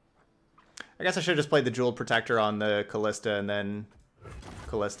 I guess I should have just played the Jeweled Protector on the Kalista and then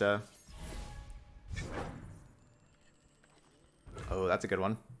Kalista. Oh, that's a good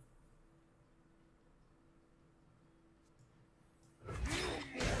one.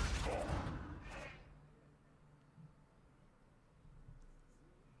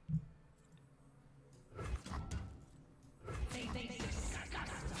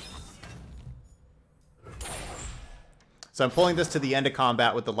 So I'm pulling this to the end of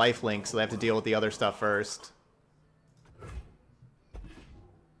combat with the life link, so they have to deal with the other stuff first.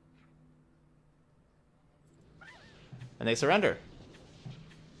 And they surrender.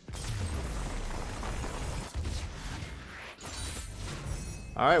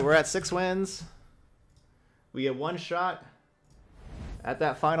 Alright, we're at 6 wins. We get 1 shot at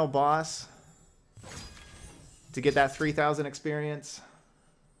that final boss to get that 3,000 experience.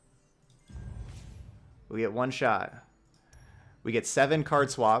 We get 1 shot. We get 7 card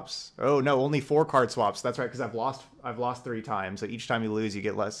swaps. Oh no, only 4 card swaps. That's right, because I've lost 3 times. So each time you lose, you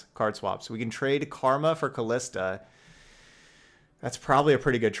get less card swaps. We can trade Karma for Kalista. That's probably a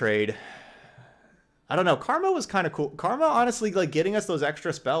pretty good trade. I don't know. Karma was kind of cool. Karma, honestly, like getting us those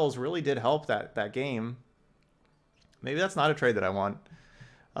extra spells really did help that game. Maybe that's not a trade that I want.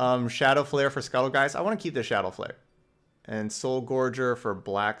 Shadow Flare for Scuttle Guys. I want to keep the Shadow Flare. And Soul Gorger for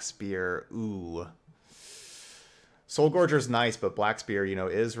Black Spear. Ooh. Soul Gorger's nice, but Black Spear, you know,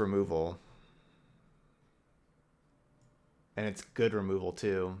 is removal. And it's good removal,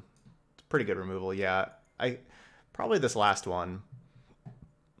 too. It's pretty good removal, yeah. Probably this last one.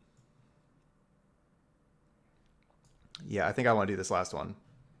 Yeah, I think I want to do this last one.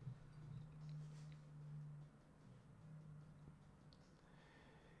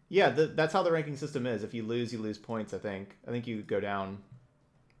 Yeah, that's how the ranking system is. If you lose points, I think. I think you go down.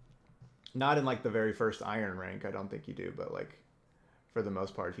 Not in, like, the very first Iron rank. I don't think you do. But, like, for the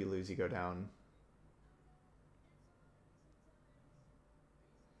most part, if you lose, you go down.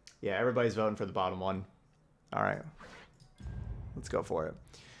 Yeah, everybody's voting for the bottom one. All right. Let's go for it.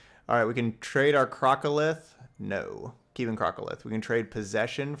 All right, we can trade our Crocolith. No. Keeping Crocolith. We can trade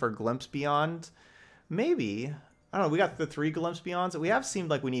Possession for Glimpse Beyond. Maybe. I don't know. We got the 3 Glimpse Beyonds. We have seemed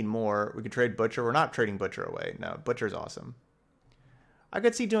like we need more. We could trade Butcher. We're not trading Butcher away. No, Butcher's awesome. I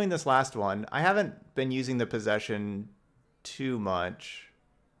could see doing this last one. I haven't been using the Possession too much.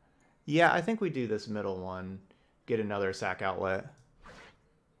 Yeah, I think we do this middle one. Get another sack outlet.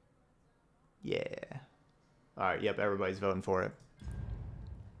 Yeah. All right. Yep. Everybody's voting for it.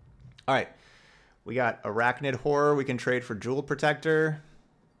 All right. We got Arachnid Horror. We can trade for Jewel Protector.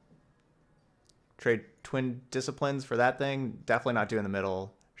 Trade Twin Disciplines for that thing. Definitely not doing the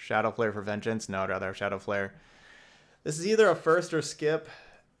middle. Shadow Flare for Vengeance. No, I'd rather have Shadow Flare. This is either a first or skip.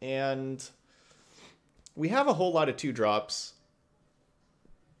 And we have a whole lot of 2-drops.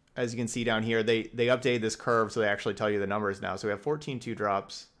 As you can see down here, they updated this curve so they actually tell you the numbers now. So we have 14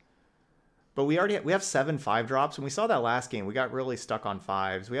 2-drops. But we have 7 5-drops. When we saw that last game, we got really stuck on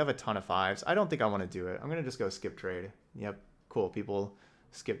 5s. We have a ton of 5s. I don't think I want to do it. I'm going to just go skip trade. Yep. Cool. People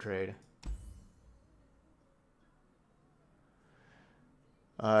skip trade.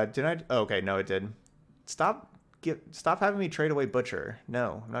 Did I? Oh, okay. No, it did. Stop having me trade away Butcher.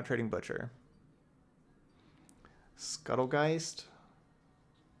 No, I'm not trading Butcher. Scuttlegeist.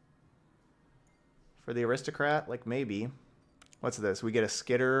 For the Aristocrat? Like, maybe. What's this? We get a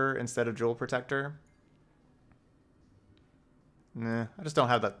Skitter instead of Jewel Protector? Nah, I just don't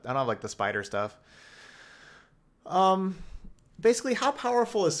have that. I don't have, like, the spider stuff. Basically, how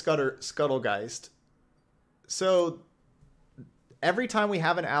powerful is Scuttlegeist? So, every time we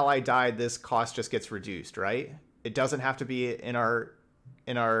have an ally die, this cost just gets reduced, right? It doesn't have to be in our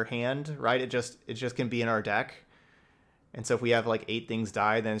hand, right? It just can be in our deck. And so if we have, like, 8 things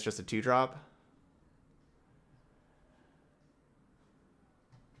die, then it's just a 2-drop.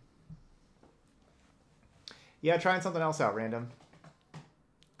 Yeah, trying something else out, random.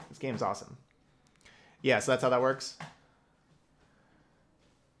 This game's awesome. Yeah, so that's how that works.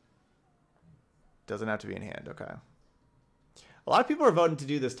 Doesn't have to be in hand, okay. A lot of people are voting to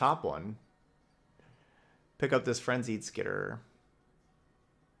do this top one. Pick up this Frenzied Skitter.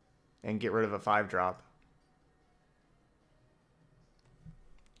 And get rid of a 5-drop.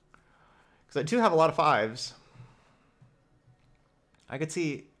 Because I do have a lot of 5s. I guess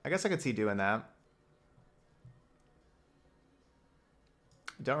I could see doing that.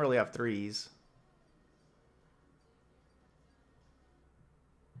 Don't really have 3s.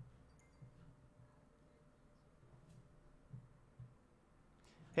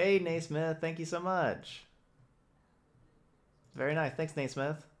 Hey, Naismith, thank you so much. Very nice. Thanks,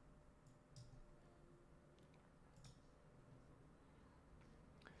 Naismith.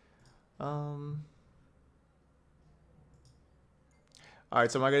 All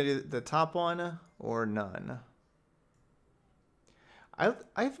right, so am I going to do the top one or none?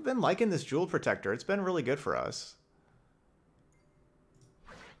 I've been liking this Jewel Protector. It's been really good for us.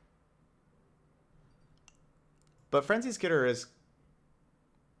 But Frenzy Skitter is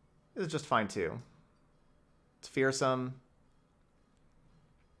just fine too. It's fearsome.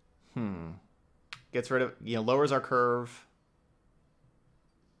 Gets rid of, lowers our curve.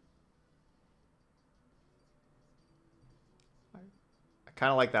 I kind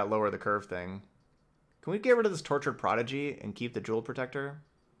of like that lower the curve thing. Can we get rid of this Tortured Prodigy and keep the Jewel Protector?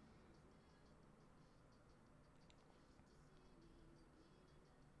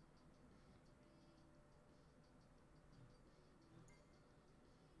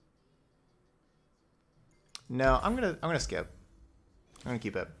 No, I'm gonna skip. I'm gonna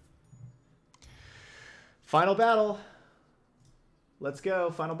keep it. Final battle. Let's go,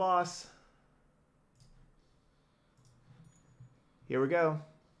 final boss. Here we go.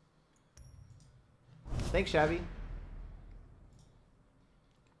 Thanks, Shabby.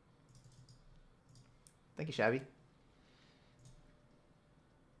 Thank you, Shabby.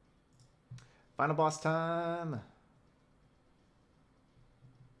 Final boss time.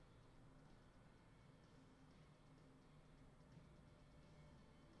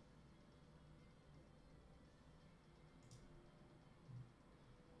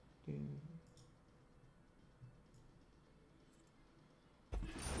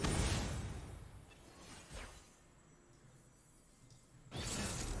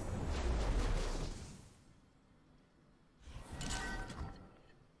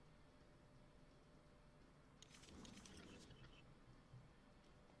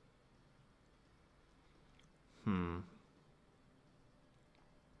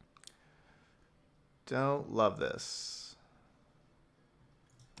 Don't love this.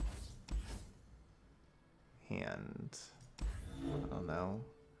 And I don't know.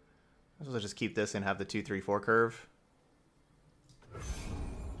 I suppose I'll just keep this and have the 2, 3, 4 curve.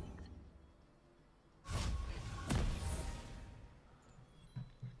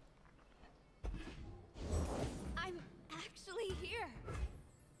 I'm actually here.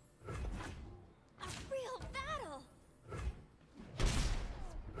 A real battle.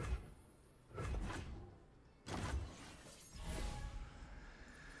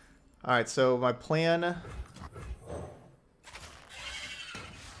 All right, so my plan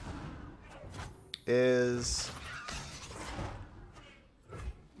is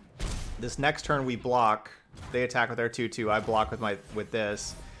this next turn we block. They attack with their 2/2. I block with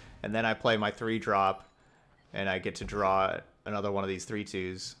this, and then I play my 3-drop, and I get to draw another one of these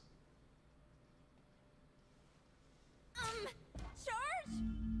 3/2s. Charge.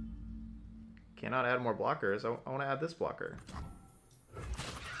 Cannot add more blockers. I want to add this blocker.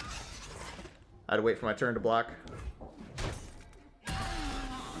 I had to wait for my turn to block.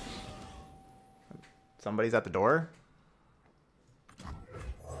 Somebody's at the door.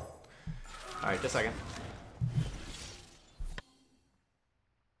 All right, just a second.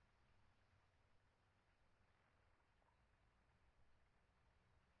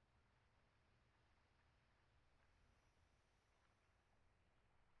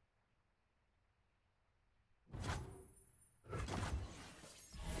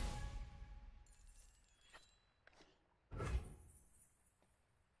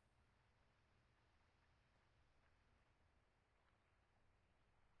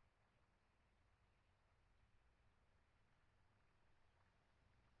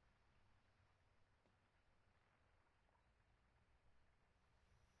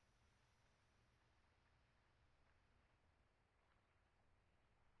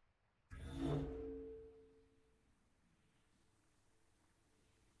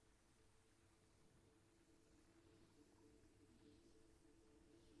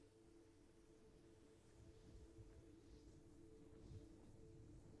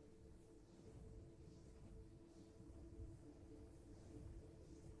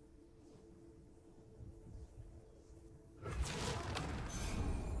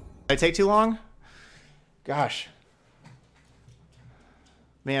 Did I take too long? Gosh.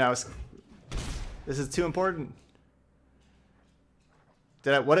 Man, this is too important.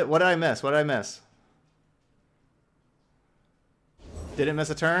 What did I miss? What did I miss? Didn't miss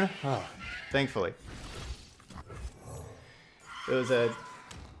a turn? Oh, thankfully. It was a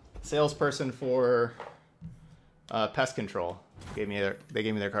salesperson for pest control. They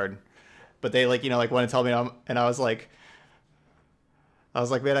gave me their card. But they want to tell me, and I was like,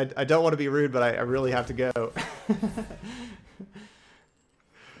 man, I don't want to be rude, but I really have to go.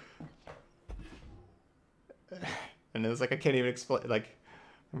 And it was like, I can't even explain. Like,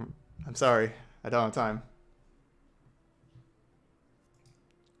 I'm sorry, I don't have time.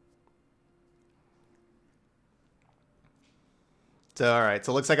 So all right,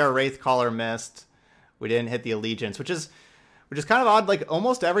 so it looks like our Wraith Caller missed. We didn't hit the Allegiance, which is kind of odd. Like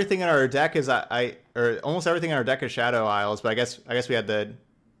almost everything in our deck is almost everything in our deck is Shadow Isles, but I guess we had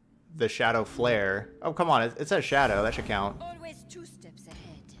the Shadow Flare. Oh come on, it says Shadow. That should count. Always 2 steps ahead.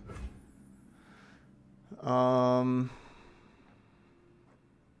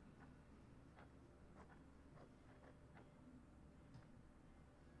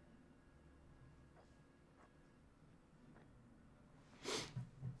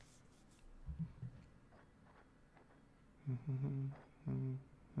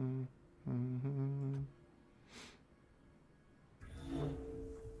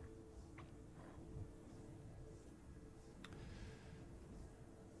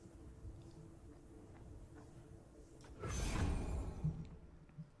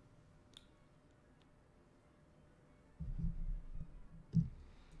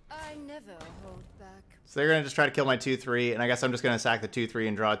 I never hold back. So they're gonna just try to kill my 2/3, and I guess I'm just gonna sack the 2/3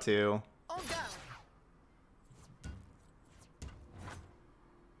 and draw 2. On down.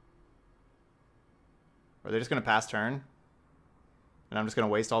 Are they just going to pass turn? And I'm just going to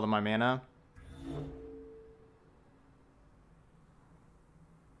waste all of my mana?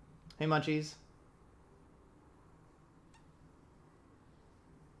 Hey, Munchies.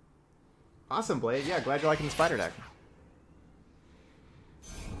 Awesome, Blade. Yeah, glad you're liking the spider deck.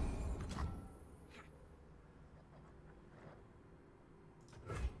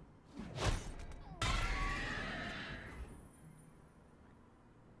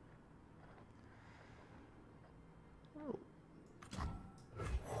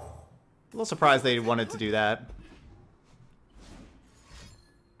 A little surprised they wanted to do that.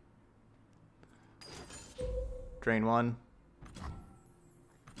 Drain one.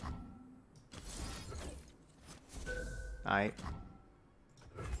 Alright.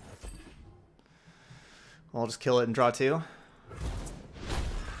 I'll just kill it and draw two.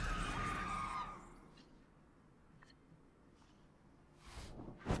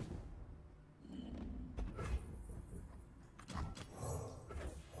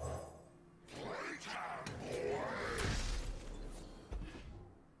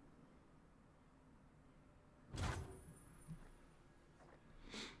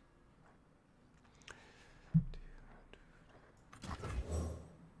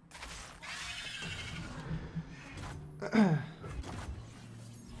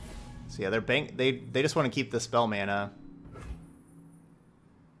 So yeah, they just want to keep the spell mana.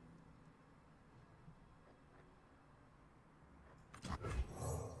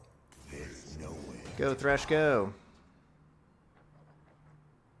 There's no way. Go Thresh, go.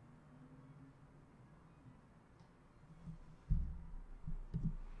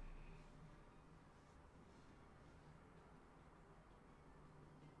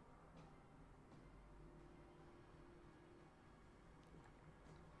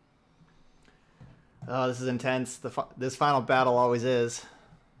 Oh, this is intense. This final battle always is.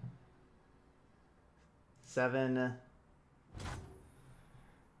 7.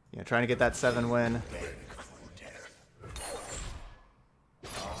 Yeah, trying to get that 7 win.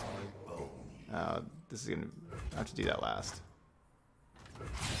 This is gonna. I have to do that last.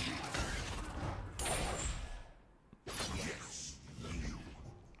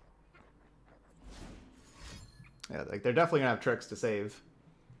 Yeah, like they're definitely gonna have tricks to save.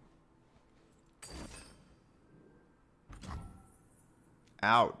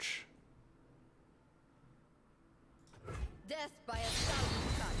 Ouch. Death by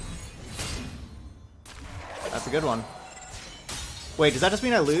 1,000 cuts. That's a good one. Wait, does that just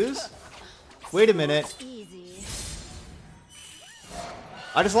mean I lose? Wait a minute. Easy.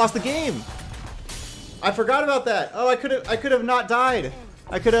 I just lost the game. I forgot about that. Oh, I could have not died.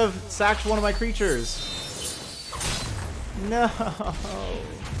 I could have sacked one of my creatures. No.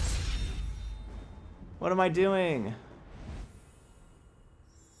 What am I doing?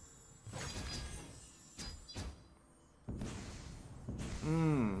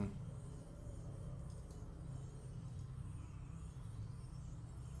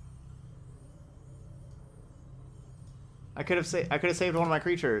 I could have saved one of my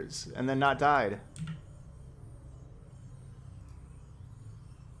creatures and then not died.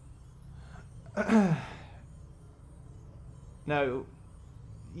 No.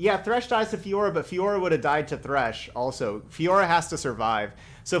 Yeah, Thresh dies to Fiora, but Fiora would have died to Thresh also. Fiora has to survive.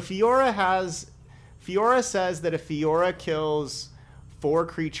 So Fiora says that if Fiora kills 4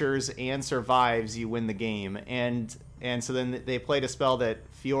 creatures and survives, you win the game. And so then they played a spell that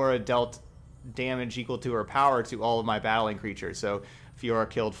Fiora dealt damage equal to her power to all of my battling creatures. So Fiora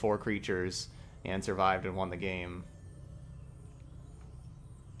killed 4 creatures and survived and won the game.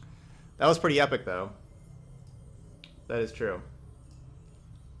 That was pretty epic, though. That is true.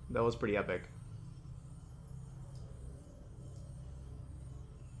 That was pretty epic.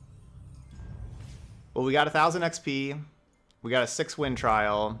 Well, we got 1,000 XP. We got a 6-win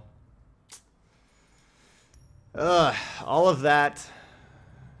trial. Ugh, all of that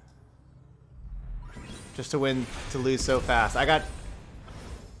just to lose so fast. I got...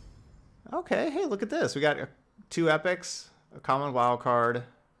 Okay, hey, look at this. We got 2 epics, a common wild card,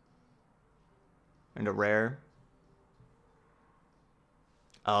 and a rare.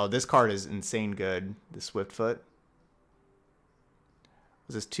 Oh, this card is insane good. The Swiftfoot.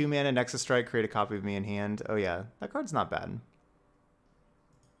 Was this 2 mana Nexus Strike, create a copy of me in hand? Oh yeah, that card's not bad.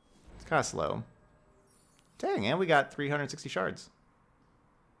 It's kind of slow. Dang, and we got 360 shards.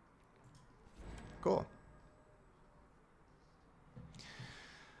 Cool.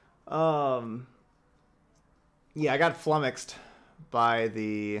 Yeah, I got flummoxed by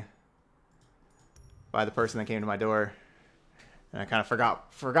the person that came to my door. And I kind of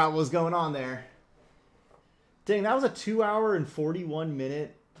forgot what was going on there. Dang, that was a 2 hour and 41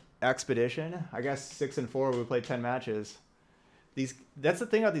 minute Expedition. I guess 6 and 4. We played 10 matches. That's the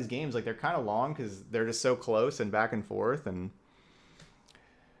thing about these games. Like, they're kind of long because they're just so close and back and forth. And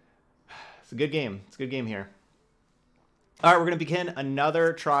it's a good game. It's a good game here. All right, we're going to begin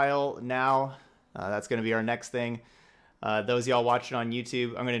another trial now. That's going to be our next thing. Those of y'all watching on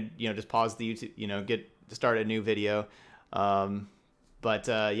YouTube, I'm going to just pause the YouTube, get to start a new video.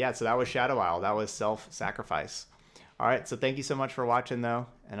 Yeah, so that was Shadow Isle. That was self-sacrifice. All right, so thank you so much for watching, though,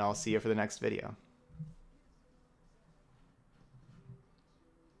 and I'll see you for the next video.